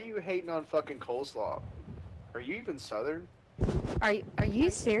 Kelsey, why are you hating on fucking coleslaw? Are you even Southern? Are you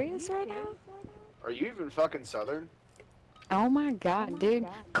serious right now? Are you even fucking Southern? Oh my god, dude.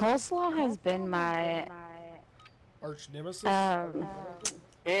 Coleslaw has been my arch nemesis.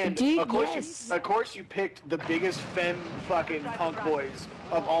 And dude, of course, yes. of course, you picked the biggest femme fucking punk boys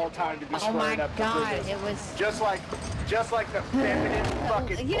of all time to be squaring up to god, business. it was just like the feminine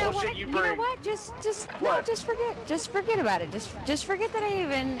fucking you know bullshit what? you You bring. know what? Just What? no, just forget about it. Just forget that I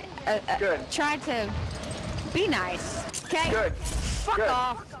even tried to be nice. Okay? Good. Fuck Good.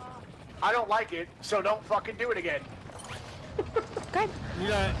 off. I don't like it, so don't fucking do it again. Good.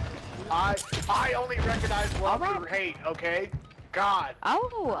 Yeah. I only recognize love All through hate, okay? God.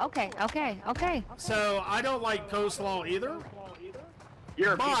 Oh, okay. So I don't like coleslaw either.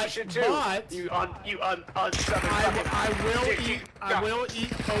 You're a piece of shit too. But you unsouthern I will eat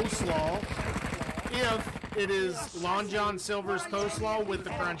coleslaw if it is Long John Silver's coleslaw with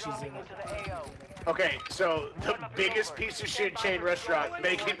the crunches in it. Okay, so the biggest piece of shit chain restaurant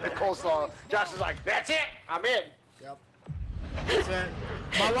making the coleslaw, Josh is like, that's it, I'm in. Yep. That's it.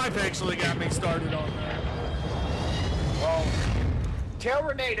 My wife actually got me started on that. Well, tell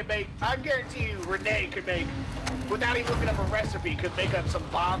Renee to make, I guarantee you Renee could make, without even looking up a recipe, could make up some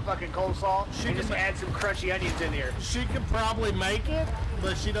bomb fucking coleslaw and just add some crunchy onions in here. She could probably make it,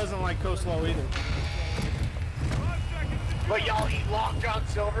 but she doesn't like coleslaw either. But y'all eat Long John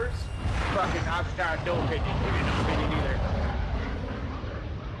Silver's? Fucking, I've got no opinion. You get no opinion either.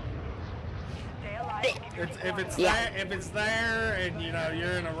 If it's there, and you know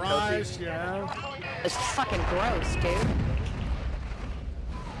you're in a rush, you know. It's fucking gross, dude.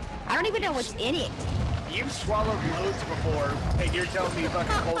 I don't even know what's in it. You've swallowed loads before, and you're telling me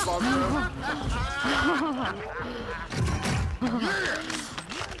fucking coleslaw's gross?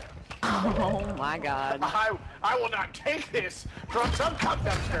 Oh my god. I will not take this from some cup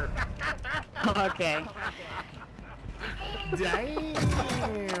dumpster. Okay. Damn.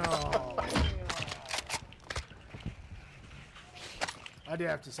 I do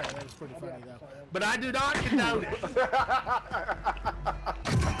have to say that was pretty funny though, but I do not condone it.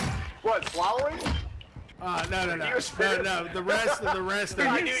 What, swallowing? No. The rest of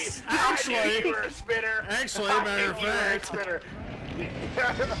I it. knew you were a spinner. Actually, matter of fact,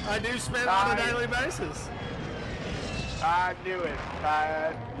 I do spin on a daily basis. I knew it.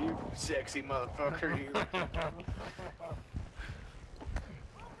 You sexy motherfucker. You.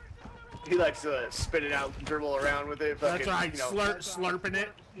 He likes to spit it out, dribble around with it. Fucking, That's right, you know, slurping it.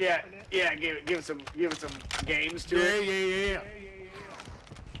 Yeah. Give it some games to it. Yeah.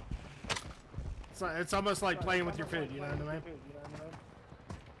 It's almost like playing with your food. You know what I mean?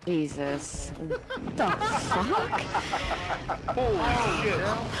 Jesus. What the fuck? Holy shit.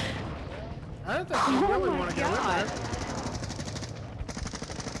 I don't think you really want to go in there.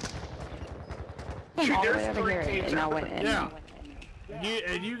 Came all the way there's over three here teams. and I went in. Yeah.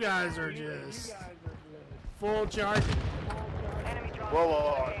 You guys are just full charging.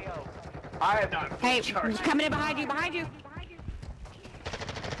 Whoa. I am not full Hey, charge. coming in behind you.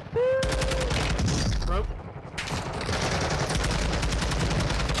 Rope.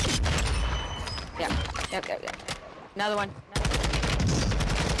 Yep. Another one.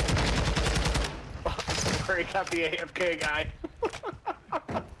 Break up the AFK guy.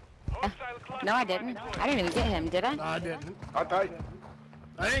 No, I didn't. I didn't even get him, did I? I didn't. I thought.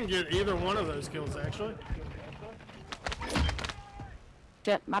 I didn't get either one of those kills actually.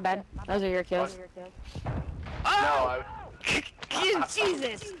 Shit, my bad. Those are your kills. No,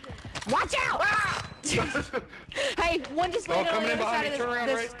 Jesus! Watch out! Hey, one just landed on the other side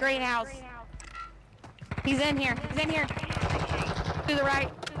of this greenhouse. He's in here. To the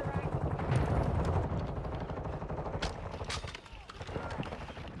right.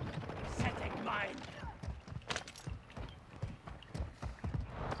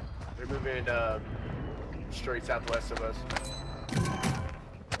 they're moving straight southwest of us.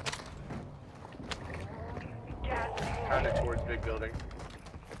 Kind of towards big building.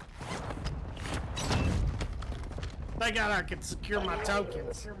 Thank God I could secure my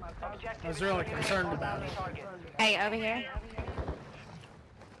tokens. I was really concerned about it. Hey, over here.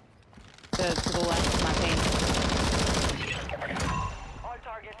 To the left of my page. All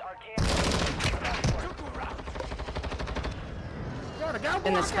targets are camped.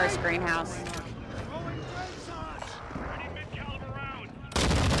 In this first greenhouse.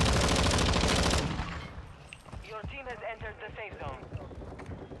 Your team has entered the safe zone.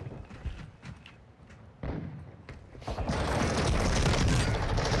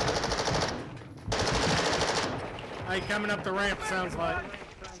 Hey, coming up the ramp, sounds like.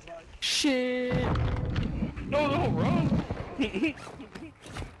 Shit. No, run.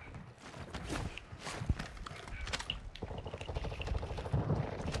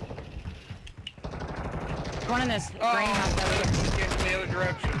 One in this greenhouse over here. He's getting the other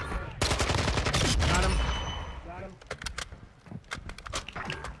direction. Got him.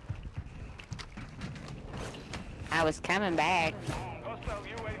 I was coming back.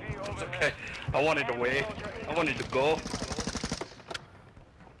 It's okay. I wanted to wait. I wanted to go.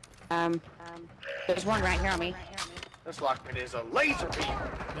 There's one right here on me. This lockman is a laser beam.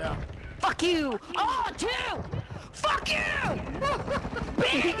 Yeah. Fuck you! Oh, two! Fuck you!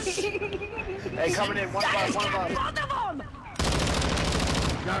 Bitch! Hey, coming in, one above. Both of them!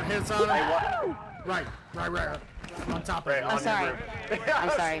 Got hits on him. Right. On top of it. I'm sorry. I'm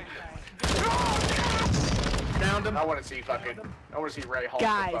sorry. Downed him. I want to see Ray Hulk the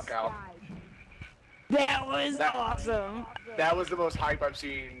fuck out. That was awesome. That was the most hype I've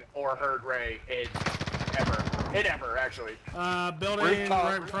seen or heard Ray in ever, actually. Building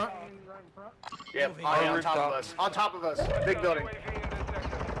right in front. Yep, on top of us. On top of us. Big building.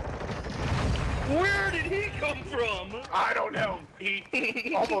 Where did he come from? I don't know. He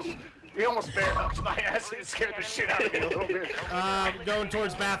almost bare hugged my ass and scared the shit out of me a little bit. Going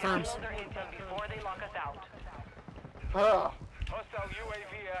towards bathrooms. Before they lock us out. Oh. Hostile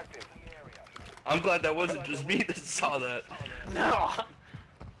UAV active. I'm glad that wasn't just me that saw that.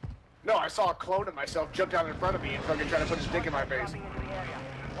 No, I saw a clone of myself jump down in front of me and fucking try to put his dick in my face.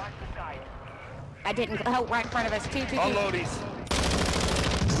 I didn't. Oh, right in front of us. Two. Unloadies.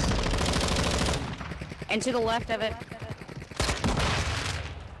 And to the left of it.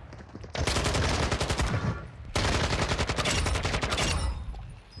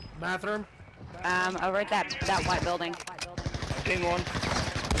 Bathroom. Over at that white building. Ping one.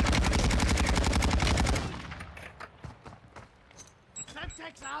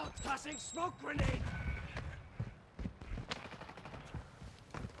 Semtex out, tossing smoke grenade.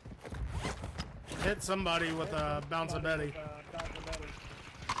 Hit somebody with a bounce of Betty.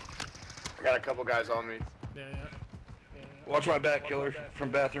 I got a couple guys on me. Yeah. Watch my back, killer,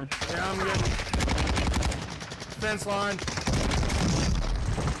 from bathroom. Yeah, I'm getting fence line.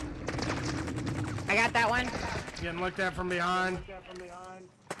 I got that one. Getting looked at from behind.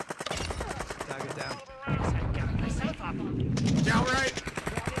 Target down. Down right.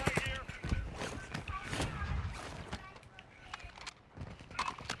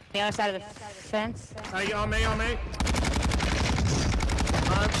 The other side of the fence. Hey, on me.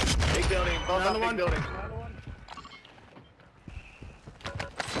 Big building, both up big building.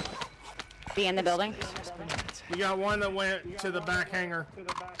 Be in the building. You got one that went to the back hangar.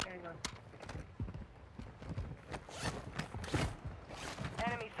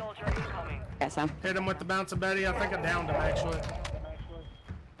 Enemy soldier incoming. Got some. Hit him with the bounce of Betty. I think I downed him actually.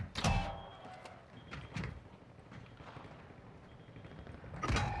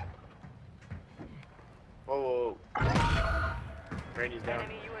 Whoa. Randy's down.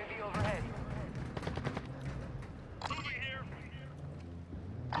 Enemy UAV overhead.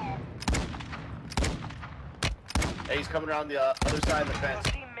 Hey, he's coming around the other side of the fence.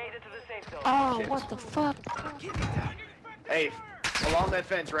 Team made it to the safe zone. Oh, Shit. what the fuck? Hey, along that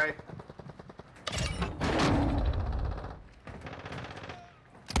fence, Ray.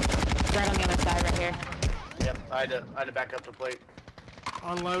 Right on the other side, right here. Yep, I had to back up the plate.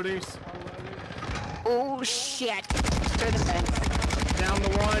 Unloadies. Oh shit! Through the fence. Down the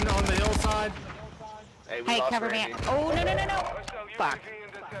one on the hillside. Hey, we Hey, lost cover me. Randy. Oh no! Hostile Fuck. UAV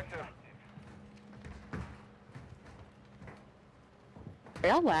in the sector. Are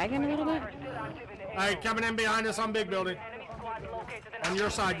y'all lagging a little bit? Hey, coming in behind us on big building. Enemy squad located in On your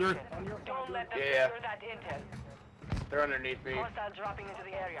side, Drew. Don't let them Yeah. secure that intel. They're underneath me. Hostiles dropping into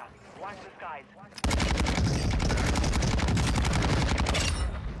the area. Watch the skies.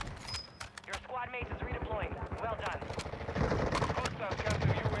 Your squad mate is redeploying. Well done. Hostile counter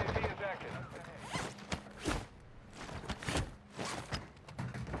UAV is active.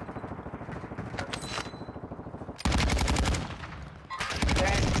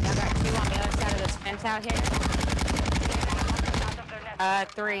 I got two on the other side of this fence out here.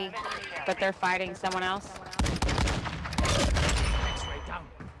 Three, but they're fighting someone else. X-ray down.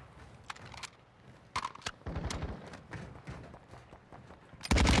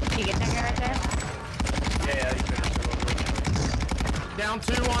 You get that guy right there? Yeah, you finished him over. Down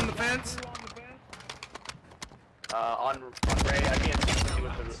 2 on the fence. On Ray, I can't see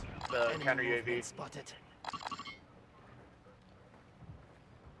with the counter UAV. Spotted.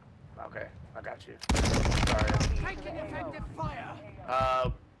 Okay, I got you. Sorry. Taking effective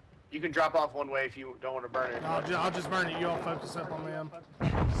fire. You can drop off one way if you don't want to burn it. I'll just burn it. You all focus up on them.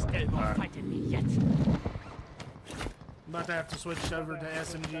 Still not fighting me yet. I'm about to have to switch over to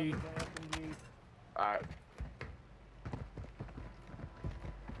SMG. Alright.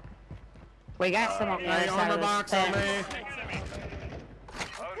 We got some on the other Hey, side armor of the box on fence. me.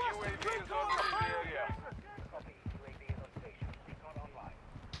 Our UAV is orbiting the area.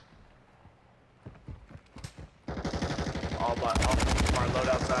 All from our load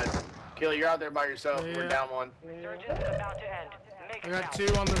outside. Kill, you're out there by yourself. Yeah. We're down 1. Resurgence is about to end. Make I it got count.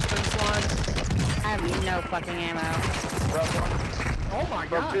 2 on the fence line. I have no fucking ammo. Broke 1. Oh my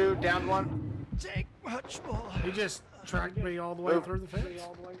Broke god. 2, down 1. Take much more. He just tracked me all the way Move. through the fence.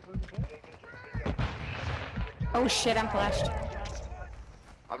 Oh shit, I'm flashed.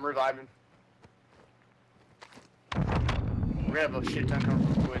 I'm reviving. We're gonna have a shit ton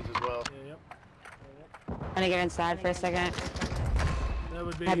coming from Twins as well. Yeah, yep. I'm gonna get inside for a second. That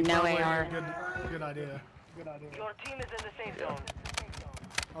would be Have no probably AR. a good idea. Your team is in the safe zone.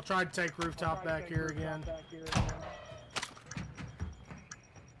 I'll try to take rooftop back here again.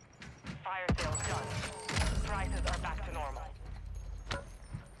 Fire sales done. Prices are back to normal.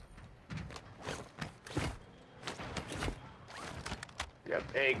 Yep.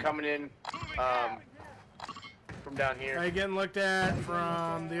 Hey, coming in from down here. Hey, getting looked at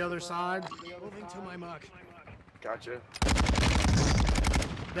from the other side. Moving to my mark. Gotcha.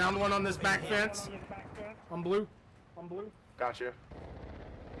 Down 1 on this back fence. On blue. Gotcha.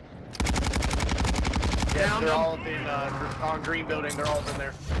 Down Yeah, they're them. all in on green building. They're all in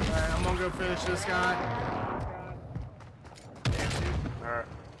there. Alright, I'm gonna go finish this guy. Alright.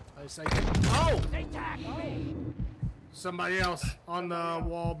 I say, oh! Somebody else on the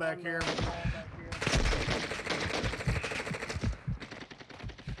wall back here.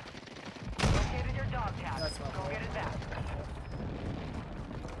 Located your dog tag. That's not Go get it back.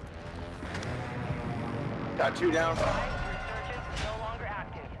 Got 2 down. Resurgence is no longer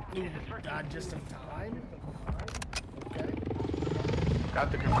active. This is for God, just in time. Okay.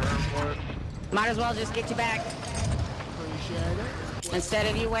 Got the confirm for it. Might as well just get you back Appreciate it. instead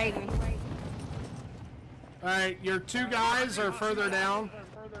of you waiting. Alright, your 2 guys are further down.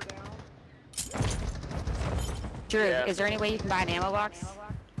 Drew, Yeah. is there any way you can buy an ammo box?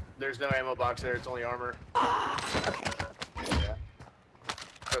 There's no ammo box there. It's only armor. Okay. Yeah.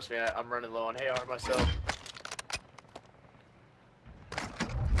 Trust me, I'm running low on AR myself.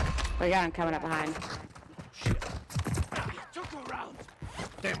 We got him coming up behind. Took a round.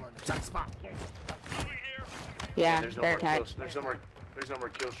 Damn, we're in a tight spot. Yeah, There's no very more tight. kills. There's no more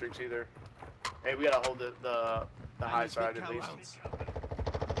kill streaks either. Hey, we gotta hold the high side at least.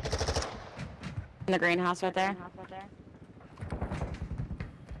 In the greenhouse right there.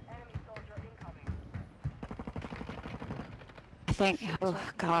 I think, oh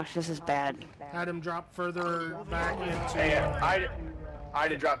gosh, this is bad. Had him drop further back into. Hey, I had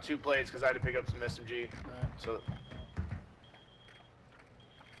to drop 2 plates because I had to pick up some SMG. So,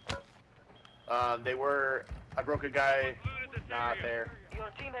 they were. I broke a guy. Not there. Your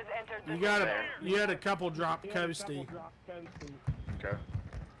team has entered the You had a couple drop coasty. Okay.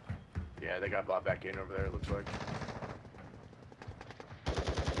 Yeah, they got bought back in over there. It looks like.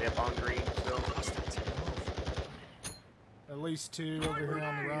 Yep, on green still. At least 2 over here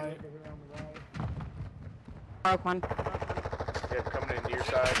on the right. Broke one. Yep, coming into your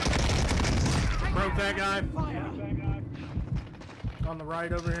side. Broke that guy. On the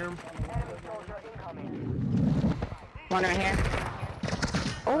right over here. One right here.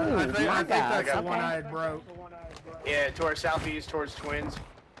 Oh, I think my God. that's the one Okay. I had broke. Yeah, to our southeast, towards Twins.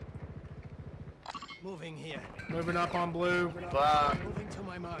 Moving here. Moving up on blue. Moving to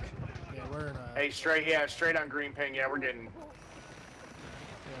my mark. Yeah, we're in a. Hey, straight on green ping. Yeah, we're getting. Yeah,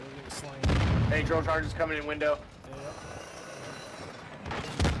 we're getting slain. Hey, drone charges coming in window.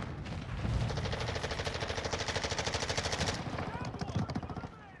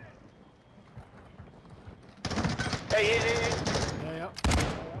 Hey. Yeah,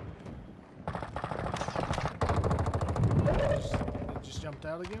 It just jumped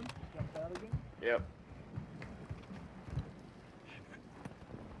out again? Yep.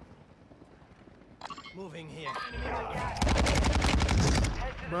 Moving here.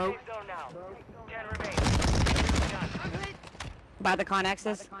 Broke. By the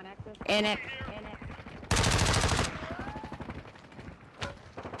Connexes. In it.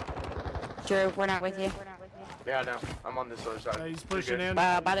 Drew, we're not with you. Yeah, I know. I'm on this other side. He's pushing in.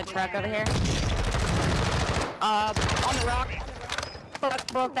 By the truck over here. On the rock.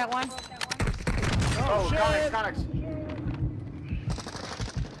 Broke that one. Oh, shit. Connex.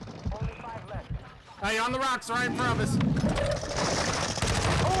 Only 5 left. Hey, on the rocks right in front of us.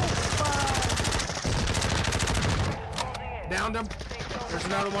 Downed him. There's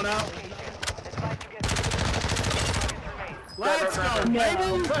another one out. Let's go,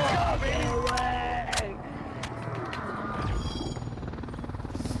 baby!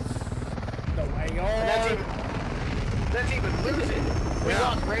 The way on. That's even losing. We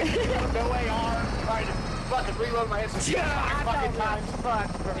lost Brady. No AR. Trying to fucking reload my SMG 5 fucking times. Fuck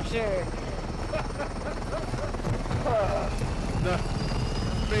for sure. The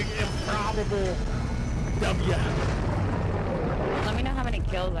big improbable W. Let me know how many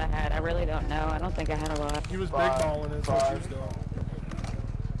kills I had. I really don't know. I don't think I had a lot. He was big balling is what he was doing.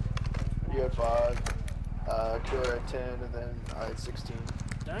 You had 5. Killer had 10, and then I had 16.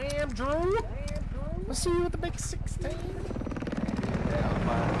 Damn, Drew. Let's see you with the big 16. Yeah,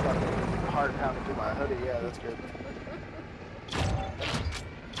 my fucking heart pounding through my hoodie. Yeah, that's good.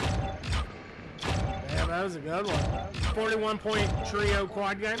 Yeah, that was a good one. 41-point trio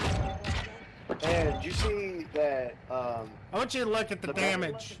quad game. And did you see that? I want you to look at the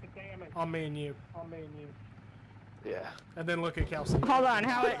damage on me and you. Yeah. And then look at Kelsey. Hold on,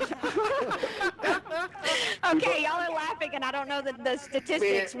 how it... Okay, y'all are laughing and I don't know the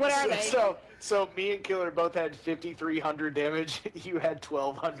statistics. What are they? So me and Killer both had 5,300 damage. You had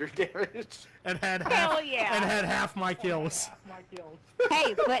 1,200 damage. And had Hell half, yeah. and had half my kills.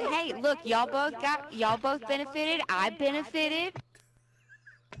 Hey, but hey, look, y'all both benefited. I benefited.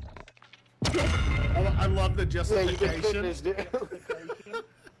 I love the justification. Yeah, you can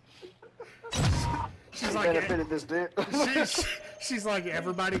She's like, benefited this dude. she's like,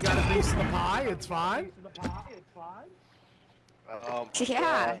 everybody got a piece of the pie. It's fine.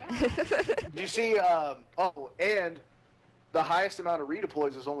 Yeah. You see, and the highest amount of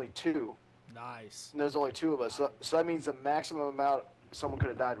redeploys is only 2. Nice. And there's only 2 of us. So that means the maximum amount someone could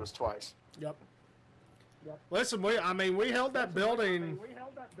have died was twice. Yep. Listen, we held that building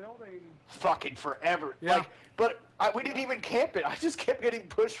fucking forever. Yeah. Like, but we didn't even camp it. I just kept getting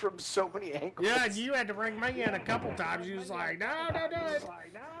pushed from so many angles. Yeah, and you had to bring me in a couple times. You was like, no, don't do it.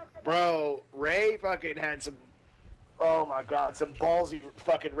 Bro, Ray fucking had some, oh my god, some ballsy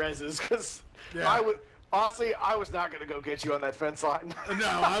fucking reses, because Yeah. I was not going to go get you on that fence line. No,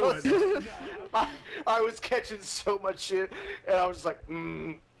 I wouldn't. I was catching so much shit, and I was just like,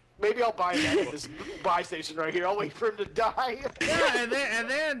 maybe I'll buy that at this buy station right here. I'll wait for him to die. Yeah, and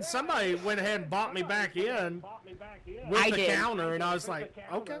then somebody went ahead and bought me back in with the counter, and I was like,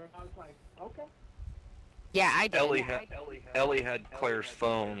 okay. Yeah, I did. Ellie had Claire's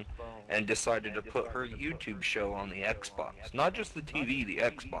phone and decided to put her YouTube show on the Xbox. Not just the TV, the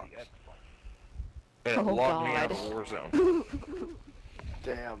Xbox. And it locked me out of Warzone.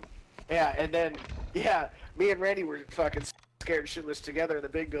 Damn. Yeah, and then, me and Randy were fucking scared shitless together in the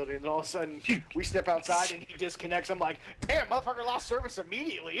big building, and all of a sudden, we step outside and he disconnects. I'm like, damn, motherfucker lost service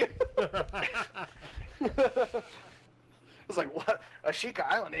immediately. I was like, what? Ashika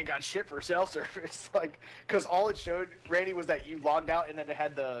Island ain't got shit for cell service. Like, because all it showed, Randy, was that you logged out and then it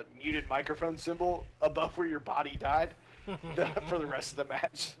had the muted microphone symbol above where your body died for the rest of the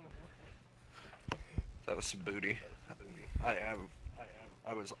match. That was some booty. I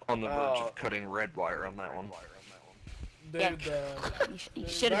was on the verge of cutting red wire on that one. Dude, you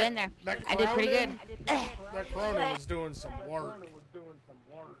should have been there. I did pretty good. That Corona was doing some work.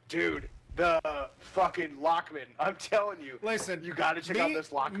 Dude, the fucking Lockman, I'm telling you. Listen, you gotta check out this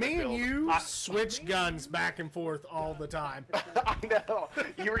Lockman Me and build. you switch guns back and forth all the time. I know.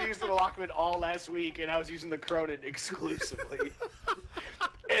 You were using the Lockman all last week, and I was using the Cronin exclusively.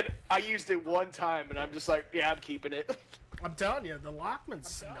 And I used it one time, and I'm just like, yeah, I'm keeping it. I'm telling you, the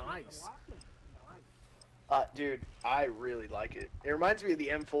Lockman's nice. Dude, I really like it. It reminds me of the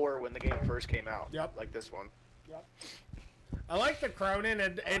M4 when the game first came out. Yep. Like this one. Yep. I like the Cronin.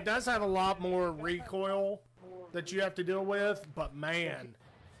 It does have a lot more recoil that you have to deal with, but man,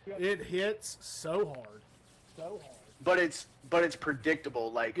 it hits so hard. But it's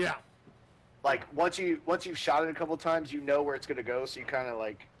predictable. Like, yeah. Like once you've shot it a couple times, you know where it's gonna go, so you kind of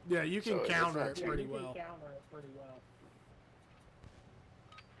like. Yeah, you can counter it pretty well.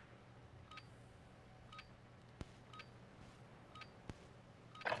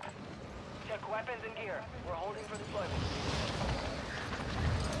 Check weapons and gear. We're holding for deployment.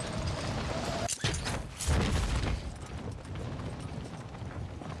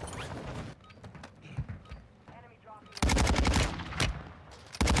 Enemy dropping.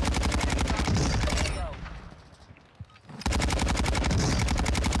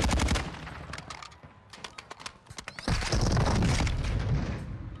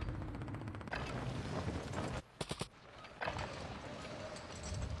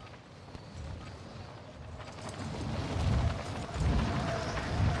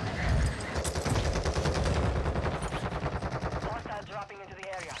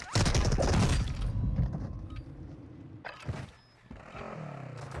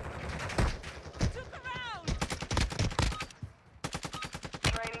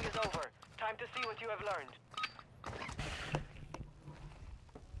 Time to see what you have learned.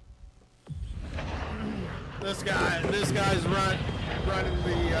 This guy's running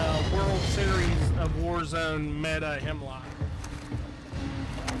the World Series of Warzone meta hemlock.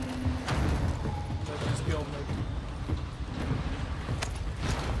 That just killed me.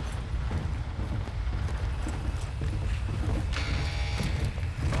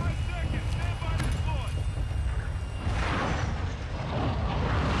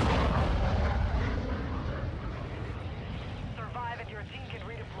 Survive and your team can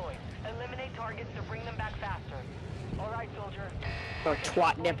redeploy. Eliminate targets to bring them back faster. All right, soldier. Go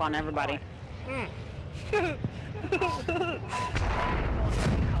twat dip on everybody. I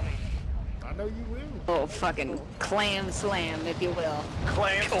know you will. Oh, fucking clam slam, if you will.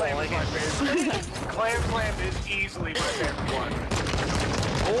 Clam Slam is my favorite. Clam Slam is easily my favorite one.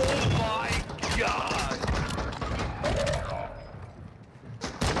 Oh my god!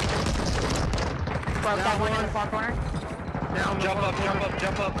 Broke that one in the far corner. Down,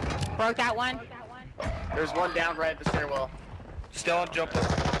 Jump up. Broke that one. There's one down right at the stairwell. Still up, jump up.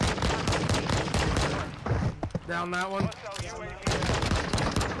 Down that one.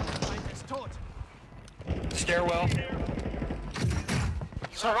 Stairwell.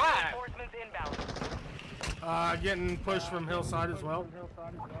 Survive! Reinforcements inbound. Getting pushed from hillside as well.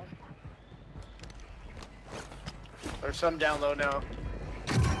 There's some down low now.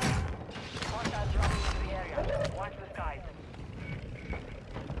 Hostiles dropping into the area. Watch the skies.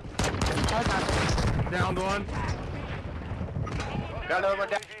 Downed one. Got another one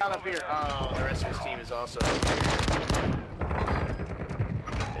down up here. Oh, the rest of his team is also up here.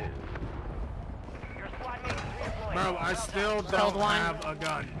 Your squad mates redeploy. Bro, I still don't have a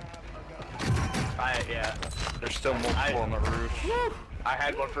gun. Yeah. There's still multiple on the roof. I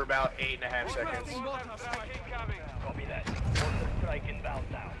had one for about 8.5 seconds. Copy that. Strike inbound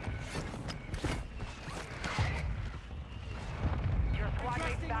now. Your squad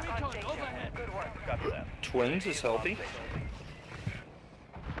mates back on station. Good work. Copy that. Twins is healthy.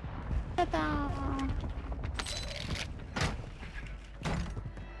 Ta-da.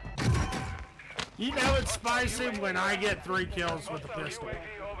 You know it's spicy when I get 3 kills with a pistol.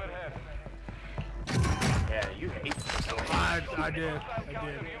 Yeah, you hate pistols. I did.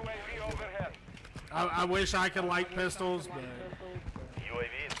 I wish I could like pistols, but...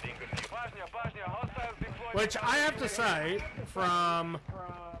 UAV is being confused. Which I have to say, from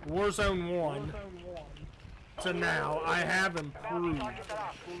Warzone 1 to now, I have improved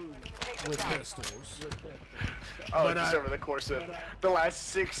with pistols. Oh, But just over the course of the last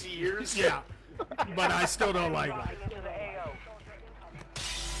 6 years? Yeah, but I still don't like them.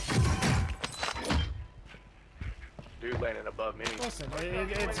 Dude landing above me. Listen,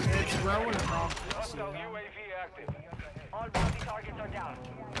 it's growing across this, you know? UAV active. All bounty targets are down.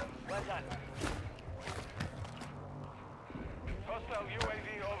 Well done. Hostile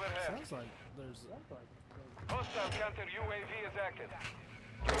UAV overhead. Sounds like there's... Hostile counter UAV is active.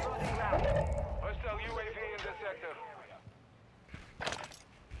 Losing ground. Hostile UAV in the sector.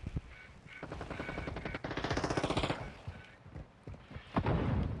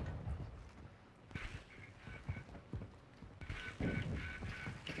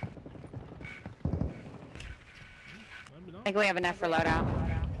 I think we have enough for loadout.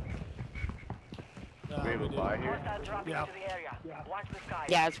 We able to buy here? Hostile dropping Yeah. into the area. Watch the skies.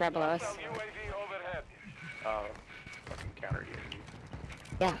 Yeah, it's right below us. Hostile UAV overhead. Oh, fucking counter here.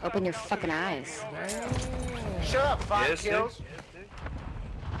 Yeah, open your fucking eyes. Shut up, 5 Yes, kills.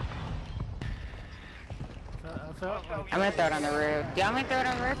 I felt like I'm gonna throw it on the roof. Do you want me to throw it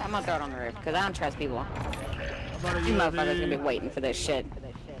on the roof? I'm gonna throw it on the roof, because I don't trust people. about a You motherfuckers gonna be UAV. waiting for this shit.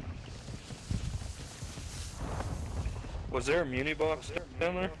 Was there a muni box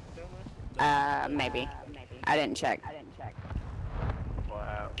down there? Maybe. I didn't check.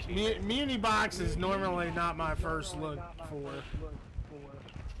 Wow. Muni box is normally not my first look for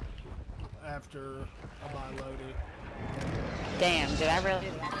after I buy loaded. Damn, did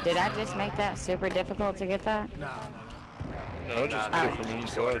I just make that super difficult to get that? No. No, just Nah, do it from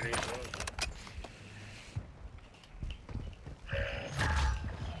inside.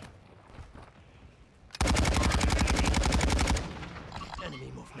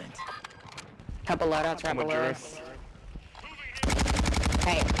 Enemy movement. Couple loadouts right I'm a below jerk. us.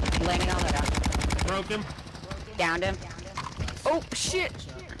 Hey, landing on loadout. Broke him. Downed him. Oh, shit!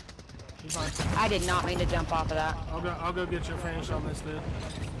 He's fine. I did not mean to jump off of that. I'll go get your finish on this dude.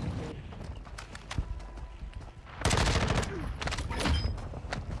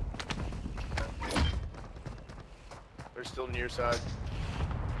 They're still near side.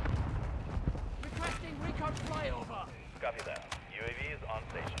 Requesting recon flyover. Copy that. UAV is on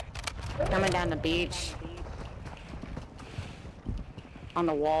station. Coming down the beach. On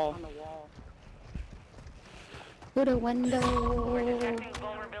the wall. Through the window. We're detecting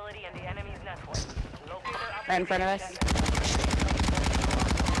vulnerability in the enemy's network. Locate their Right in front of us.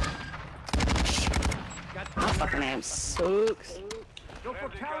 My fucking name sucks.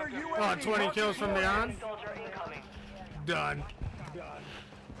 Oh, 20 kills from beyond. Done.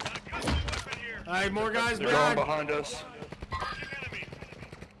 Alright, more guys They're going back. behind us.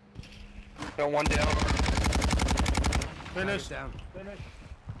 Got one down. Finish. Down.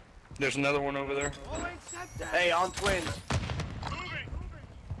 There's another one over there. Hey, on twins.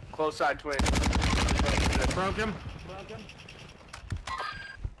 Close side twins. Broke him.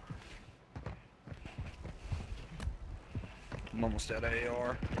 I'm almost at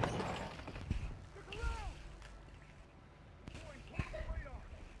AR.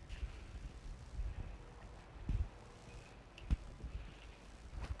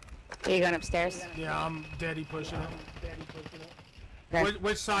 Are you going upstairs? Yeah, I'm deady pushing it. Okay.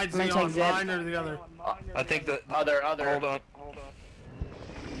 Which side's I'm he gonna on? take Zip. Mine or the other? I think the Other. Hold on.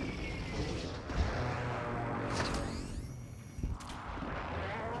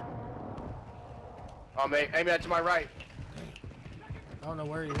 Oh, mate, aim that to my right. I don't know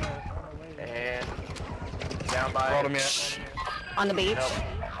where he went. And down by. Brought him yet. On the beach? Nope.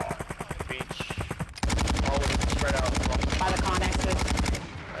 Beach. All of them spread out. By the connexes.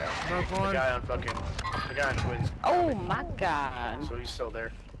 Broke The one. guy on twins. Oh my god. So he's still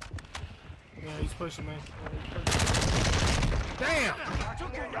there. Yeah, he's pushing me. Damn! That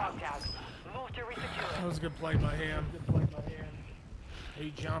was a good play by him.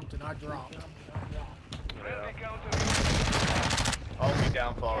 He jumped and I dropped. Yeah. Only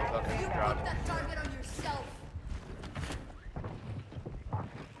downfall is fucking drop. That target on yourself.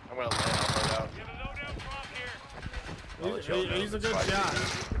 I'm gonna let him out. He's a good shot.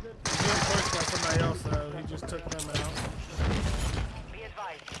 He's getting pushed by somebody else though. He just took them out. Be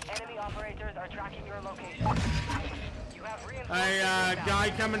advised, enemy operators are tracking your location. You have Hey,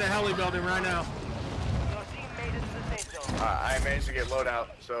 guy coming to heli building right now. Your team made it to the safe zone. I managed to get loadout,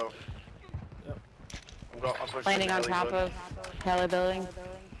 so. Yep. I'm pushing Landing the on heli top building. of heli building.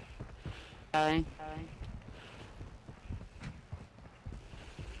 Going.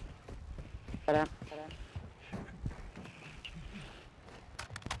 Put up.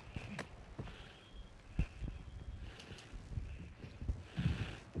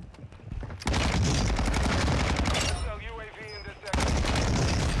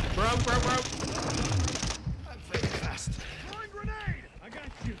 Broke.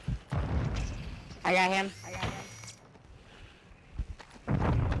 I got him.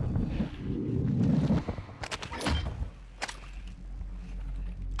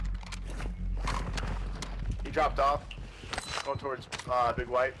 He dropped off. Going towards Big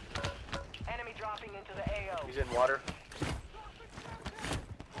White. Enemy dropping into the AO. He's in water.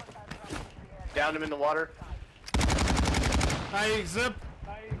 Downed him in the water. Hey, Zip.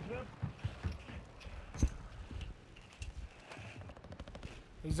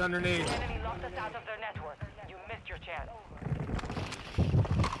 He's underneath. The enemy locked us out of their network. You missed your chance.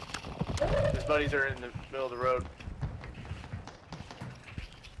 His buddies are in the middle of the road.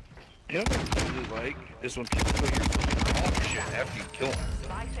 You know what I really like is when people put your fucking shit after you kill them.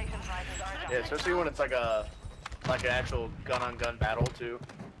 Buy station prices are Yeah, especially when it's like an actual gun-on-gun battle too.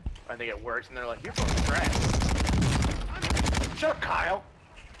 I think it works, and they're like, "You're fucking trash." Shut up, Kyle.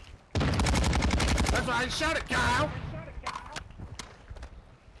 That's right. Shut it, Kyle.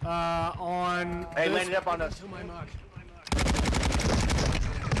 On. Hey, this- landed up on us.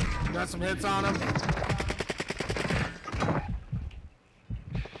 Got some hits on him.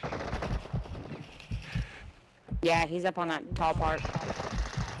 Yeah, he's up on that tall part.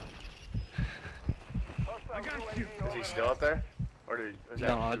 Is he still up there? Or did?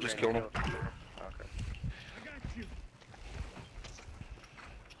 No, I just killed him. Okay.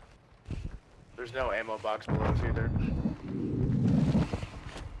 There's no ammo box below us either.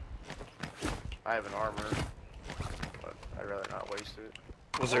 I have an armor, but I'd rather not waste it.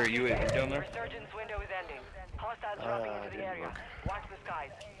 Was there a UAV down there? Resurgence window is ending. Hostiles dropping into the area. Watch the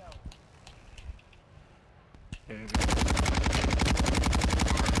skies.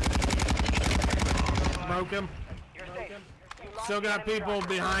 Broke him. You're safe. You lost Still got the enemy people rocket.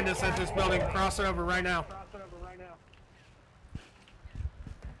 behind us at this building. Crossing over right now.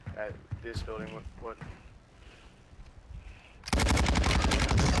 At this building, what?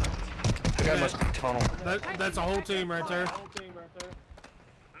 The guy must be tunnel. That's a whole team right there. Move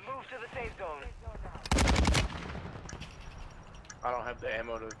to the safe zone. I don't have the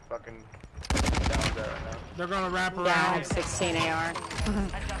ammo to fucking down there right now. They're gonna wrap Yeah, I around. have 16 AR.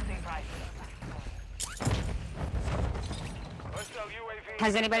 Adjusting prices.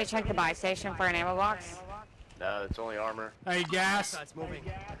 Has anybody checked the buy station for an ammo box? No, it's only armor. Hey, gas. That's moving.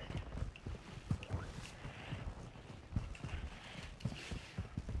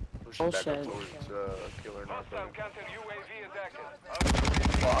 Pushing back Bullshit. up towards Killer North.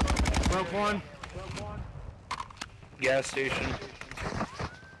 Broke one. Gas station.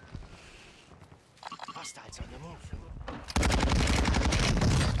 Hostiles on the move.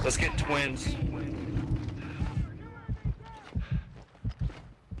 Let's get twins.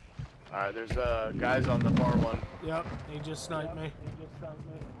 Alright, there's guys on the far one. Yep, he just sniped me.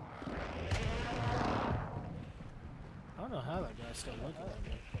 I don't know how that guy's still looking at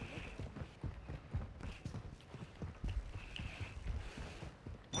me.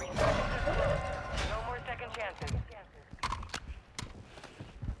 No more second chances.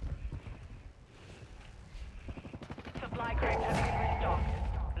 Supply crates have been restocked.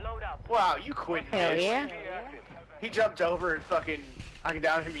 Load up. Wow, you quit, Hell bitch. yeah. He jumped over and fucking I can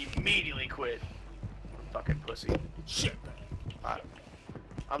down him, he immediately quit. Fucking pussy. Shit.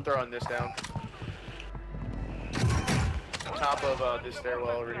 I'm throwing this down. Top of this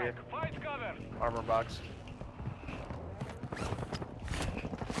stairwell over here. Armor box.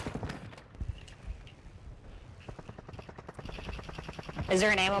 Is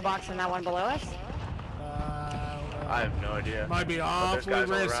there an ammo box in that one below us? I have no idea. Might be But there's awfully guys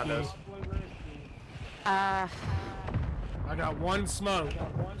all risky. around us. I got one smoke,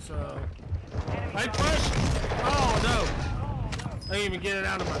 so... Hey, push! Oh, no! I didn't even get it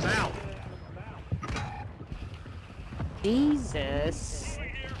out of my mouth. Jesus.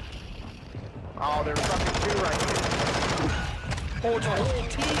 Oh, there's fucking two right here. Oh, it's a whole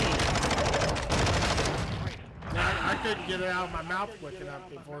team! I couldn't get it out of my mouth quick enough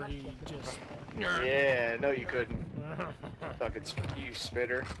before he just... Yeah, no you couldn't. Fucking you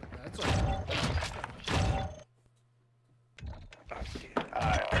spitter. That's okay.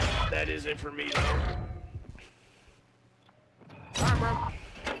 Alright, that is it for me though.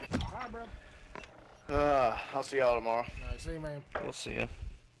 Alright, bro. I'll see y'all tomorrow. Alright, see you, man. We'll see ya.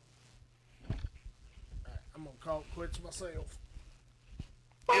 Alright, I'm gonna call it quits myself.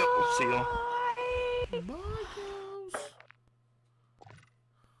 Yep, we'll see ya. Bye, girls.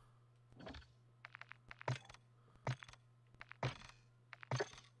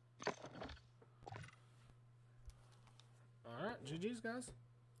 Alright, GG's, guys.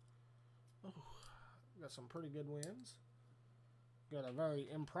 Oh, got some pretty good wins. Got a very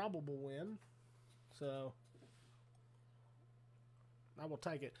improbable win. So, I will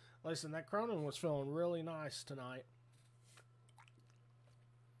take it. Listen, that Cronin was feeling really nice tonight.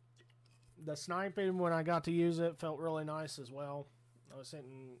 The sniping, when I got to use it, felt really nice as well. I was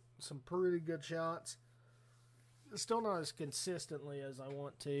hitting some pretty good shots. Still not as consistently as I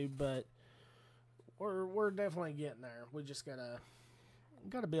want to, but we're definitely getting there. We just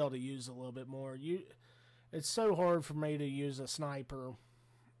gotta be able to use it a little bit more. It's so hard for me to use a sniper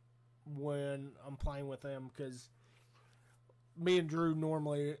when I'm playing with them because me and Drew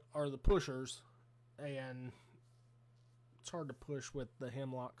normally are the pushers, and it's hard to push with the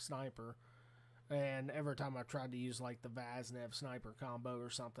Hemlock sniper. And every time I've tried to use like the Vaznev sniper combo or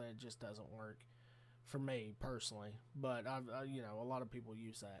something, it just doesn't work for me personally. But you know, a lot of people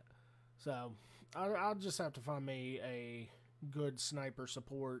use that. So I'll just have to find me a good sniper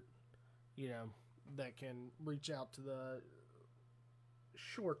support, you know, that can reach out to the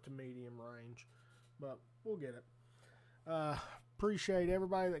short to medium range. But we'll get it. Appreciate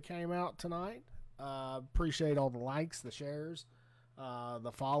everybody that came out tonight. Appreciate all the likes, the shares,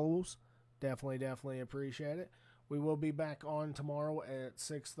 the follows. Definitely appreciate it. We will be back on tomorrow at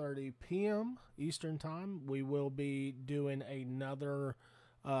 6:30 p.m. Eastern Time. We will be doing another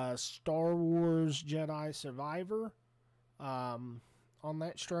Star Wars Jedi Survivor on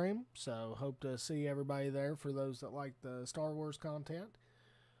that stream. So hope to see everybody there for those that like the Star Wars content.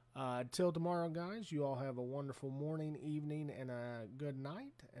 Till tomorrow, guys, you all have a wonderful morning, evening, and a good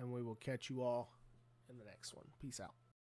night. And we will catch you all in the next one. Peace out.